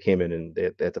 First Liberty came in and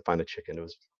they had to find a chicken. It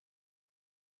was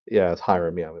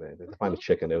Hiram. Yeah, they had to find a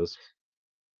chicken. It was.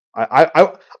 I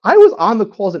was on the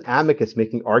calls an amicus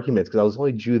making arguments because I was the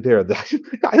only Jew there. I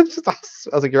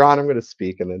was like, Your Honor, I'm going to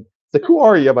speak, and then it's like, who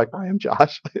are you? I'm like, I am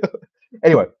Josh.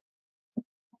 Anyway,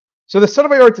 so the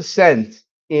Sotomayor dissent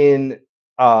in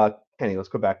Kenny, let's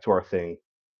go back to our thing.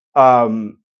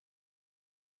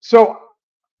 So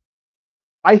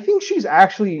I think she's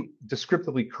actually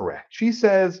descriptively correct. She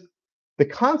says the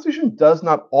Constitution does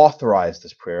not authorize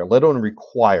this prayer, let alone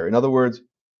require. In other words,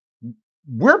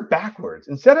 we're backwards.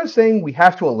 Instead of saying we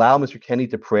have to allow Mr. Kenny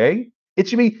to pray, it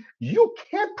should be you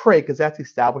can't pray because that's the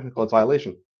Establishment Clause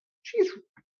violation. She's,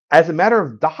 as a matter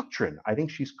of doctrine, I think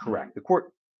she's correct. The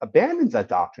court abandons that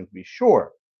doctrine to be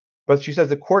sure, but she says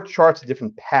the court charts a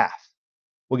different path.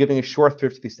 We're giving a short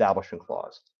thrift to the Establishment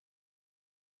Clause.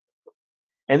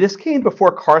 And this came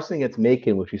before Carson against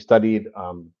Macon, which we studied,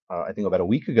 I think, about a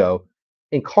week ago.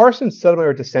 And Carson settled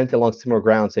our dissent along similar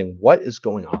ground, saying, what is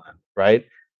going on, right?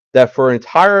 That for an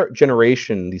entire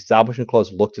generation, the Establishment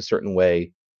Clause looked a certain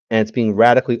way, and it's being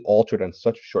radically altered on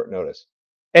such a short notice.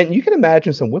 And you can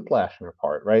imagine some whiplash on her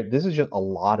part, right? This is just a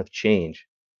lot of change.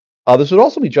 This would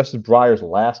also be Justice Breyer's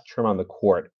last term on the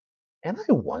court. And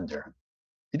I wonder,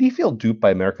 did he feel duped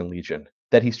by American Legion,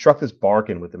 that he struck this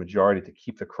bargain with the majority to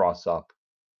keep the cross up?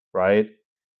 Right?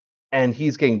 And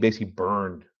he's getting basically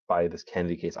burned by this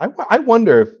Kennedy case. I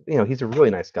wonder if, he's a really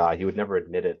nice guy. He would never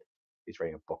admit it. He's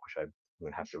writing a book, which I'm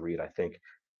going to have to read, I think.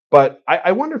 But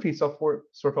I wonder if he sort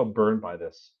of felt burned by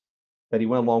this, that he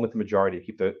went along with the majority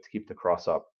to keep the cross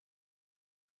up.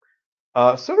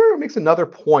 Sotomayor makes another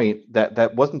point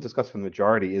that wasn't discussed from the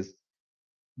majority is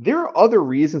there are other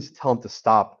reasons to tell him to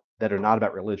stop that are not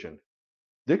about religion.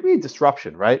 There could be a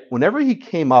disruption, right? Whenever he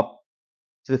came up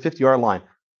to the 50-yard line,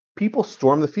 people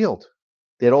stormed the field.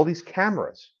 They had all these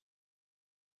cameras.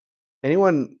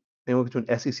 Anyone went to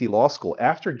an SEC law school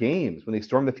after games when they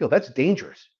storm the field, that's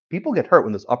dangerous. People get hurt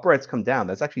when those uprights come down.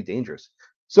 That's actually dangerous.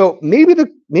 So maybe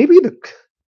the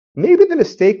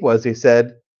mistake was they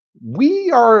said,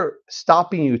 we are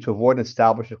stopping you to avoid an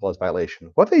Establishment Clause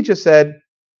violation. What they just said,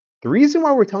 the reason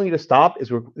why we're telling you to stop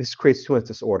is this creates too much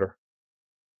disorder.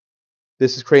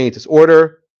 This is creating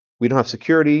disorder. We don't have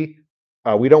security.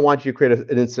 We don't want you to create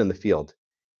an incident in the field.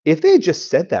 If they had just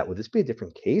said that, would this be a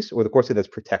different case? Or the court said that's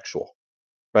pretextual,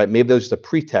 right? Maybe that was just a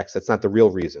pretext. That's not the real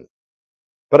reason.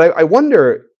 But I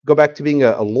wonder, go back to being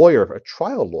a lawyer, a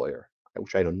trial lawyer,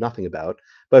 which I know nothing about.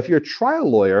 But if you're a trial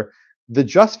lawyer, the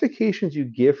justifications you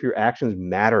give for your actions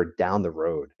matter down the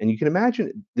road. And you can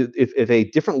imagine if a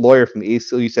different lawyer from the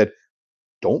ACLU said,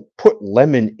 don't put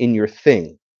lemon in your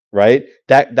thing, right?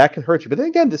 That can hurt you. But then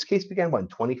again, this case began, in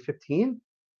 2015?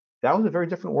 That was a very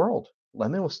different world.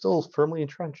 Lemon was still firmly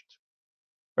entrenched,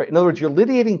 right? In other words, you're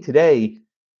litigating today.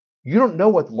 You don't know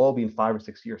what the law will be in 5 or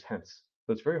 6 years hence.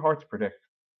 So it's very hard to predict.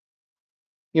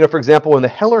 For example, when the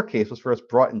Heller case was first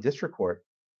brought in district court,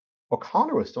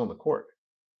 O'Connor was still in the court,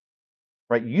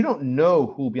 right? You don't know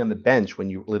who will be on the bench when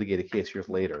you litigate a case years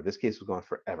later. This case was going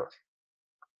forever.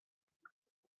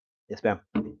 Yes, ma'am.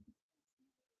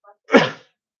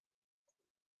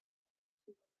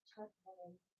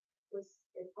 Was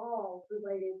at all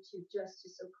related to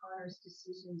Justice O'Connor's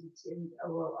decision to attend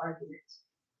oral argument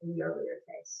in the earlier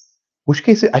case. Which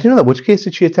case? I didn't know that. Which case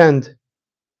did she attend?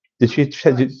 Did she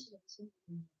attend?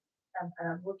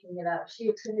 I'm looking it up. She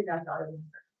attended, I thought it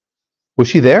was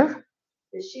she there?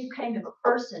 She came in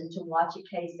person to watch a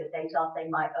case that they thought they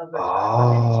might overturn.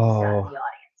 And she was out of the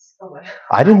audience. Oh,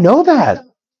 I didn't know that.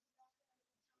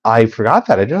 I forgot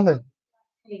that. I didn't know that.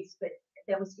 Case, but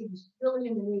it was really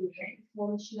in the news.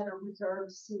 Woman, she had a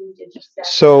reserved seat and she sat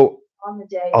So, on the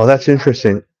day. oh, that's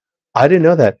interesting. I didn't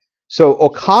know that. So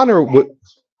O'Connor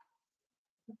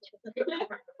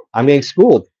I'm getting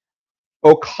schooled.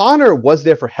 O'Connor was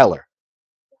there for Heller.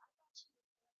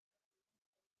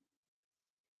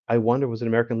 I wonder, was it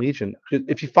American Legion?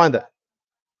 If you find that.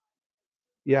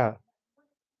 Yeah.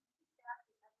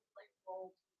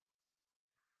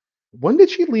 When did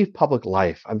she leave public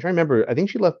life? I'm trying to remember. I think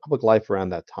she left public life around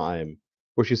that time,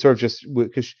 where she sort of just,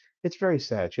 because it's very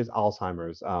sad. She has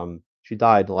Alzheimer's. She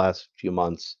died the last few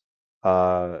months.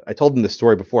 I told them the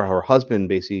story before, how her husband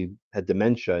basically had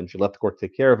dementia, and she left the court to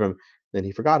take care of him. Then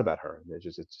he forgot about her.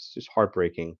 It's just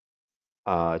heartbreaking.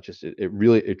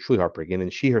 It truly heartbreaking.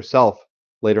 And she herself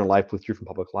later in life withdrew from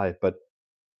public life. But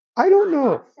I don't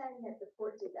know.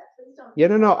 Yeah,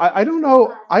 no. I don't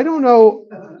know. I don't know.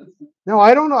 No,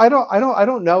 I don't know. I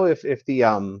don't know if the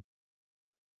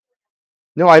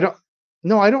No, I don't.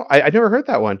 No, I don't. I never heard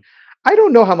that one. I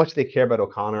don't know how much they care about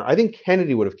O'Connor. I think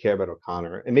Kennedy would have cared about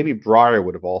O'Connor, and maybe Breyer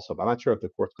would have also. But I'm not sure if the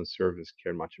court's conservatives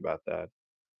cared much about that.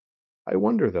 I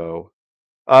wonder though.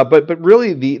 But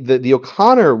really, the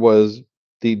O'Connor was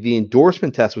the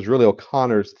endorsement test was really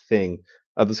O'Connor's thing.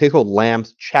 This case called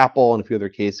Lamb's Chapel and a few other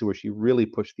cases where she really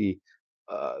pushed the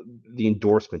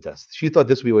endorsement test. She thought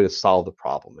this would be a way to solve the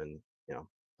problem, and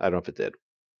I don't know if it did.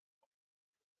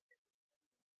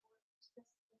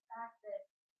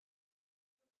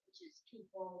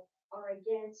 are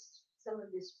against some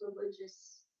of this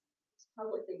religious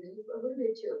public things. You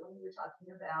alluded to it when you were talking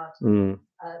about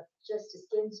Justice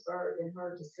Ginsburg and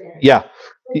her dissent. Yeah.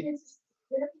 But it's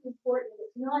very important.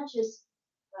 It's not just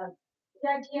the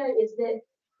idea is that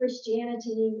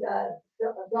Christianity,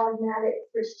 dogmatic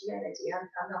Christianity.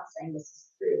 I'm not saying this is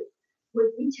true.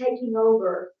 Would be taking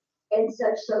over and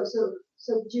such.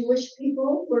 So Jewish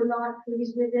people were not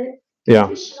pleased with it. Yeah.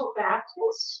 Traditional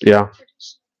Baptists. Yeah.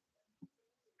 Traditional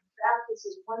Baptist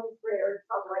is one prayer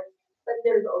public, but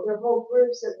there are whole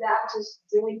groups of Baptists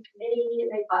doing committee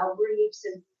and they file briefs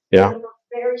and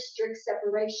very strict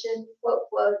separation, quote,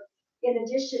 quote, in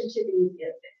addition to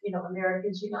the,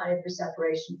 Americans United for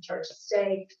Separation of Church and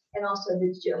State, and also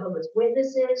the Jehovah's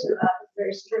Witnesses, who are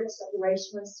very strict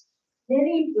separationists.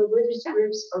 Many religious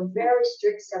groups are very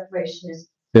strict separationists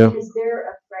because they're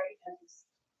afraid of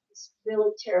this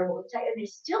really terrible attack, and they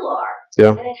still are. Yeah.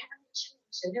 And it hasn't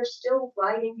changed, and they're still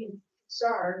writing and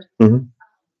concerned.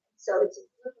 So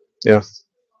it's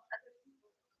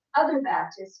other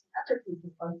Baptists, other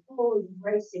people are fully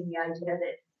embracing the idea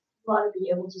that you ought to be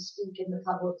able to speak in the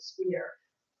public sphere.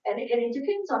 And it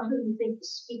depends on who you think the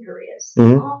speaker is. It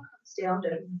all comes down to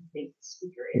who you think the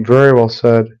speaker is. Very well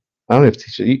said. I don't have to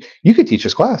teach it. You could teach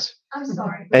this class. I'm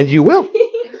sorry. And you will.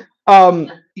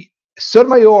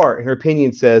 Sotomayor, in her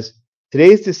opinion, says,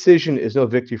 today's decision is no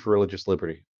victory for religious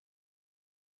liberty.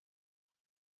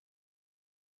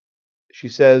 She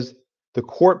says, the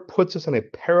court puts us on a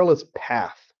perilous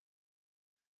path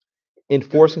in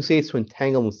forcing states to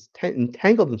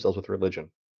entangle themselves with religion,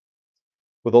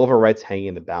 with all of our rights hanging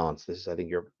in the balance. This is, I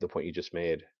think, the point you just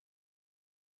made.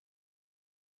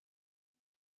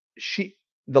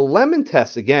 The Lemon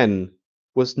test, again,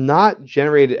 was not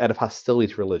generated out of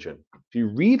hostility to religion. If you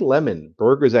read Lemon,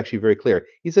 Berger is actually very clear.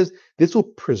 He says this will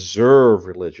preserve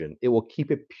religion. It will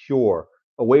keep it pure,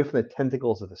 away from the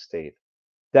tentacles of the state.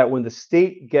 That when the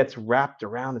state gets wrapped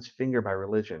around its finger by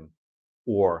religion,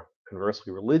 or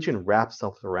conversely, religion wraps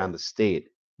itself around the state,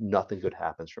 nothing good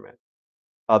happens from it.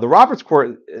 The Roberts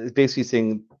Court is basically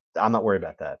saying, I'm not worried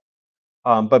about that.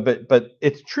 But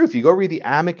it's true. If you go read the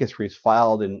amicus briefs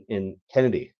filed in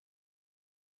Kennedy,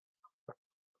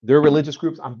 there are religious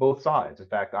groups on both sides. In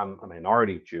fact, I'm a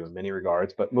minority Jew in many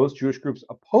regards, but most Jewish groups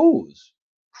oppose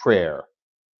prayer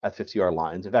at 50-yard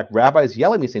lines. In fact, rabbis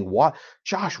yell at me saying, "What,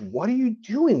 Josh, what are you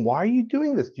doing? Why are you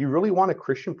doing this? Do you really want a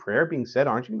Christian prayer being said?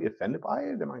 Aren't you going to be offended by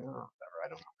it?" I'm like, "Oh, whatever, I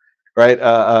don't know."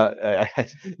 Right?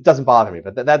 It doesn't bother me.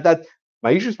 But that my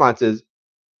usual response is,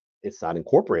 it's not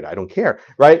incorporated. I don't care.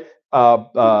 Right?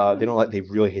 They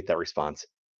really hate that response.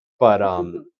 But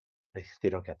they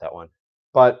don't get that one.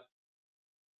 But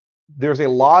there's a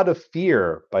lot of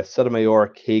fear by Sotomayor,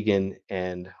 Kagan,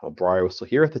 and Breyer was still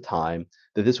here at the time,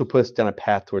 that this will put us down a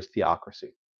path towards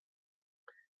theocracy.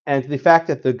 And the fact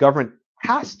that the government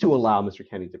has to allow Mr.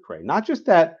 Kennedy to pray, not just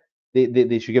that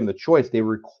they should give him the choice, they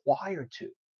were required to,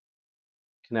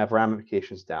 can have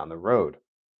ramifications down the road.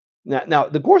 Now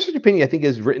the Gorsuch opinion, I think,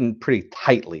 is written pretty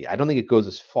tightly. I don't think it goes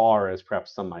as far as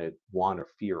perhaps some might want or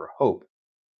fear or hope.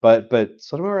 But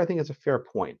Sotomayor, I think, is a fair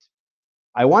point.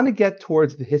 I want to get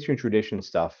towards the history and tradition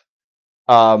stuff.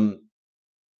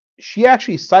 She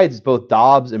actually cites both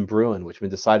Dobbs and Bruen, which had been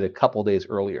decided a couple days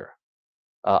earlier.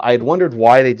 I had wondered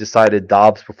why they decided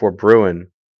Dobbs before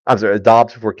Bruen. I'm sorry,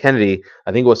 Dobbs before Kennedy.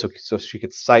 I think it was so she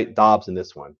could cite Dobbs in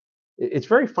this one. It's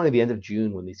very funny. At the end of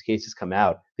June, when these cases come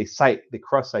out, they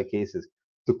cross-cite cases.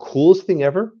 The coolest thing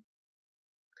ever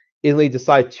is they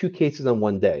decide two cases on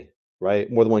one day,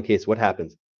 right? More than one case. What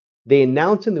happens? They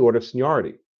announce in the order of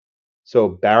seniority. So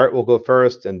Barrett will go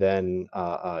first, and then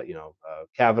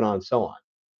Kavanaugh, and so on.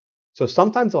 So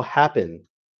sometimes it'll happen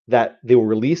that they will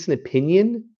release an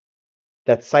opinion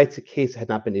that cites a case that had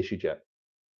not been issued yet.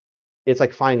 It's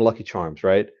like finding Lucky Charms,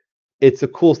 right? It's a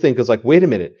cool thing because, like, wait a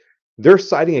minute, they're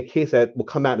citing a case that will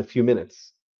come out in a few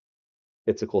minutes.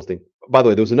 It's a cool thing. By the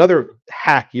way, there was another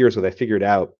hack years ago that I figured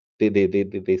out.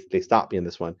 They stopped me in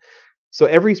this one. So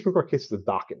every Supreme Court case is a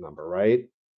docket number, right?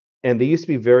 And they used to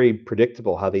be very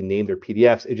predictable how they named their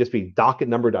PDFs. It'd just be docket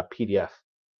number.pdf.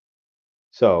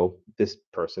 So this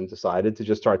person decided to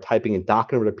just start typing in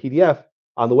docket number.pdf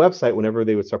on the website whenever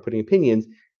they would start putting opinions,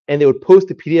 and they would post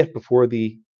the PDF before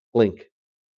the link.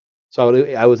 So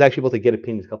I was actually able to get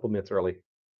opinions a couple of minutes early.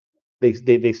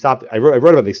 They stopped. I wrote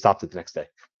about it, they stopped it the next day.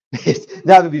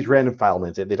 Now that these random file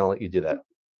names, they don't let you do that.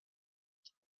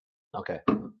 Okay.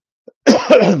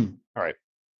 All right.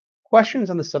 Questions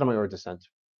on the Sotomayor dissent?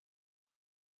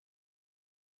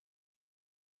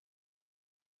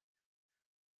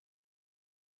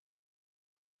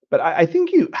 But I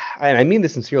think and I mean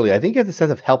this sincerely, I think you have the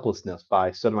sense of helplessness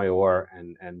by Sotomayor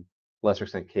and lesser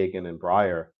extent Kagan and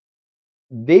Breyer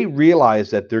they realize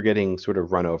that they're getting sort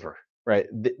of run over, right?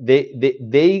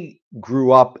 They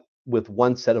grew up with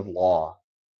one set of law,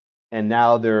 and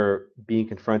now they're being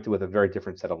confronted with a very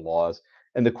different set of laws.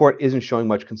 And the court isn't showing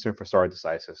much concern for stare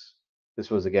decisis. This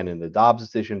was again in the Dobbs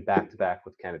decision, back to back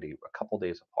with Kennedy, a couple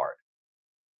days apart.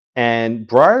 And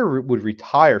Breyer would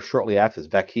retire shortly after this.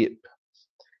 In fact,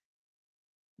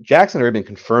 Jackson had already been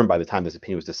confirmed by the time this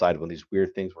opinion was decided. One of these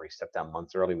weird things where he stepped down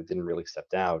months early, but didn't really step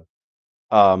down.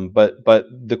 But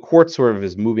the court sort of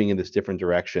is moving in this different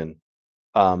direction.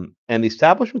 And the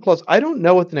Establishment Clause, I don't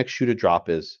know what the next shoe to drop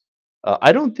is.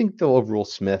 I don't think they'll overrule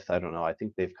Smith. I don't know. I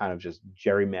think they've kind of just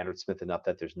gerrymandered Smith enough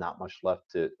that there's not much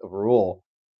left to overrule.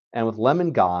 And with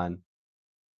Lemon gone,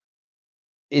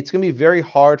 it's going to be very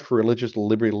hard for religious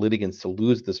liberty litigants to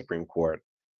lose the Supreme Court.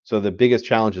 So the biggest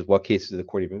challenge is what cases the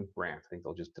court even grant. I think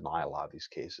they'll just deny a lot of these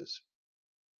cases.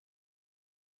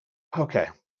 Okay.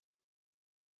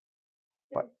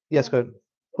 Yes, go ahead.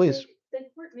 Please. The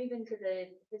court move into the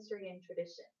history and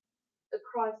tradition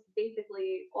across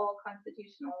basically all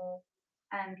constitutional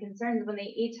concerns when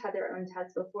they each had their own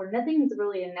tests before. Nothing's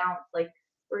really announced like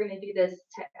we're going to do this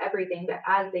to everything, but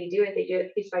as they do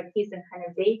it piece by piece and kind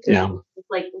of bake. Yeah. It's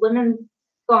like Lemon's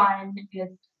gone is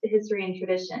history and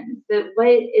tradition. But what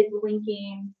is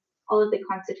linking all of the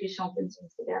constitutional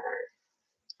concerns together?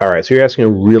 All right. So you're asking a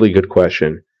really good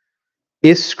question.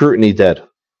 Is scrutiny dead?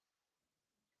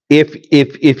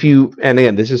 If you, and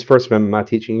again, this is First Amendment, I'm not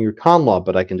teaching you con law,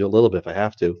 but I can do a little bit if I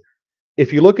have to.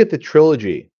 If you look at the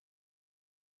trilogy,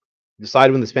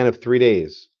 decided in the span of 3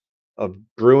 days of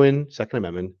Bruin, Second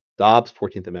Amendment, Dobbs,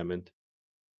 14th Amendment,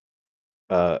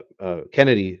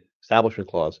 Kennedy, Establishment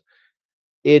Clause,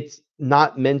 it's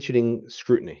not mentioning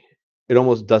scrutiny. It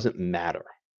almost doesn't matter.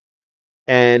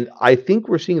 And I think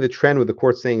we're seeing the trend with the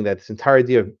court saying that this entire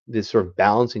idea of this sort of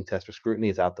balancing test for scrutiny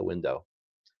is out the window.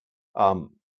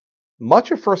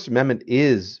 Much of First Amendment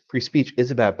is free speech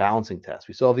is about balancing tests.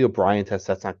 We still have the O'Brien test.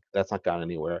 That's not gone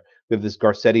anywhere. We have this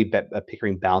Garcetti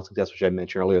Pickering balancing test, which I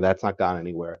mentioned earlier. That's not gone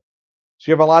anywhere.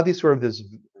 So you have a lot of these sort of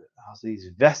these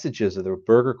vestiges of the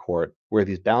Burger Court where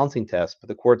these balancing tests, but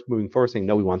the court's moving forward saying,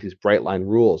 no, we want these bright line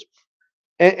rules.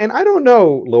 And I don't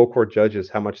know lower court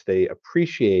judges how much they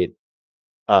appreciate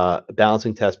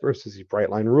balancing tests versus these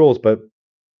bright line rules, but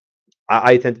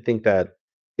I tend to think that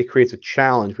it creates a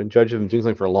challenge when judges have been doing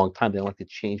something for a long time. They don't like to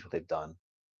change what they've done.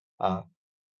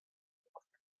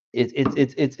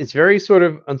 It's very sort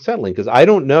of unsettling because I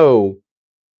don't know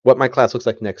what my class looks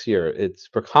like next year. It's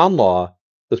for con law,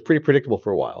 it was pretty predictable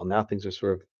for a while. And now things are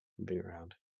sort of moving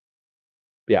around.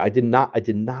 But yeah, I did not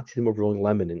see them overruling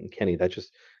Lemon and Kenny. That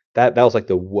was like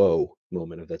the whoa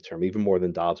moment of that term, even more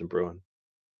than Dobbs and Bruin.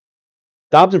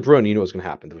 Dobbs and Bruin, you know what's going to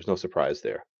happen. There was no surprise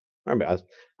there. I remember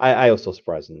I was still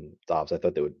surprised in Dobbs. I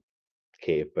thought they would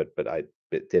cave, but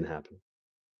it didn't happen.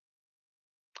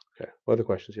 Okay, what other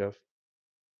questions you have?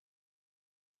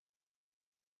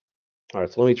 All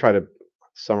right, so let me try to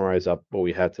summarize up what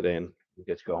we had today, and we'll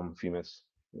get to go home a few minutes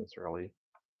early.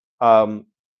 When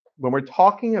we're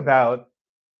talking about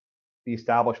the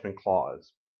Establishment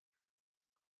Clause,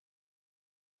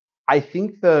 I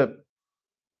think the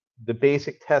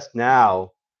basic test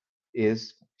now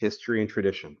is history and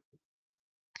tradition.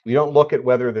 We don't look at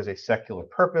whether there's a secular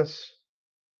purpose.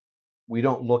 We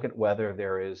don't look at whether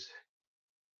there is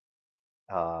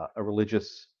a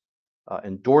religious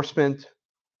endorsement.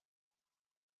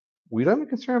 We don't have a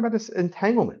concern about this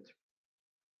entanglement.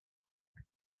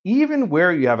 Even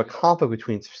where you have a conflict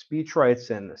between speech rights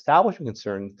and establishment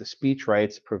concerns, the speech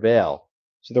rights prevail.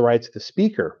 So the rights of the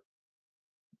speaker,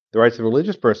 the rights of the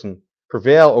religious person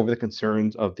prevail over the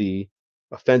concerns of the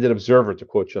offended observer, to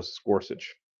quote Justice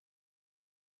Gorsuch.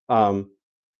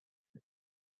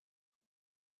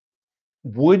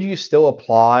 Would you still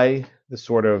apply the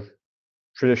sort of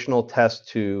traditional test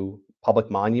to public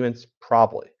monuments?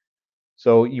 Probably.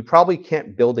 So you probably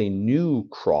can't build a new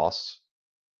cross,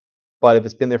 but if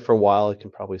it's been there for a while, it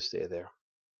can probably stay there.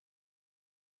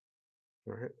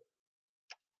 All right.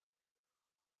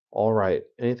 All right.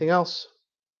 Anything else?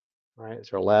 All right.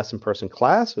 It's our last in-person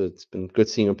class. So it's been good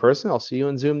seeing you in person. I'll see you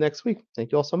on Zoom next week.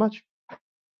 Thank you all so much.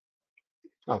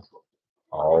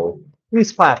 Oh.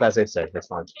 Please clap, as I said. That's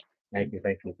fine. Thank you.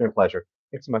 Thank you. It's been a pleasure.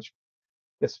 Thanks so much.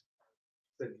 Yes.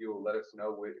 Said you'll let us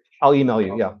know which. I'll email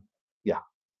you. Yeah. Yeah.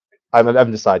 I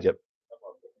haven't decided yet.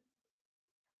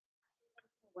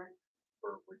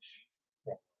 For which.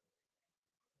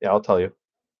 Yeah, I'll tell you.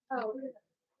 Oh.